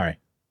 sorry.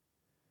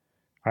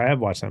 I have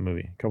watched that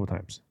movie a couple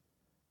times.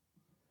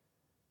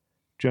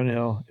 Jonah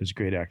Hill is a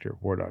great actor.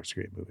 War Dog's a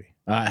great movie.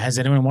 Has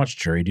anyone watched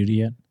Jury Duty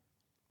yet?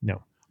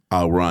 No.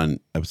 I'll run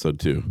episode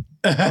 2.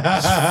 It's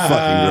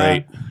fucking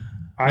great.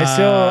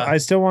 I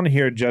still want to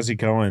hear Jesse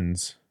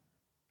Cohen's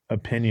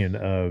opinion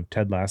of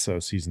Ted Lasso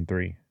season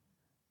 3.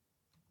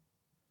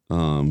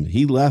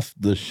 He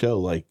left the show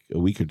like a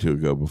week or two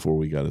ago before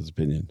we got his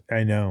opinion.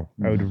 I know.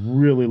 I would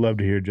really love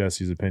to hear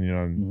Jesse's opinion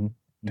on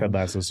Ted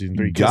Lasso season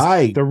 3.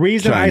 Guy, the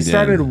reason I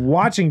started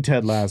watching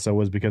Ted Lasso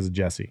was because of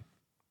Jesse.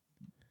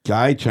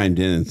 Guy chimed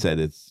in and said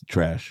it's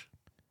trash.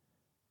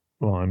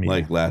 Well, I mean,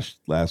 like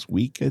last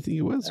week, I think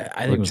it was.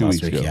 I think it was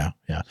last week. Yeah.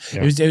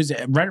 It was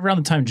right around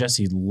the time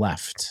Jesse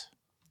left.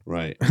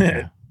 Right.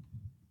 Yeah.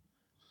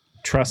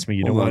 Trust me,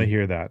 you don't want to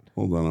hear that.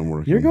 Hold on, I'm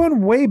working. You're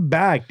going way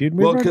back, dude.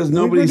 Well, because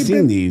nobody's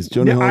seen these.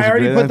 Jonah Hill's I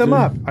already great put them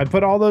actor. up. I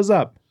put all those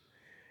up.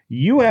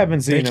 You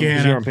haven't seen them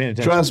because you aren't paying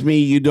attention. Trust me,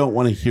 you don't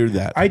want to hear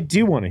that. I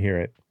do want to hear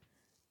it.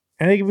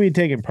 And it can be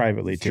taken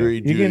privately too. Sure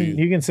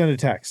you can send a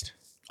text.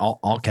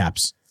 All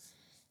caps.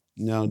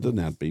 No, it doesn't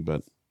have to be,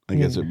 but I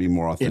guess it'd be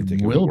more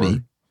authentic. It will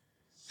be.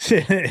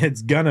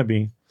 It's gonna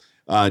be.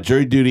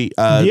 Jury duty.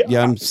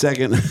 Yeah, I'm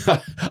second.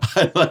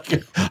 I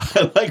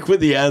like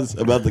what he has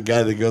about the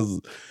guy that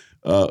goes.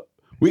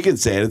 We can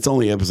say it. It's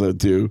only episode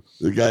 2.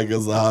 The guy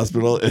goes to the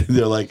hospital, and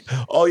they're like,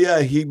 "Oh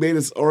yeah, he made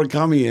us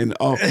origami, and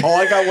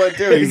I got one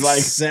too." He's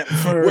like,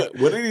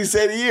 what did he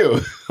say to you?"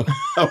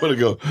 I'm gonna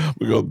go.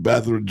 We go to the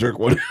bathroom and jerk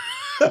one.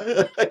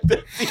 That's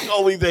the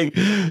only thing,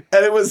 and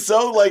it was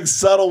so like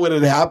subtle when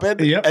it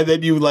happened, and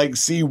then you like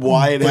see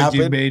why it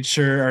happened. You made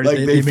sure, or like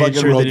they fucking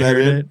sure wrote that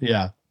in.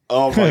 Yeah.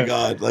 Oh my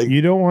god! Like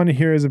you don't want to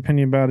hear his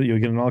opinion about it. You'll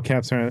get an all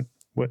caps around it.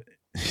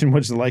 In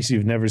which the likes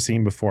you've never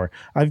seen before.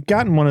 I've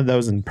gotten one of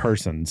those in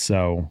person,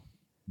 so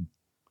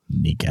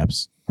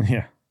kneecaps.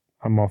 Yeah,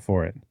 I'm all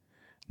for it.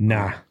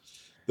 Nah,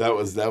 that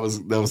was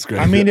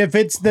great. I mean, if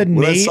it's the when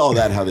Nate, I saw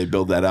that how they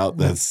build that out,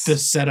 that's the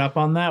setup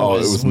on that. It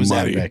was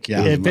money. Epic.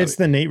 Yeah, if it's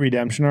the Nate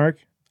redemption arc,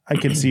 I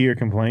could see your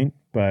complaint,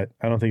 but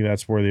I don't think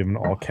that's worthy of an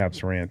all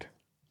caps rant.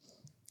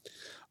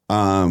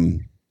 Yeah,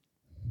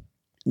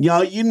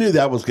 you knew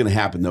that was going to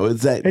happen though.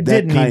 Is that it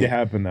did need to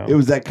happen though? It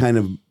was that kind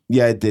of.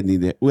 Yeah, it did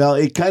need it. Well,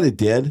 it kind of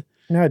did.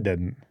 No, it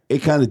didn't. It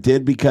kind of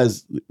did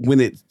because when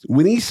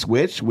he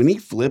switched, when he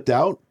flipped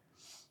out,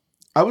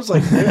 I was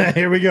like,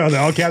 "Here we go. The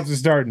all caps are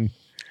starting."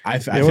 I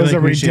it was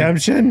a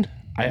redemption.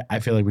 I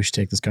feel like we should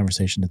take this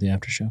conversation to the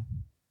after show.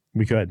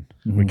 We could.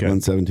 Mm-hmm. We could.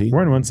 117.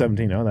 We're in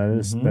 117. Oh,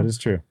 that is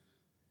true.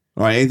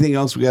 All right. Anything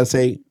else we got to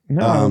say?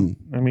 No.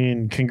 I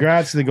mean,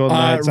 congrats to the Golden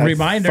Knights.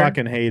 Reminder. I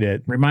fucking hate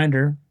it.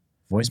 Reminder.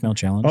 Voicemail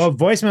challenge. Oh,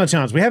 voicemail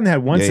challenge. We haven't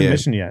had one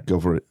submission yet. Go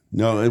for it.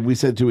 No, we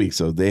said 2 weeks,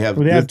 so they have.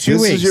 Well, they have 2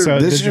 weeks.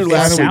 This is your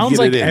last. Sounds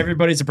like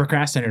everybody's a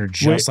procrastinator,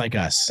 just like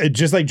us.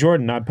 Just like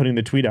Jordan not putting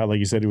the tweet out like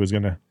you said he was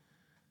gonna.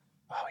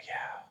 Oh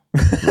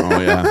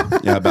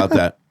yeah, about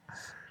that.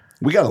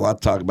 We got a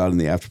lot to talk about in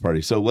the after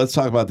party, so let's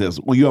talk about this.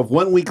 Well, you have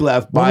 1 week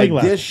left.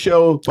 This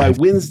show by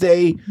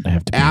Wednesday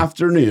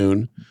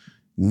afternoon.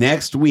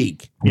 Next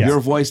week, your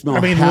voicemail.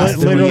 I mean, has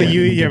literally,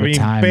 to be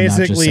in.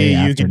 basically,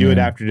 you could do it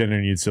after dinner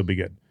and you'd still be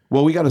good.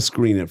 Well, we got to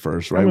screen it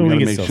first, right? I mean, we got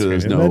to make sure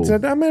there's no.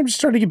 I'm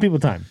just trying to give people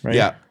time, right?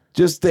 Yeah,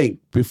 just think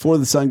before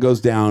the sun goes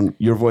down,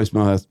 your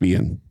voicemail has to be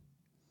in.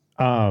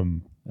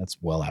 That's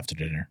well after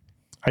dinner.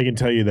 I can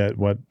tell you that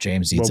what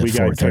James eats what we at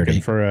got 4:30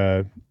 cooking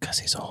for because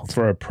he's old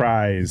for a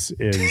prize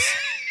is.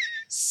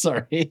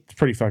 Sorry, it's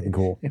pretty fucking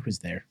cool. It was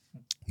there.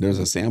 There's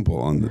a sample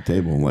on the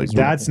table. Like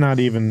that's not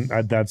even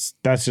that's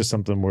just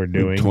something we're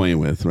doing. Toying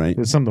with, right?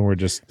 It's something we're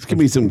just. It's gonna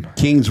be some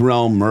King's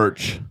Realm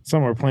merch.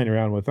 Something we're playing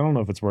around with. I don't know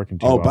if it's working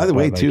too well. Oh, by the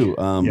way, too.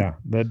 Yeah,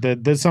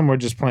 there's something we're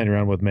just playing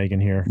around with making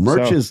here.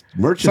 Merch is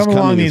something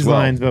along these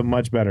lines, but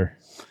much better.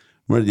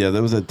 Yeah,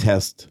 that was a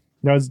test.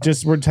 That was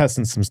just we're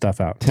testing some stuff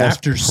out.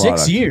 After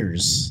 6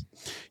 years.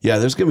 Yeah,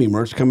 there's gonna be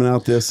merch coming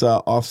out this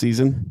off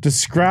season.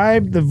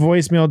 Describe the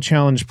voicemail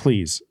challenge,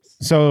 please.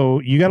 So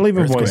you got to leave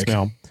a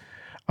voicemail.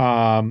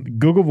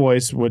 Google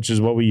Voice, which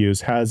is what we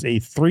use, has a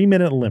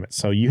 3-minute limit.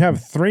 So you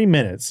have 3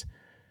 minutes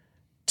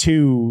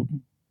to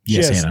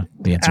Hannah.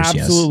 The answer is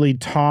absolutely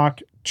talk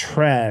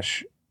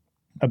trash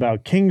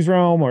about King's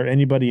Realm or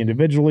anybody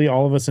individually,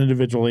 all of us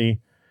individually.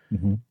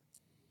 Mm-hmm.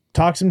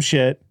 Talk some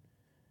shit,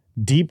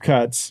 deep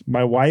cuts.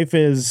 My wife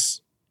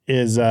is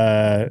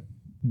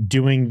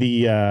doing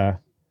the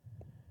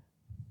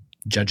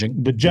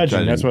judging. The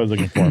judging. That's what I was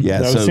looking for. Yeah,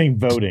 I was saying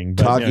voting.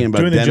 But, talking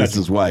about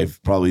Dennis's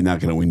wife, probably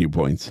not going to win you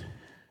points.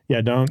 Yeah,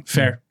 don't.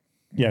 Fair.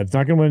 Yeah, it's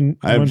not going to win.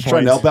 I'm just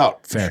trying to help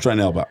out. Fair. Just trying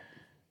to help out.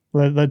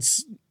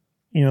 Let's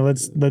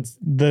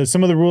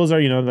some of the rules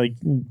are, like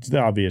the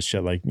obvious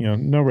shit, like,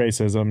 no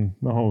racism,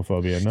 no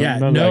homophobia,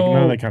 none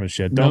of that kind of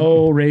shit.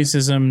 No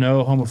racism,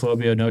 no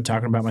homophobia, no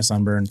talking about my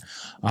sunburn.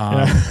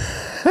 None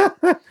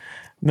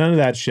of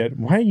that shit.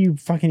 Why are you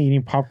fucking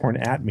eating popcorn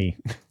at me?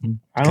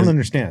 I don't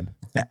understand.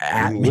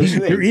 At me.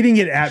 You're eating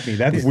it at me.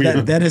 That's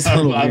weird. That is a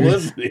little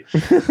weird.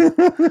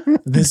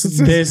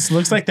 This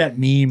looks like that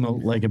meme,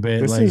 like a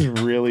bit. This is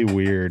really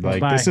weird.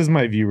 Like, this is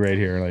my view right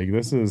here. Like,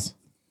 this is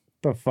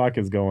the fuck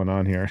is going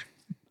on here.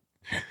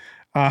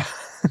 I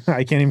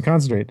can't even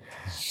concentrate.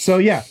 So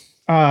yeah,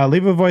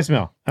 leave a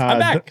voicemail. I'm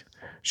back.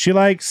 She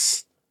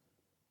likes.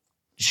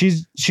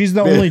 She's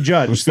the only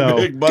judge.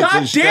 So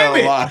God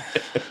damn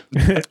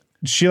it.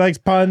 She likes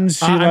puns.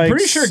 She likes. I'm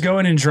pretty sure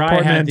Going in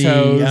Dry had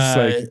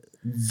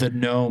the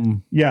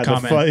gnome. Yeah,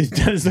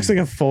 it looks like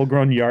a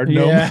full-grown yard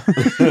gnome. Yeah.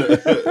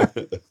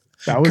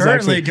 That was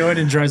currently Going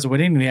in Dry's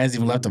winning, and he hasn't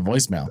even left a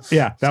voicemail.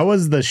 Yeah, that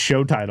was the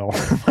show title,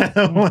 by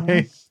the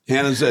way.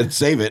 Hannah said,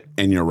 "Save it,"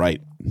 and you're right.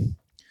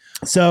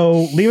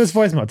 So leave us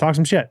voicemail. Talk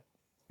some shit.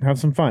 Have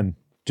some fun.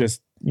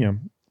 Just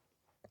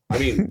I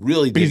mean,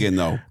 really dig in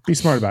though. Be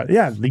smart about it.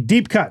 Yeah, like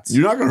deep cuts.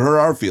 You're not going to hurt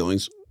our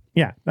feelings.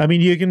 Yeah, I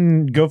mean, you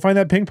can go find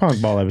that ping pong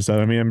ball episode.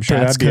 I mean, I'm sure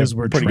that'd be a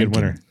pretty good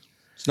winner.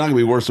 It's not going to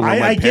be worse than what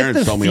my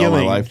parents told me all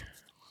my life.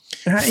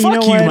 Fuck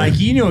you, Mike.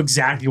 You know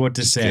exactly what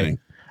to say.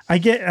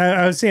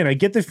 I was saying, I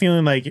get the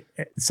feeling like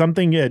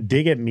something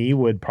dig at me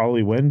would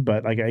probably win,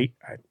 but like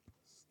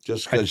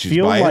just because she's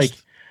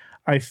biased.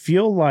 I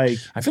feel like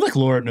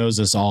Laura knows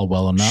us all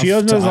well enough. She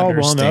knows to us all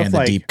well understand enough. the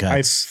Like deep I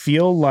cuts.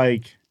 feel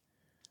like,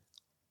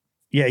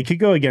 yeah, it could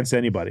go against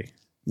anybody.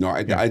 No,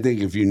 I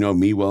think if you know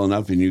me well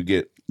enough and you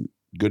get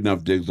good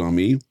enough digs on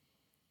me,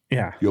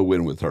 Yeah, you'll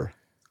win with her.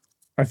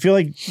 I feel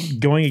like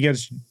going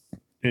against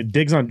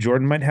digs on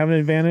Jordan might have an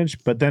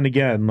advantage, but then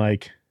again,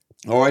 like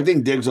Oh, I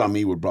think digs on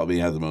me would probably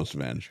have the most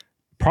advantage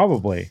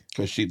probably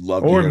because she'd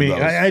love to or hear me. those.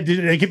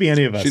 It could be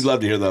any of us. She'd love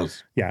to hear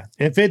those. Yeah,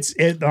 if it's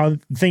it. The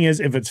thing is,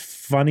 if it's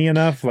funny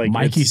enough, like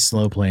Mikey's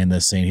slow playing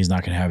this, saying he's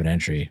not going to have an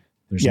entry.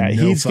 There's yeah, no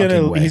he's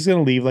fucking way.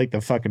 gonna leave like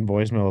the fucking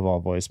voicemail of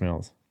all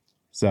voicemails.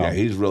 So Yeah,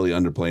 he's really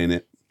underplaying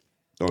it.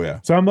 Oh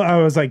yeah. So I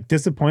was like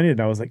disappointed.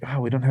 I was like,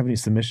 oh, we don't have any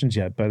submissions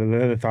yet. But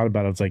then I thought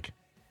about it. I was like,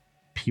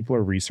 people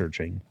are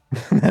researching.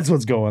 That's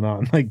what's going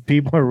on. Like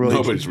people are really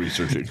Nobody's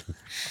researching.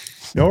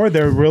 or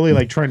they're really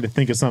like trying to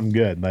think of something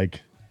good.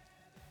 Like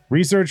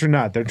research or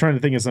not, they're trying to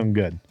think of something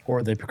good.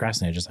 Or they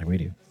procrastinate just like we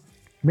do.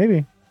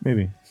 Maybe.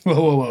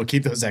 Whoa.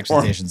 Keep those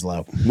expectations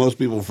low. Most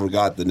people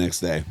forgot the next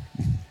day.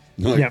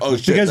 They're like, Yeah, oh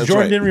shit, because that's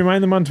Jordan right. didn't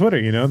remind them on Twitter.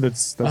 You know,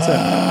 that's it.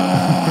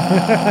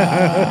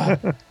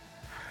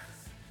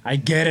 I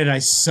get it. I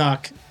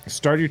suck.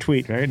 Start your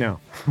tweet right now.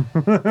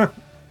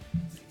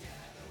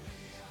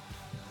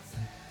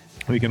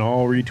 We can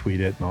all retweet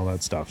it and all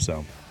that stuff.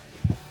 So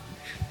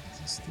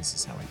This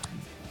is how I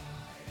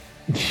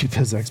tweet. keep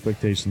those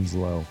expectations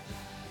low.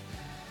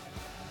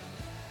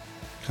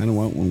 Kind of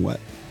want one wet.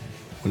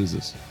 What is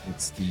this?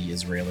 It's the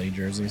Israeli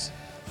jerseys.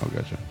 Oh,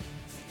 gotcha.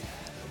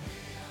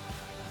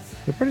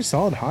 They're pretty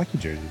solid hockey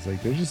jerseys.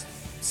 Like they're just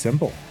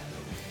simple.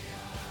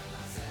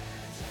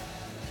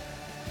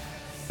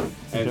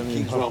 And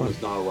Kings Realm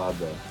is not allowed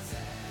to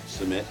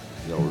submit.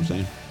 Is that what we're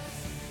saying?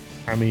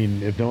 I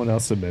mean, if no one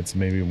else submits,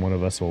 maybe one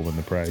of us will win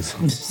the prize.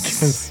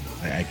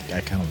 I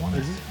kind of want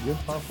it. Your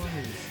popcorn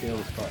is a scale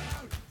of spot.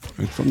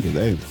 It's from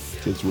today.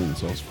 Kids win,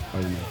 so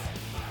I don't know.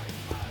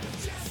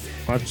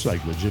 That's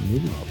like legit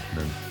movie.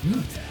 All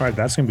right,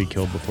 that's gonna be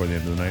killed before the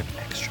end of the night.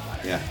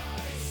 Yeah.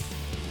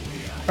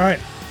 All right.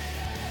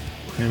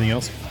 Anything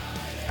else?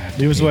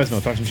 Leave us a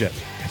voicemail. Talk some shit.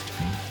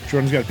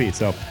 Jordan's got to pee,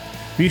 so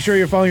be sure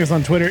you're following us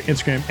on Twitter,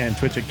 Instagram, and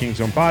Twitch at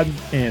King's Own Pod,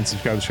 and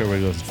subscribe to the show where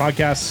you listen to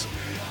podcasts.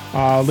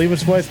 Leave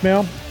us a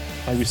voicemail,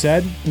 like we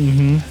said.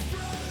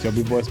 It's gonna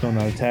be voicemail,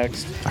 not a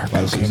text. Our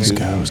Kings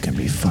Go is going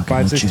to be fucking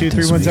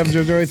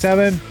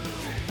 562-317-0087.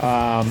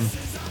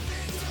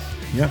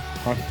 Yeah,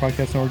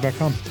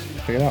 podcastnetwork.com.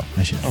 Check it out.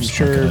 I should I'm just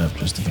sure fuck it up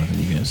just to fucking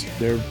you guys.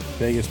 their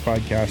Vegas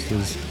podcast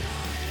is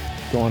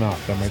going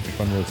off. That might be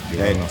fun to listen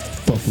to. I Hey,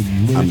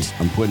 don't know.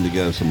 I'm putting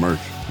together some merch.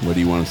 What do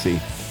you want to see?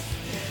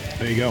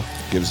 There you go.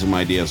 Give us some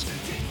ideas.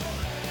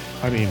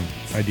 I mean,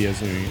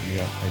 ideas. You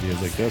got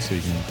ideas like this, so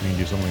you can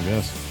do something like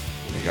this.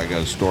 Like I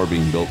got a store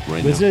being built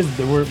right This now. is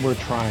we're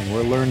trying.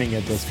 We're learning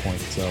at this point,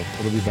 so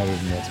it'll be better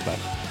than this. But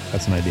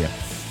that's an idea.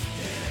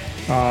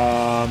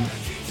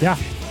 Yeah.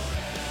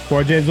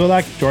 For James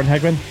Willak, Jordan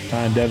Heckman,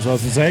 and Dennis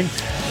Wilson saying,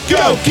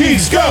 Go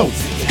Kings, go!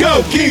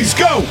 Go Kings,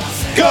 go!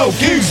 Go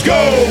Kings,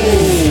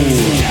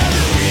 go!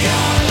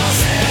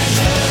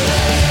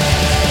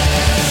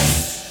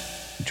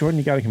 Jordan,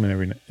 you got to come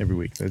in every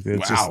week.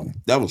 It's Wow,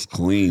 that was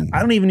clean. I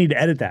don't even need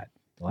to edit that.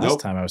 The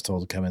last time I was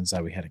told to come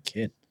inside, we had a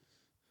kid.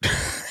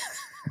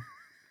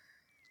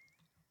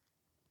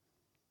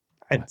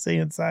 I'd say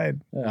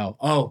inside.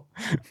 Oh,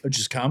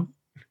 just come?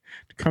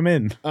 Come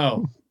in.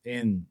 Oh,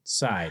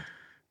 inside.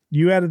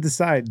 You added the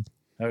side.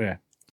 Okay.